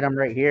 there's there. an item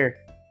right here.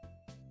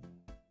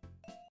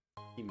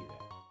 Give me that.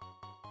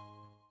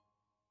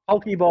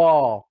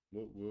 Pokeball!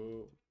 Woo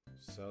woo.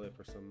 Sell it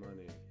for some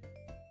money.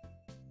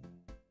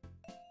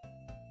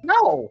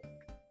 No!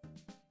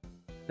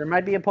 There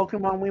might be a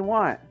Pokemon we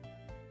want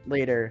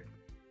later.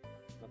 I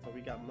thought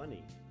we got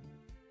money.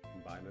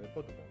 Buy another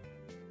Pokeball.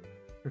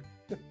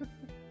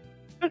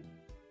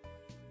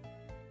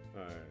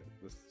 Alright,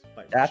 let's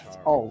fight That's Charles.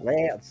 oh,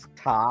 that's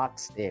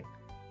toxic.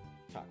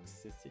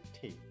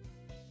 Toxicity.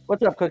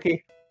 What's up,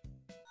 Cookie?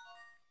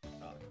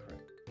 Oh, crap.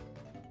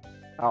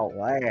 Oh,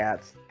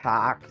 that's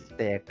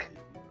toxic.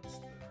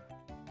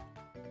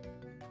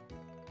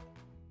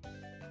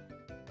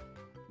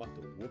 About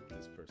to whoop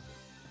this person.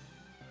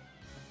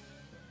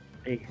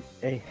 Hey,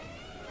 hey.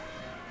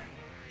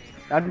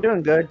 I'm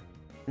doing good.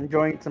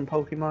 Enjoying some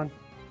Pokemon.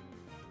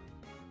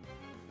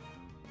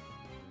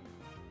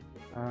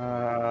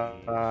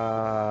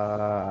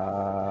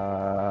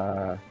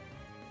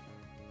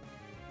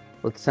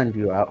 Let's send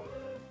you out.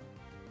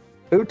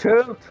 Hoot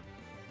Hoot!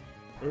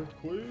 Earthquake?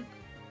 Oh,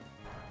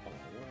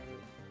 what?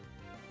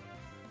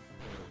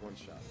 One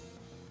shot.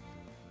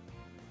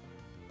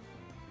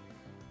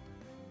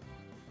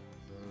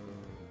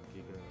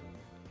 Giga.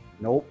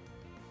 Nope.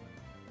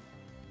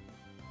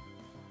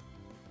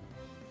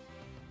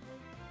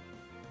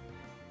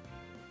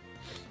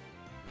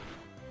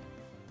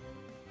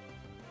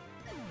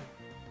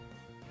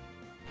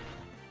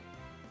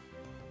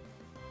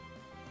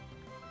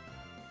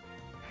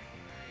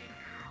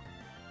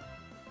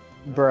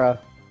 Bruh.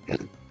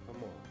 Come on.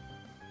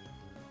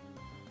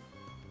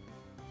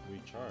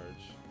 Recharge.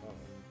 Oh.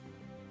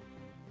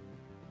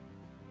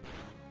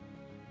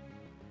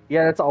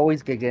 Yeah, that's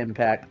always Giga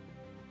Impact.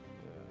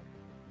 Yeah.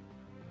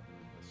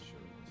 That's true.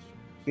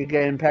 That's true.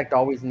 Giga Impact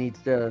always needs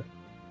to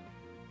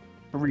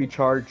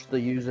recharge the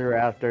user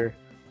after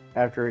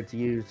it's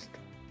used.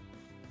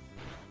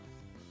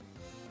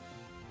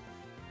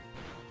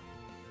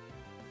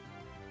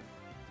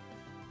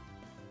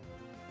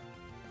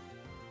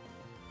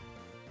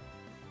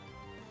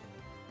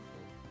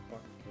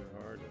 Fuck your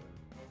heart in.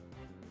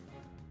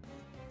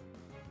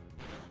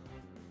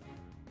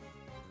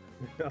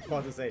 I'm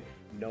about to say,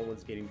 no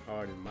one's getting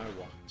hard in my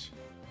watch.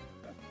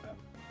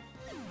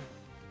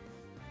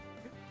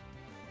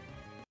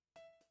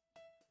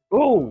 Ooh!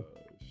 Oh,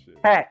 shit.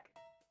 Heck!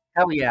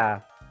 Hell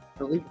yeah!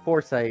 Delete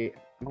Foresight.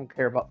 I don't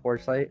care about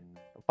Foresight.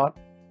 The fuck?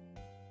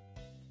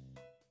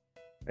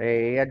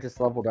 Hey, I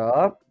just leveled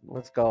up.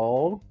 Let's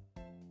go.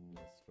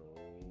 Let's go.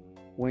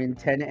 Win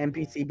 10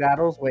 NPC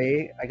battles.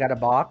 Wait, I got a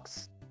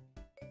box.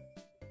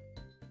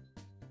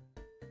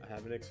 I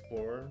have an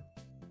explorer.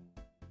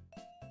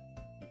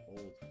 The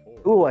old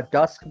forest. Ooh, a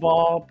Dusk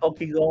Ball,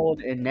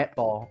 Pokegold, and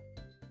Netball.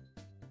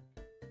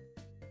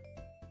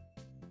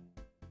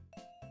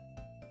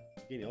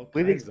 Getting all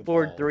We've kinds of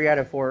explored balls. 3 out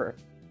of 4.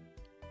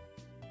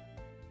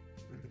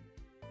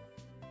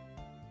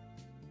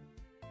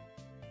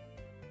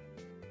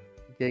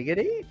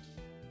 Giggity?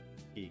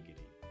 Giggity.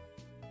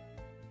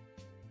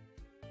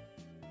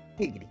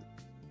 Giggity.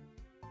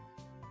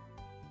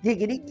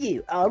 Giggity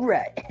you.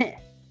 Alright.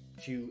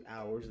 2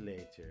 hours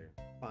later,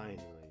 finally,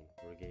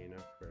 we're getting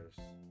our first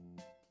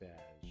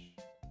badge.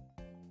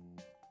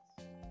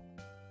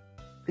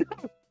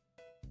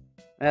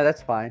 Yeah,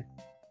 that's fine.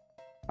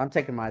 I'm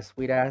taking my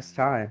sweet ass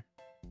time.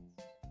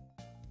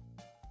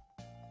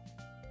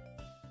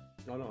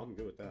 Oh no, I'm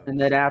good with that. And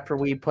then after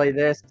we play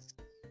this,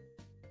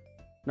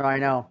 no, I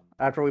know.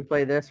 After we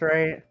play this,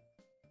 right,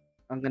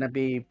 I'm gonna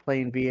be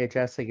playing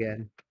VHS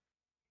again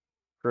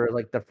for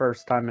like the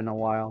first time in a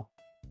while.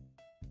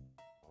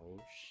 Oh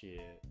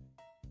shit.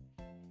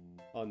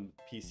 On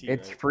PC,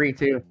 It's right? free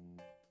too.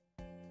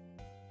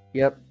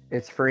 Yep,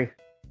 it's free.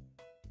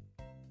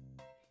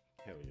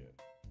 Hell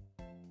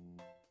yeah.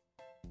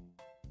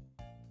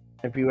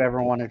 If you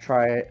ever want to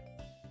try it.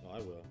 Oh, I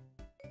will.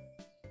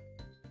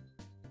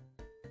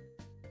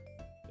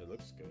 It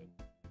looks good.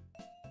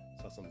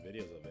 Saw some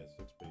videos of it. It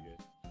looks pretty good.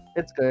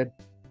 It's good.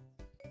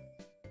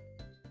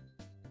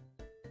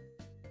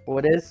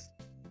 What is?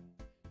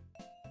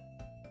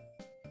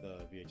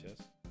 The VHS.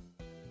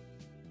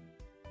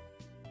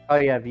 Oh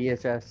yeah,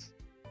 VHS.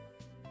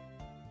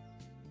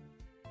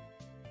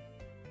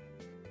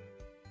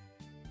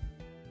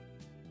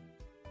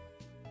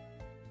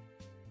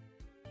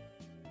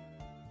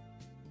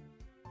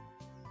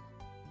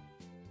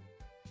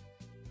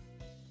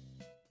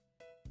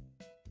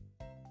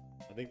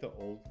 I think the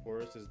old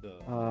forest is the.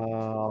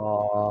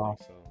 Oh. I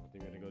think so. I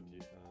think we're gonna go to.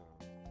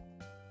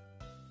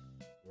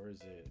 Where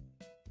is it?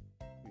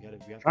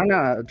 We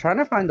have Trying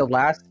to find the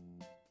last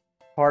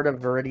part of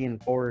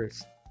Viridian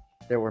Forest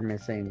that we're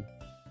missing.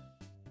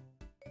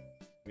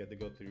 We have to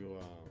go through.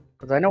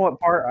 Because I know what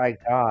part I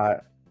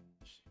got.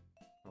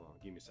 Hold on,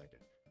 give me a second.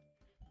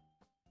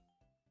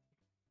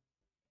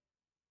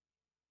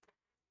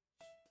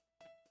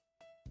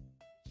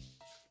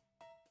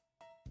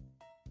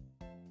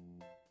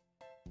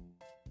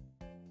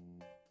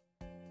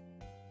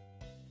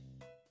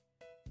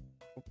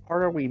 What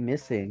part are we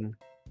missing?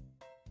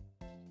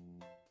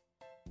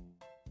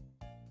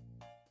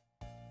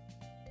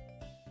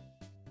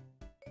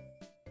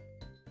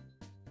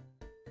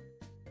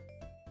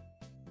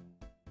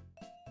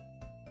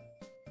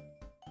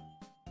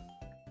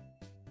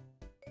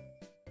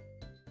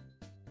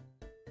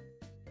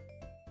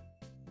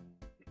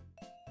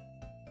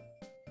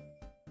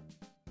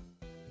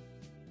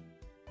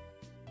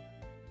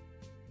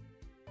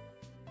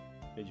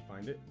 Did you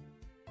find it?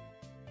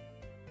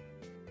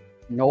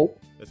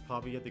 Nope. It's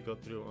probably you have to go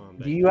through.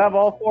 Do you have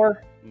all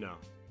four? No.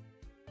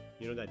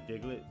 You know that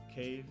Diglett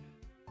cave,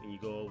 and you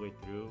go all the way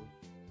through.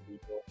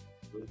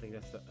 I think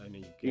that's the. And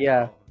then you get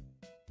Yeah. out.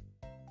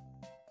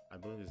 I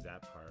believe it's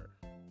that part.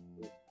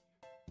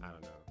 I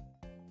don't know.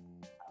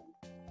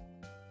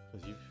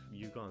 Cause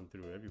you've gone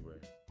through everywhere.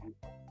 You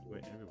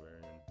went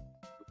everywhere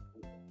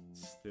and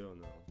still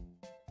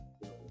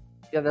no.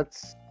 Yeah,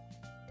 that's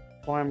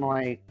why I'm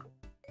like.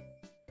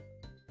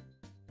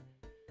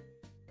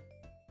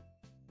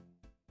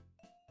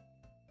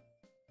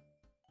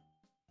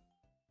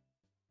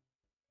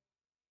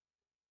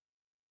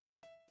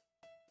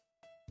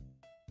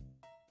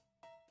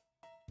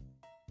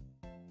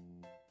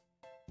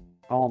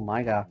 Oh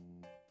my god.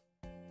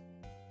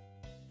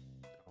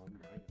 Oh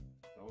my,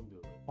 don't do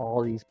it.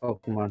 All these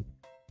Pokemon.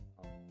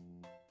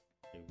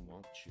 They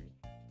want you.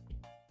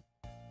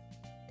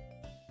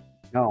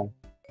 No.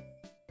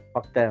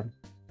 Fuck them.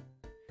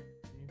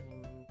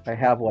 I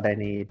have what I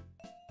need.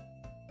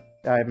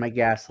 I have my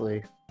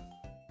Ghastly.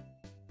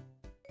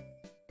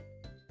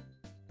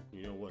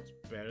 You know what's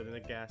better than a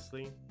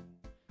Ghastly?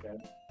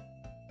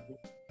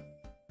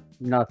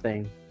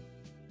 Nothing.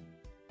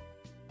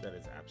 That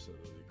is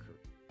absolutely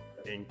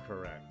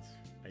incorrect.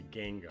 A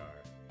Gengar.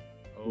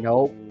 Oh,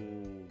 Nope.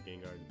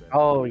 Gengar's better.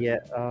 Oh yeah.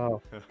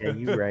 Oh yeah,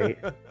 you right.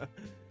 If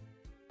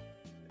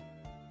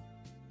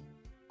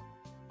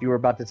you were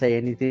about to say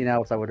anything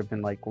else, I would have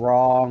been like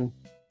wrong.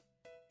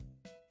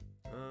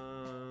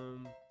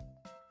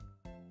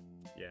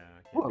 Yeah.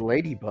 Oh, a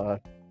ladybug.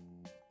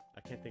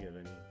 I can't think of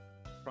any.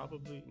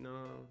 Probably no.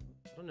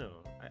 I don't know.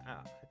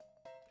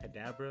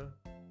 Kadabra.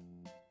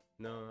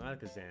 No,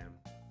 Alakazam.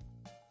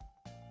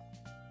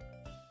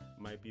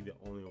 Might be the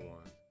only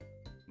one.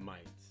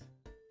 Might.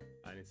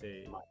 I didn't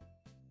say.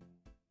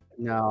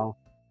 No.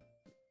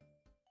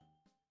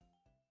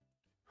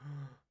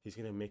 He's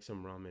gonna make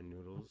some ramen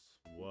noodles.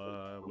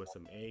 What? With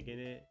some egg in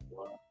it?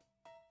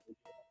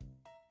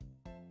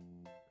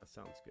 That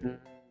sounds good.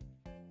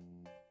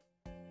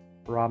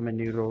 Ramen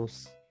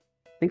noodles.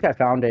 I think I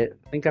found it.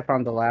 I think I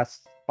found the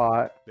last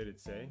spot. Did it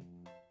say?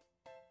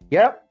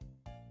 Yep.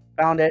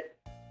 Found it.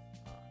 Oh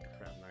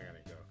crap, now I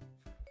gotta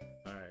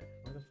go. Alright.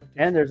 Where the fuck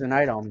did And there's an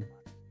item. Where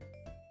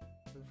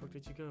the fuck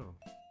did you go?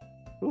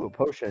 Ooh, a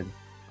potion.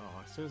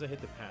 Oh, as soon as I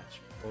hit the patch.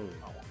 Boom.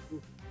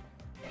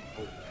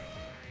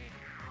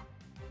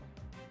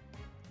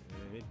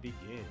 And it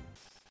begins.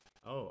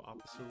 Oh,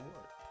 Officer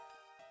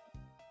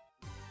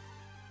Ward.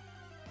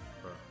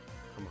 Bro,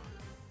 come on.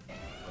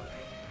 Bro.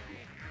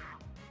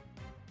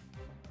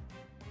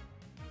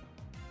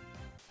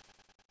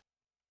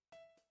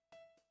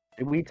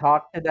 Did we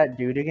talk to that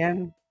dude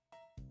again?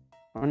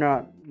 Oh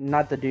no,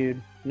 not the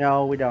dude.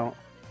 No, we don't.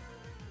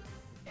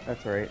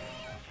 That's right.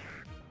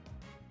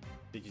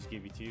 They just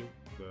give it to you?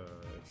 The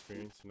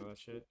experience and all that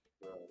shit?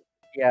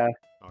 Yeah.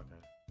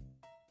 Okay.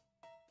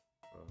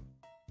 Well,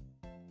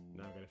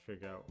 now I gotta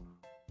figure out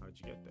how'd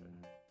you get there.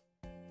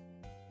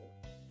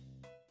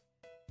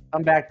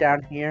 Come back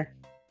down here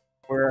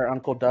where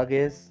Uncle Doug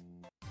is,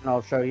 and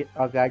I'll show you.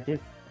 I'll guide you.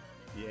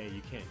 Yeah,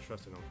 you can't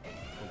trust an Uncle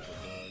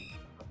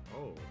Doug.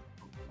 Oh.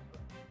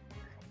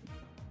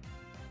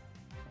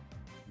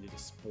 There's a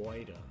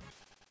spider.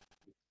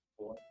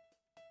 Oh,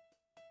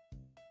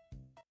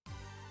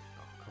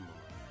 come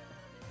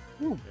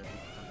on. Ooh.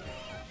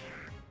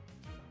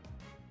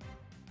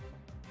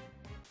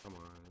 Come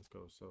on, let's go,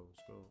 let's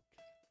go.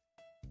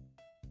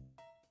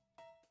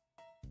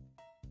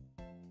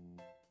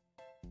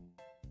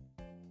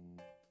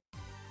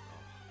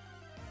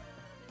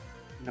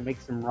 I'm gonna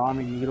make some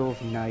ramen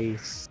noodles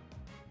nice.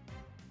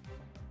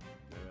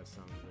 Yeah, that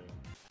sounds good.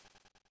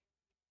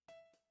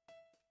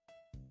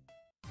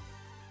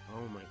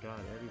 Oh my god,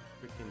 every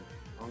freaking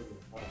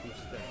 2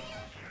 steps.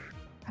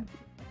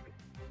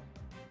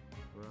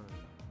 Run.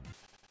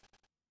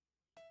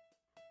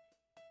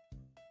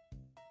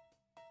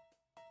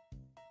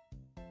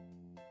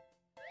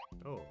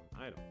 Oh,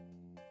 item.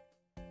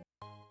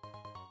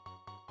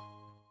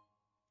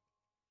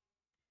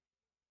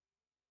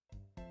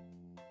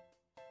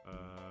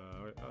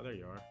 Oh, there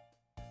you are.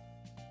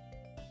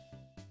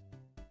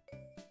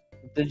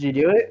 Did you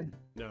do it?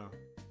 No.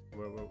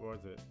 Where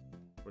was it?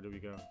 Where did we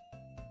go?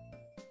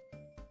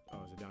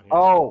 Oh, is it down here?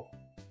 Oh.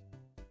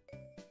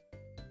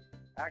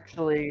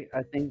 Actually,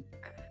 I think.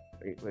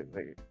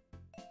 Wait.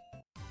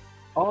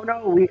 Oh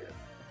no, we.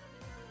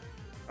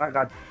 Oh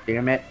god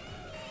damn it.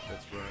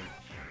 Let's run.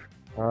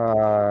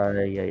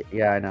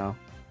 Yeah, I know.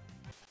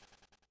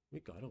 We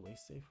got away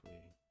safely.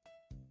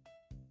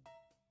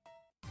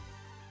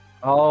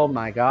 Oh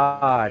my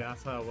god. Yeah,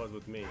 that's how it was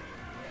with me.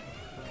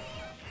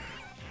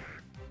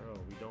 Bro,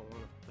 we don't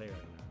want to play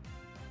right now.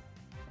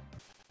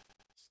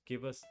 Just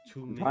give us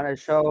 2 minutes. Trying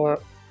to show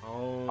it.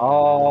 Oh.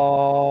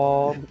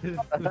 Oh.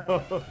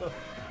 No.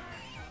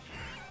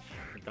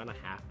 You're gonna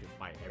have to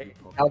fight every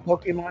Pokemon. How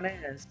Pokemon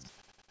is.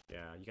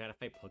 Yeah, you gotta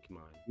fight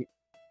Pokemon. Yeah.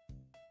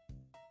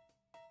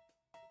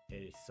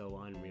 It is so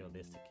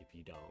unrealistic if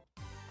you don't.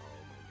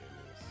 Oh my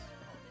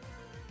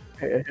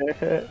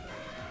goodness.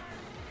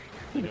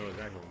 You know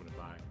exactly what I'm gonna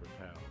buy.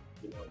 Repel.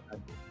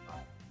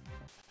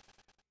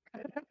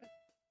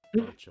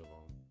 Bunch of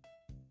them.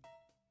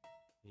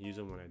 Use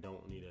them when I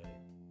don't need it.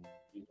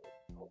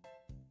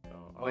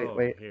 Oh,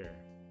 Wait. Here.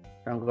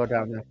 Don't go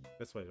down there.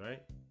 This way,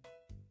 right?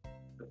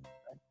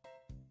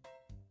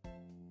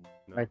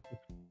 No. Right.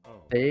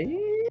 Oh.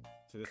 See?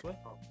 So this way?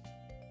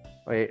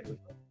 Wait.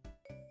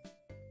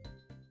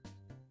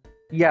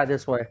 Yeah,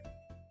 this way.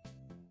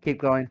 Keep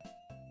going.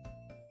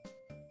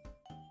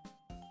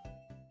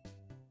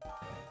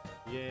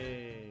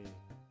 Yay!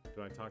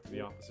 Do I talk to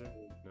the officer?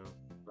 No.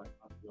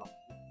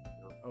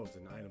 Oh, it's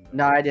an item.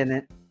 No, I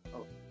didn't.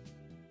 Oh.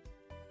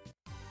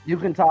 You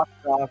can talk to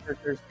the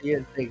officers, see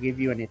if they give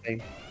you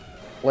anything.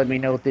 Let me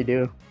know what they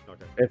do.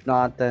 Okay. If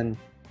not, then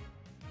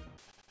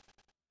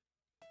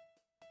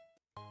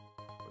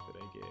What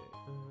did I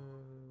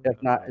get?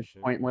 if not, Oh, it's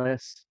shit.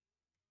 pointless.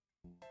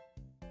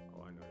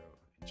 Oh, I know.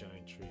 A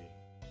giant tree.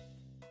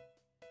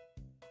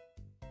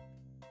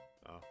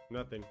 Oh,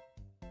 nothing.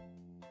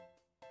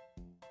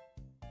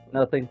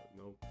 Nothing.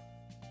 Nope.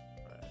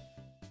 Alright.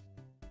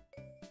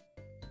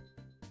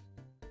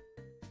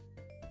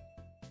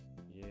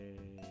 Yay.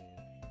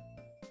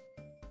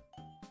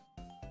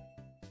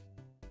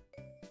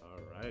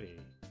 Alrighty.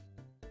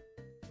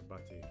 We're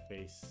about to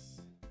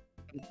face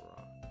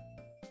rock.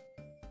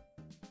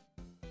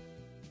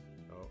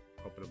 Oh,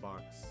 open the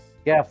box.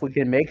 Yeah, if we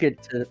can make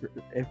it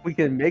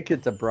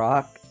to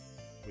Brock.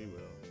 We will.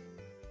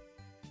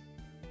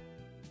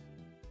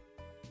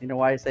 You know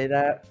why I say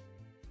that?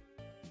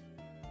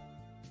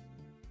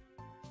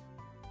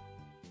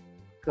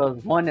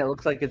 Because one, it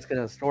looks like it's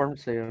gonna storm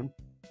soon,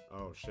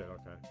 Oh shit,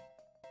 okay.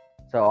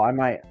 so I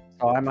might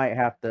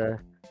have to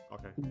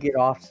Okay. get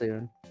off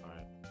soon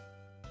Alright.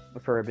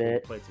 for a We'll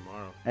bit. play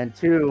tomorrow. And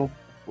two,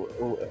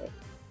 well,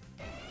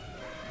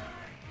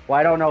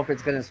 I don't know if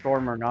it's gonna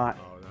storm or not.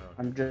 Oh no.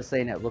 I'm just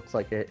saying it looks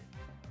like it.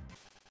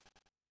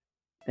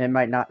 It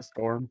might not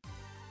storm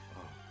Oh.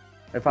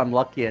 if I'm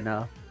lucky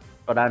enough,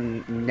 but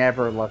I'm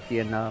never lucky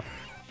enough.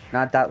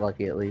 Not that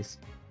lucky, at least.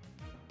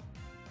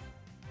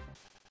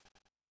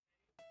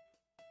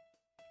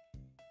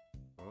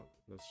 Well,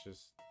 let's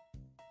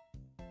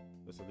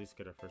at least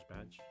get our first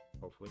badge,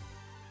 hopefully.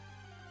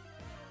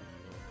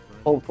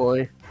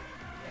 Hopefully.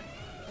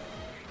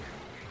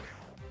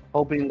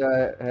 Hoping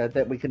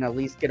that we can at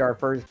least get our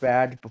first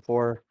badge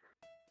before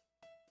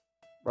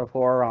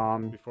Before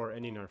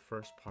ending our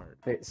first part.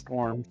 it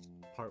storms.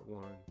 Part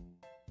 1.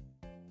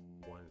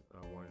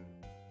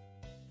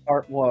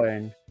 Part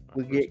 1. Our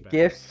We first get badge.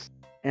 gifts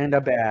and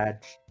a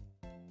badge.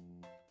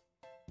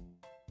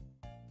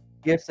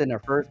 Gifts and a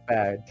first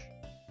badge.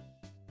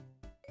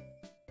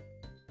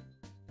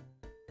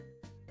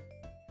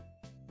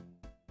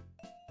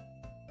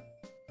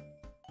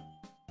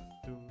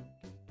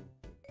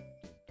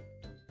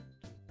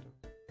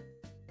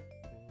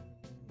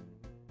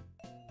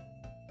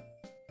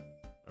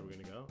 Are we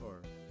gonna go,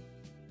 or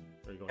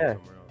are you going Yeah.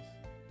 somewhere else?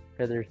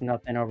 Because there's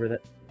nothing over there.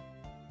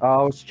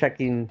 Oh, I was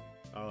checking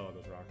Oh,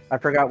 those rocks. I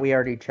forgot we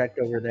already checked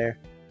over there.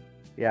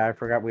 Yeah, I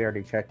forgot we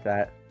already checked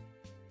that.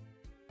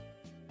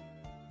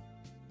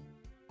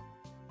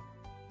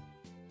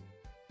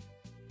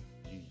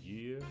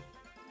 Yeah.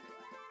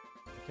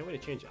 I can't wait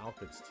to change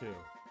outfits too.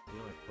 You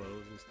know, like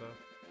clothes and stuff.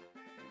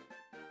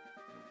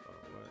 Oh,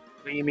 what?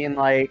 What do you mean,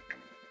 like,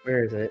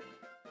 where is it?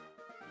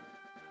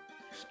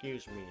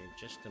 Excuse me,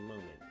 just a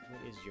moment.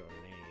 What is your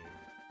name?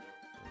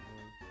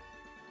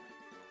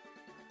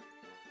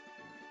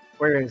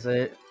 Where is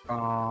it?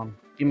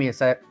 Give me a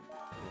sec. Okay.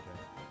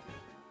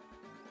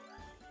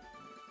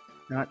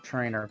 Not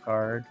trainer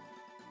card.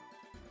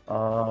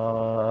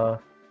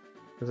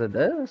 Is it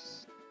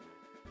this?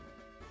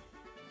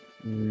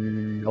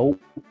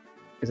 Nope.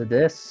 Is it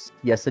this?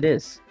 Yes, it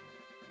is.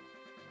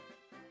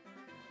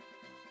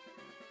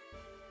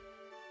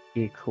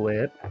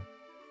 Equip.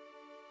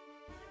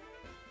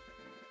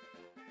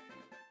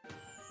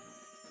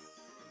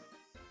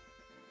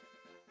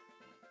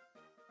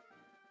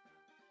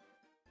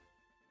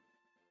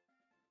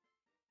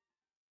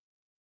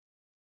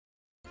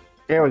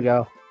 There we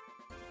go.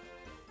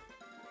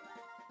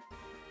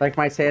 Like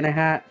my Santa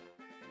hat?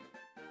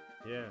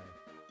 Yeah.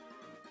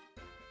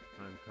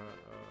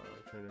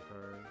 Trainer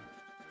card.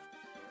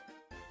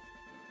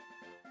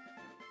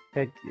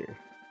 Headgear.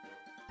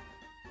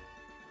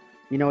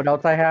 You know what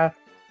else I have?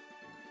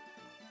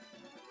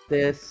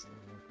 This. Oh,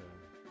 okay.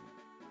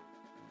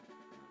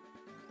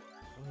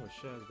 Oh,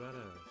 shit, that's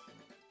badass.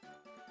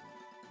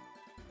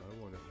 I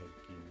want a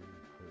headgear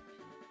equipped.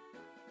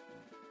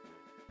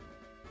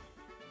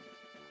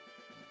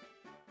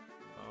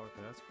 Oh,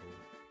 okay, that's cool.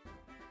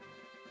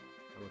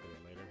 I'll look at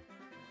it later.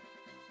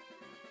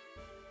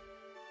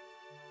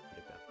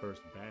 Get that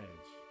first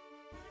badge.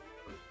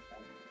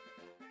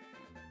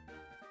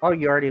 Oh,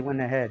 you already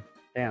went ahead.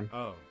 Damn.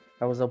 Oh.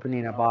 I was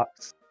opening a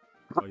box.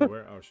 Oh, you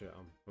were? Oh, shit.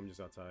 I'm just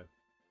outside.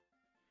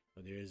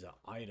 Oh, there is an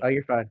item. Oh,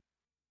 you're fine.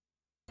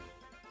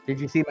 Did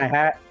you see my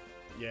hat?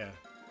 Yeah.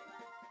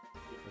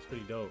 That's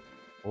pretty dope.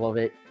 Love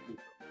it.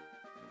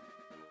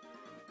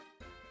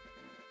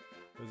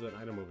 There's an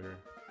item over here.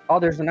 Oh,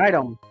 there's an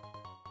item.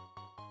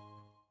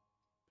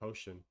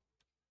 Potion.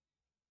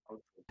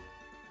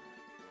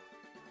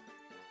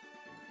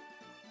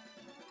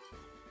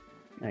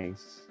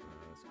 Nice.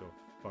 Let's go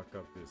fuck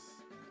up this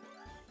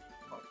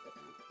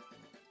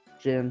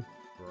Gym.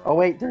 bro. Oh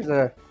wait, there's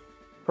a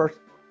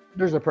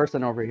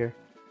person over here.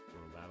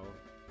 Wanna battle?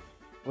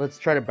 Let's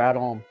try to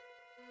battle him.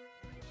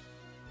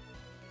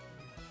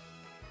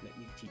 Let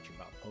me teach you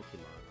about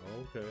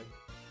Pokemon. Okay.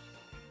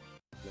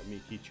 Let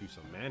me teach you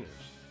some manners.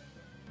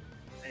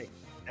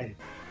 Hey.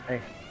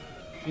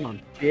 Come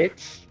on,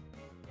 bitch.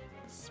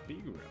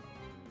 Spearow.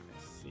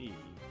 Let's see.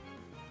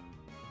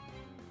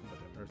 I'm about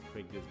to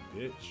earthquake this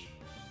bitch.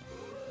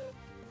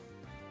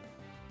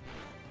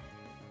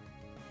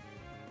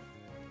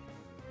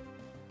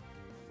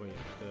 Wait,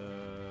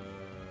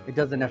 It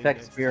doesn't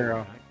affect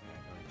Spearow.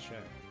 Check.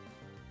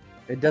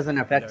 It doesn't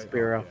affect Yeah,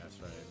 Spearow. yeah, that's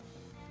right.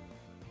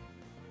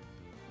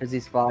 As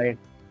he's flying.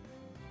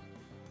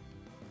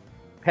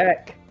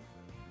 Peck.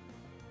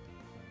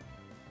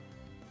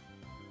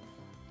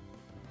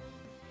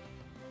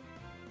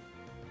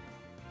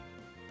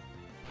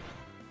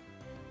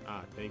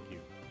 Ah, thank you.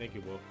 Thank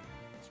you, Wolf.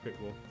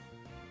 Script Wolf.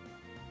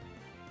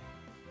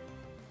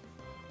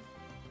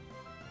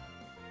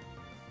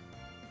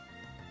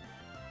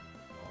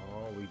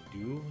 Oh, we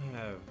do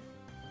have...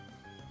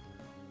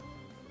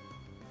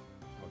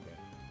 Okay.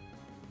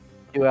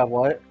 You have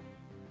what?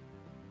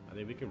 I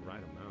think we can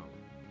ride them out.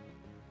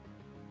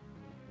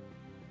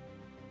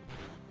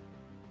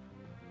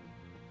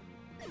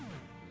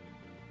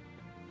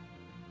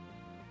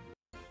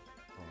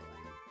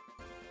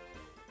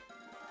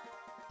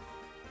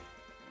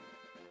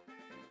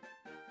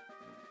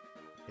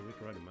 I think we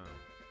can ride them out.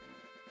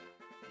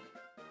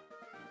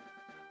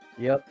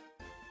 Yep.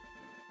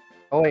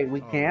 Oh wait,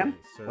 we Oh, can?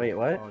 sir. Wait,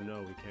 what? Oh no,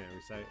 we can't.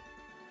 Recite.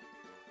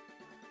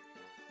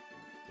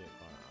 Yeah,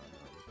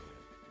 no, we can't.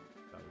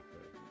 Thought we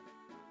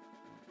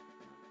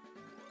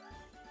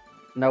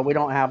could. No, we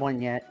don't have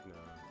one yet. No.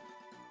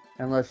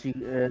 Unless you,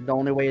 the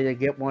only way to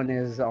get one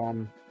is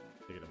To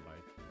get a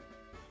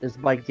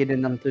bike. by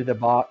getting them through the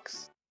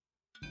box.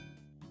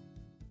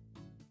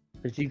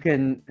 Cause you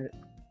can,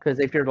 cause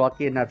if you're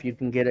lucky enough, you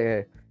can get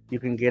a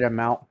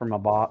mount from a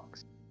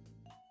box.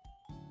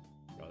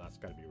 Oh, that's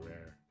gotta be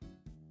rare.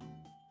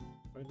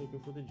 Are you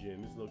looking for the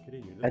gym? It's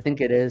located near I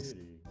think it is.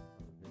 city.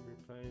 Maybe you're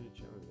playing a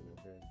challenge,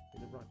 okay?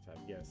 In the rock type.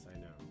 Yes, I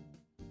know.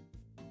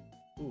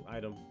 Ooh,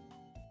 item.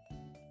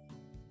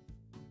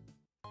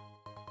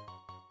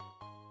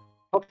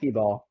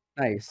 Pokeball.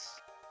 Nice.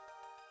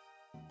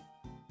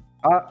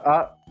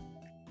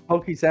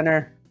 Poke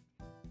Center.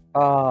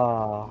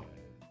 Ah,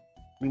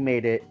 we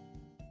made it.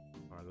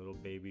 Our little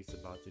baby's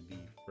about to be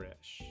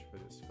fresh for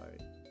this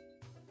fight.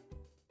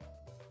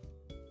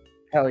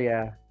 Hell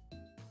yeah.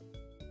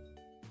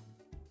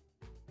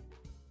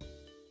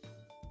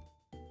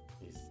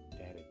 Is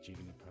that a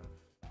Jigglypuff?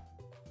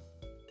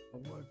 A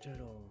word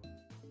turtle.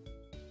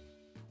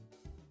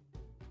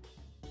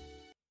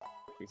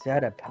 Is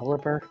that a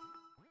Pelipper?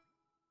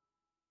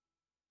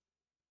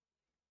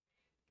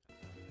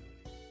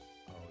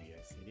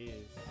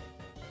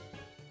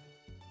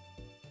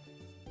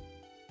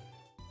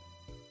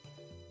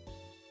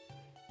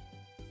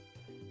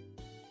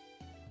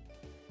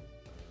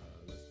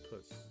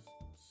 put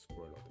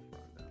Squirtle at the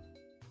front now.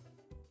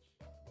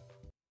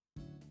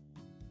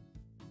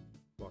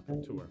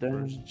 Welcome to our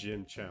first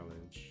gym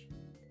challenge.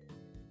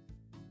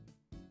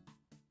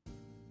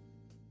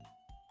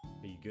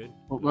 Are you good?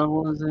 What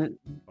level is it?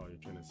 Oh, you're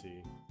trying to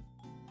see.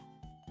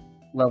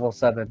 Level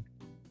 7.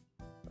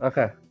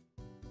 Okay.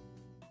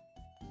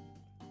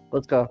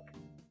 Let's go.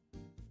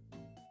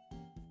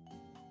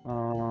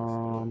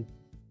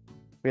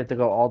 We have to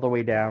go all the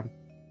way down.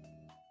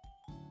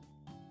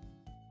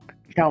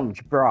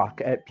 Challenge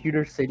Brock at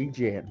Pewter City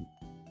Gym.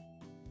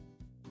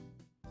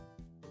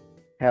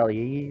 Hell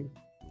yeah.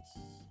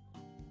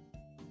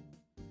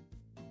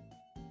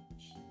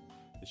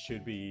 It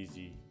should be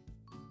easy.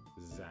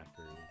 Zachary.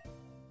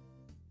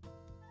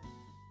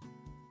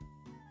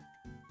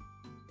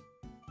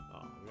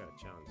 Oh, we gotta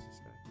challenge this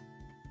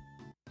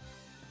guy.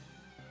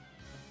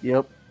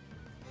 Yep.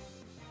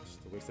 Just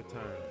a waste of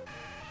time.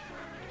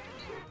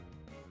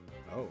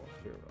 Oh,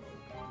 here.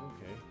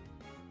 Okay.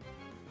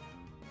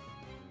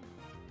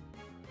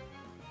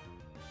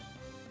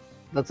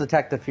 Let's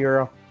attack the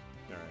Furo.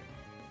 Alright.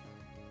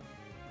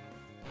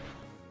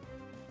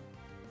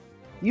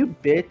 You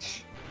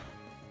bitch.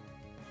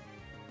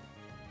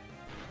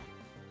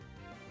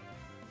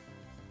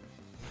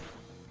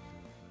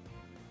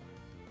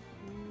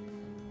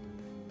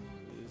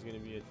 This is gonna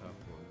be a tough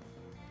one.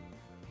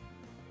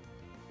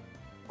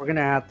 We're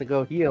gonna have to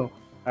go heal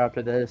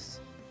after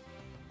this.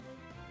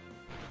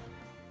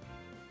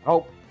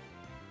 Oh.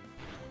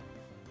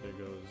 There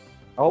goes.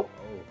 Oh. Oh.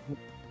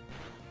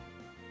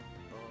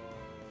 Oh,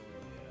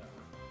 yeah.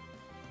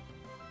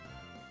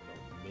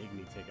 Don't make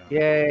me take out.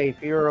 Yay,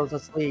 Furo's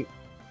asleep.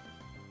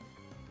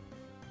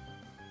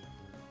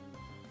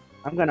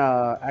 I'm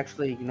gonna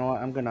actually, you know what?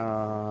 I'm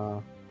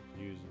gonna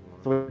Use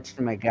one. switch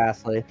to my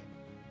Ghastly.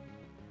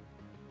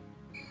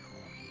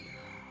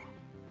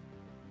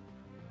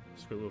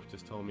 Squirrel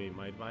just told me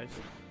my advice.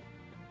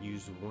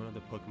 Use one of the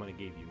Pokemon I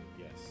gave you.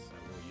 Yes, I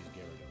will use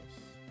Gyarados.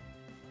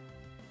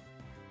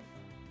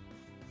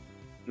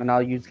 And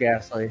I'll use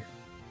Ghastly.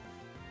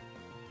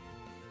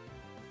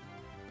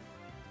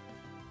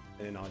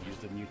 And I'll use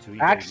the Mewtwo.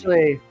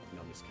 Actually,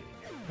 no, I'm just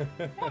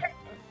kidding.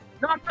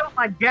 knocked out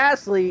my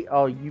Ghastly.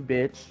 Oh, you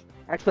bitch.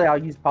 Actually, I'll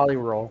use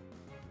Poliwhirl.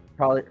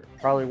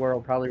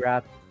 Poliwhirl,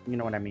 Poliwrath. You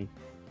know what I mean.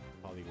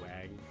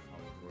 Poliwag,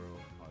 Poliwhirl,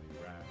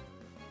 Poliwrath.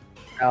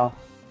 Oh.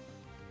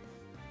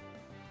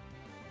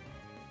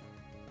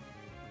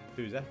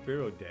 Dude, is that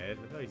Furo dead?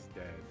 I thought he's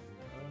dead.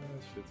 Oh,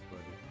 that shit's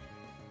funny.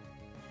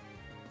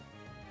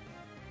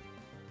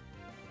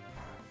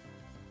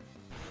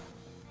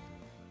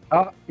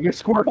 Oh, your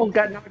Squirtle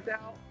got knocked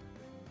out.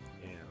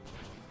 Damn.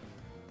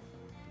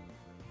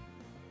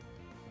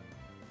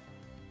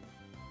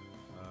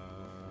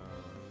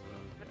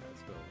 Yeah,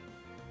 let's go.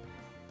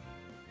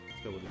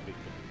 Let's go with the big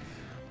guns.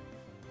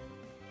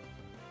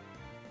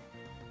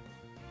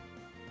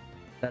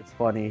 That's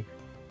funny.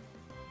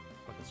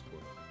 Fucking Squirtle.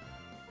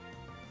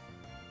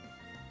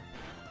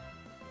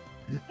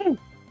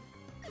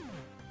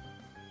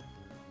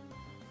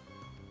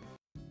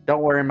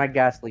 Don't worry, my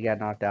Ghastly got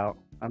knocked out.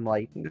 I'm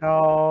like,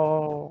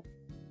 no.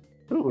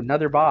 Ooh,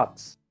 another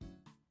box.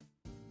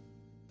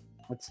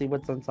 Let's see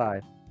what's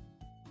inside.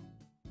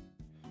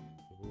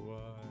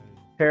 What?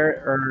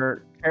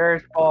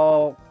 Terrace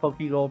Ball,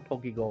 Pokegold,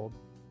 Pokegold.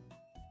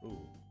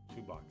 Ooh,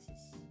 2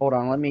 boxes. Hold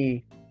on, let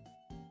me.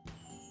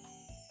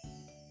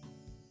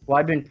 Well,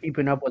 I've been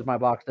keeping up with my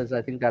boxes.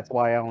 I think that's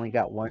why I only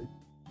got one.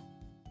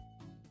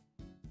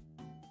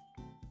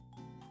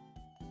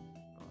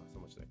 Oh, so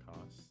much that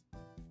costs.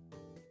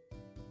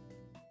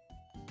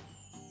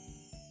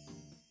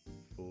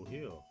 Full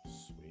heal.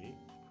 Sweet.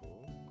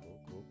 Cool.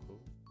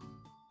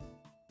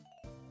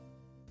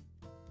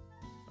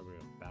 Are we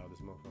gonna battle this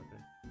motherfucker?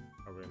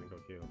 Or are we gonna go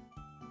heal?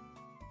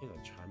 He has a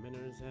Charmander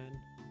in his head?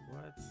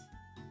 What?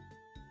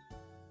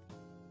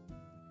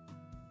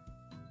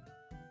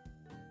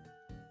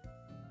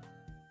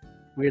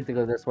 We have to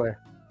go this way.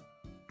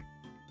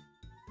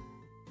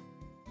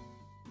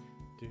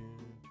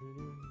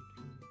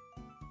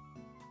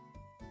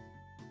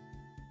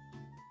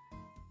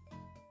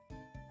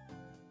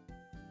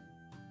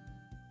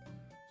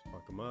 Let's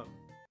fuck him up.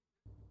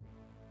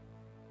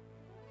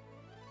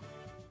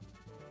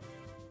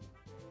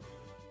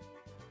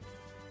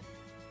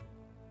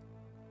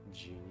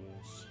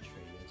 Genius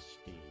Trainer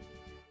Scheme.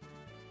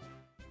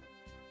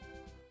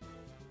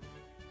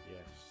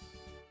 Yes.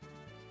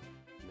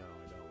 No, I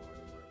don't want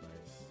any more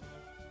advice.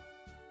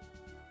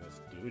 Let's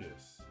do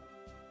this.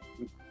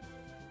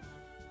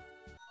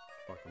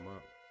 Fuck him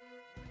up.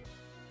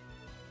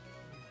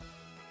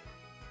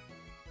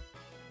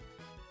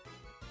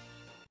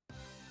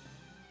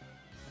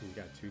 He's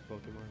got 2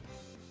 Pokemon.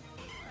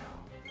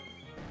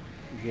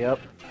 Yep.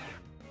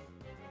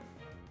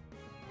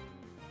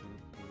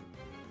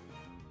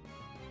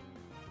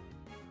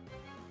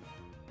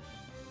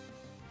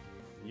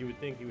 You would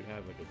think he would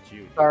have like a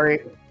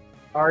Geodude.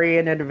 Sorry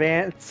in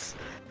advance.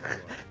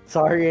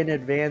 Sorry in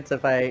advance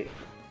if I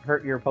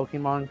hurt your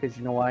Pokemon, because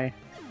you know why?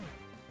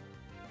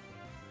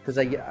 Because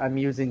I'm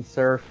using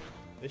Surf.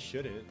 It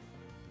shouldn't.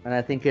 and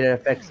I think it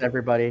affects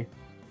everybody.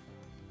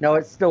 No,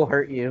 it still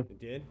hurt you, It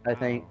did. I Wow.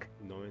 think.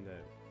 Knowing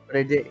that.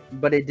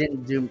 But it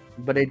didn't do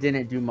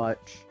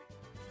much.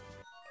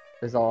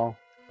 Is all.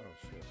 Oh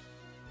shit.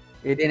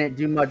 It didn't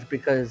do much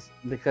because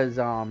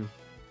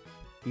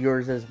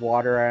yours is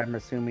water, I'm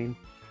assuming.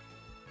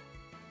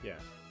 Yeah.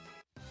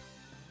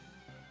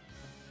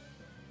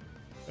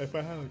 If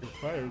I had like a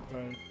fire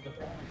time,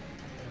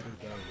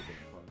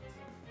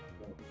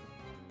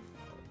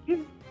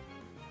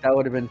 That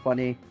would have been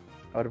funny.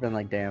 I would have been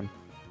like, damn.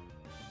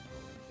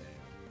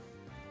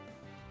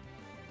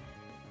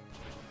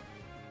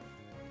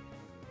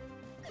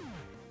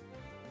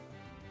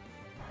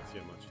 Let's see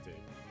how much you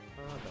take.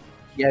 Not that much.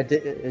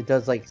 Yeah, it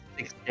does like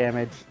 6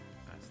 damage.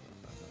 That's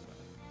not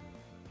bad.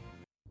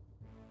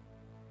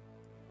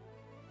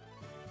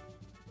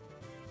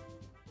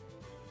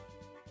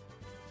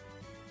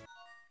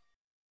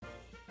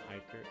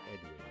 Hiker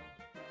Edwin.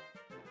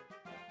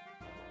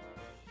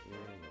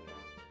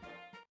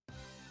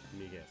 Let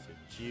me guess, a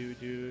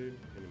Geodude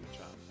and a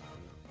Machop.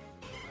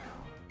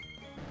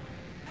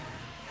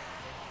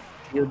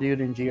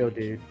 Geodude and Geodude.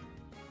 Easy.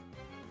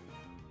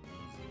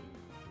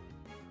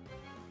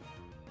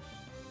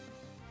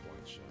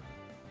 One shot.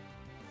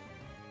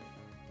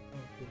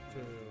 Up the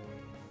tail.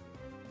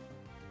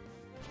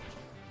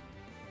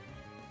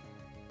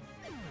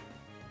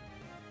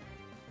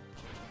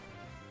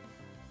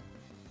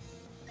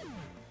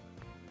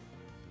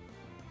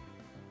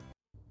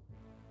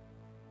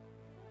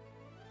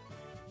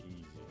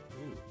 Easy.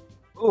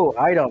 Ooh. Ooh,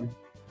 item.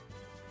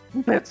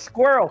 It's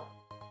squirrel.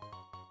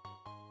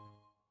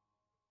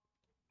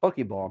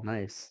 Pokeball,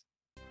 nice.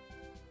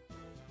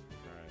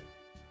 Alright.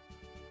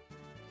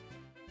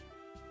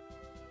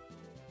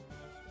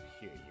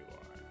 Here you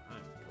are.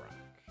 I'm Brock.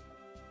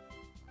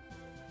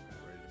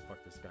 Ready to fuck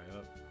this guy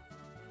up?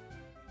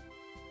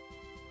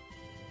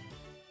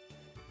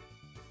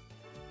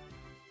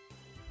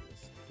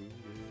 Let's do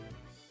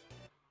this.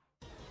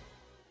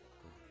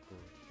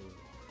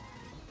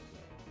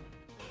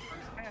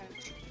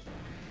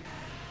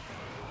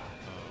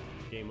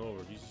 Game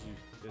over. You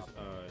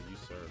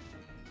serve.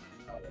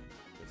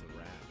 It's a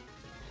wrap.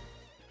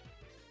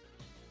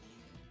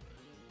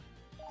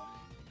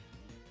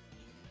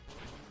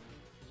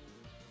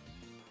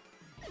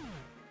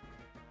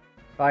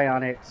 Bye,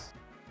 Onyx.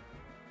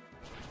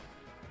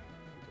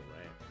 It's a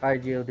wrap. Bye,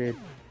 Geodude.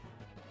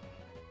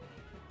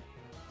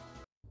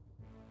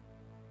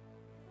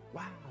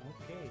 Wow,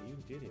 okay, you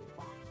did it.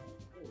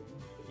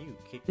 You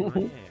kicked my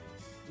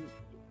ass.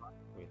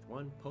 With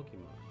one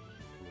Pokemon.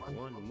 With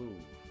one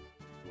move.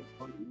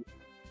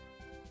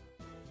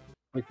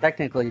 With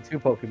technically 2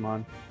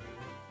 Pokemon.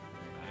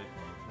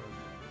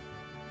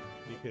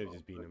 You could have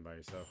just beaten him by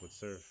yourself with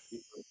Surf.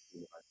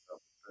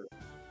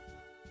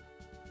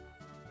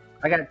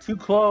 I got 2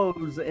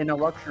 clothes and a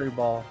luxury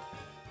ball.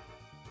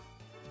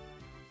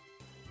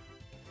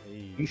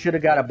 Hey, You should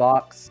have got a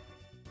box.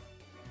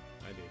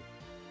 I did.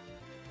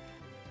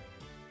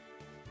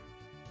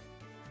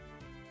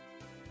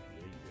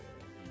 There you go.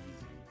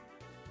 Easy.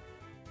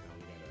 Now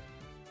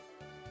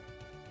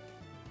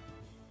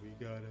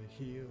we gotta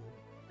heal.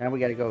 Now we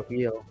gotta go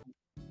heal.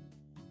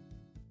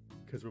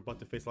 Because we're about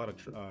to face a lot of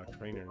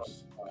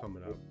trainers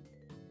coming up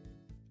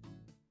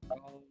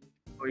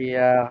Oh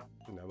yeah,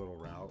 in that little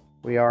route.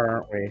 we are,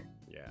 aren't we?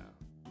 Yeah.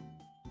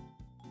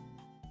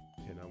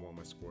 And I want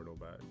my Squirtle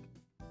back.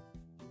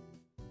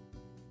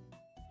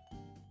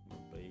 My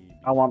baby.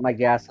 I want my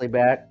Ghastly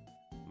back.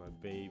 My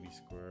baby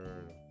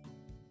Squirtle.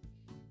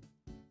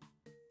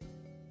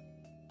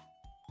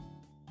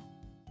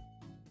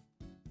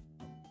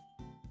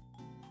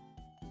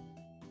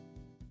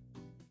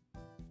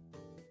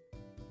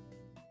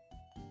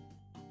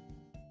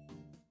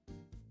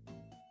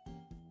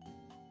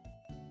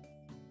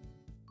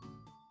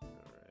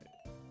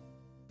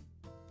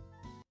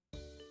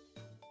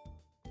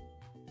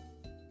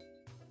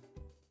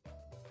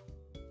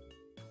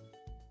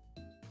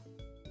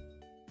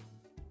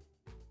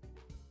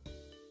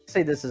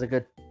 Say this is a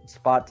good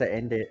spot to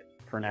end it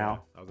for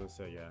now. Yeah, I was gonna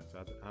say, yeah. So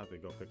I have to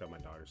go pick up my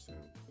daughter soon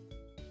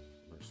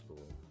for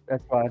school.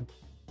 That's fine.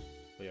 But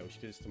yeah, we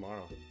should do this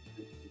tomorrow.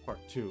 Part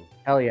 2.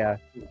 Hell yeah.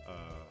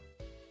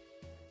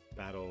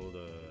 Battle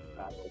the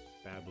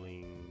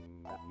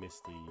babbling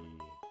Misty.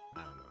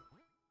 I don't know.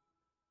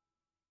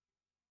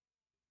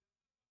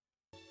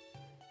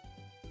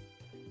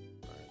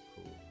 Alright,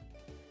 cool.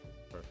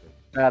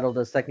 Perfect. Battle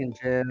the second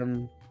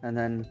gym and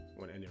then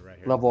Wanna end it right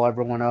here? level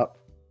everyone up.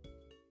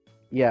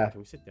 Yeah. Can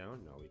we sit down?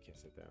 No, we can't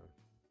sit down.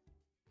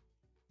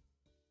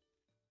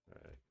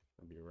 Alright,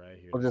 I'll be right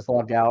here. We'll just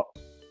log out.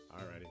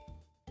 Alrighty.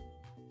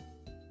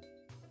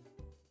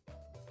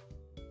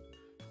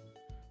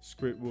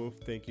 Script Wolf,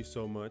 thank you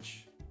so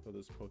much for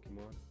this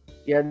Pokemon.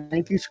 Yeah,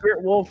 thank you,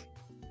 Script Wolf.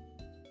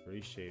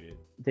 Appreciate it.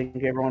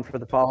 Thank you everyone for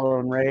the follow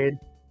and raid.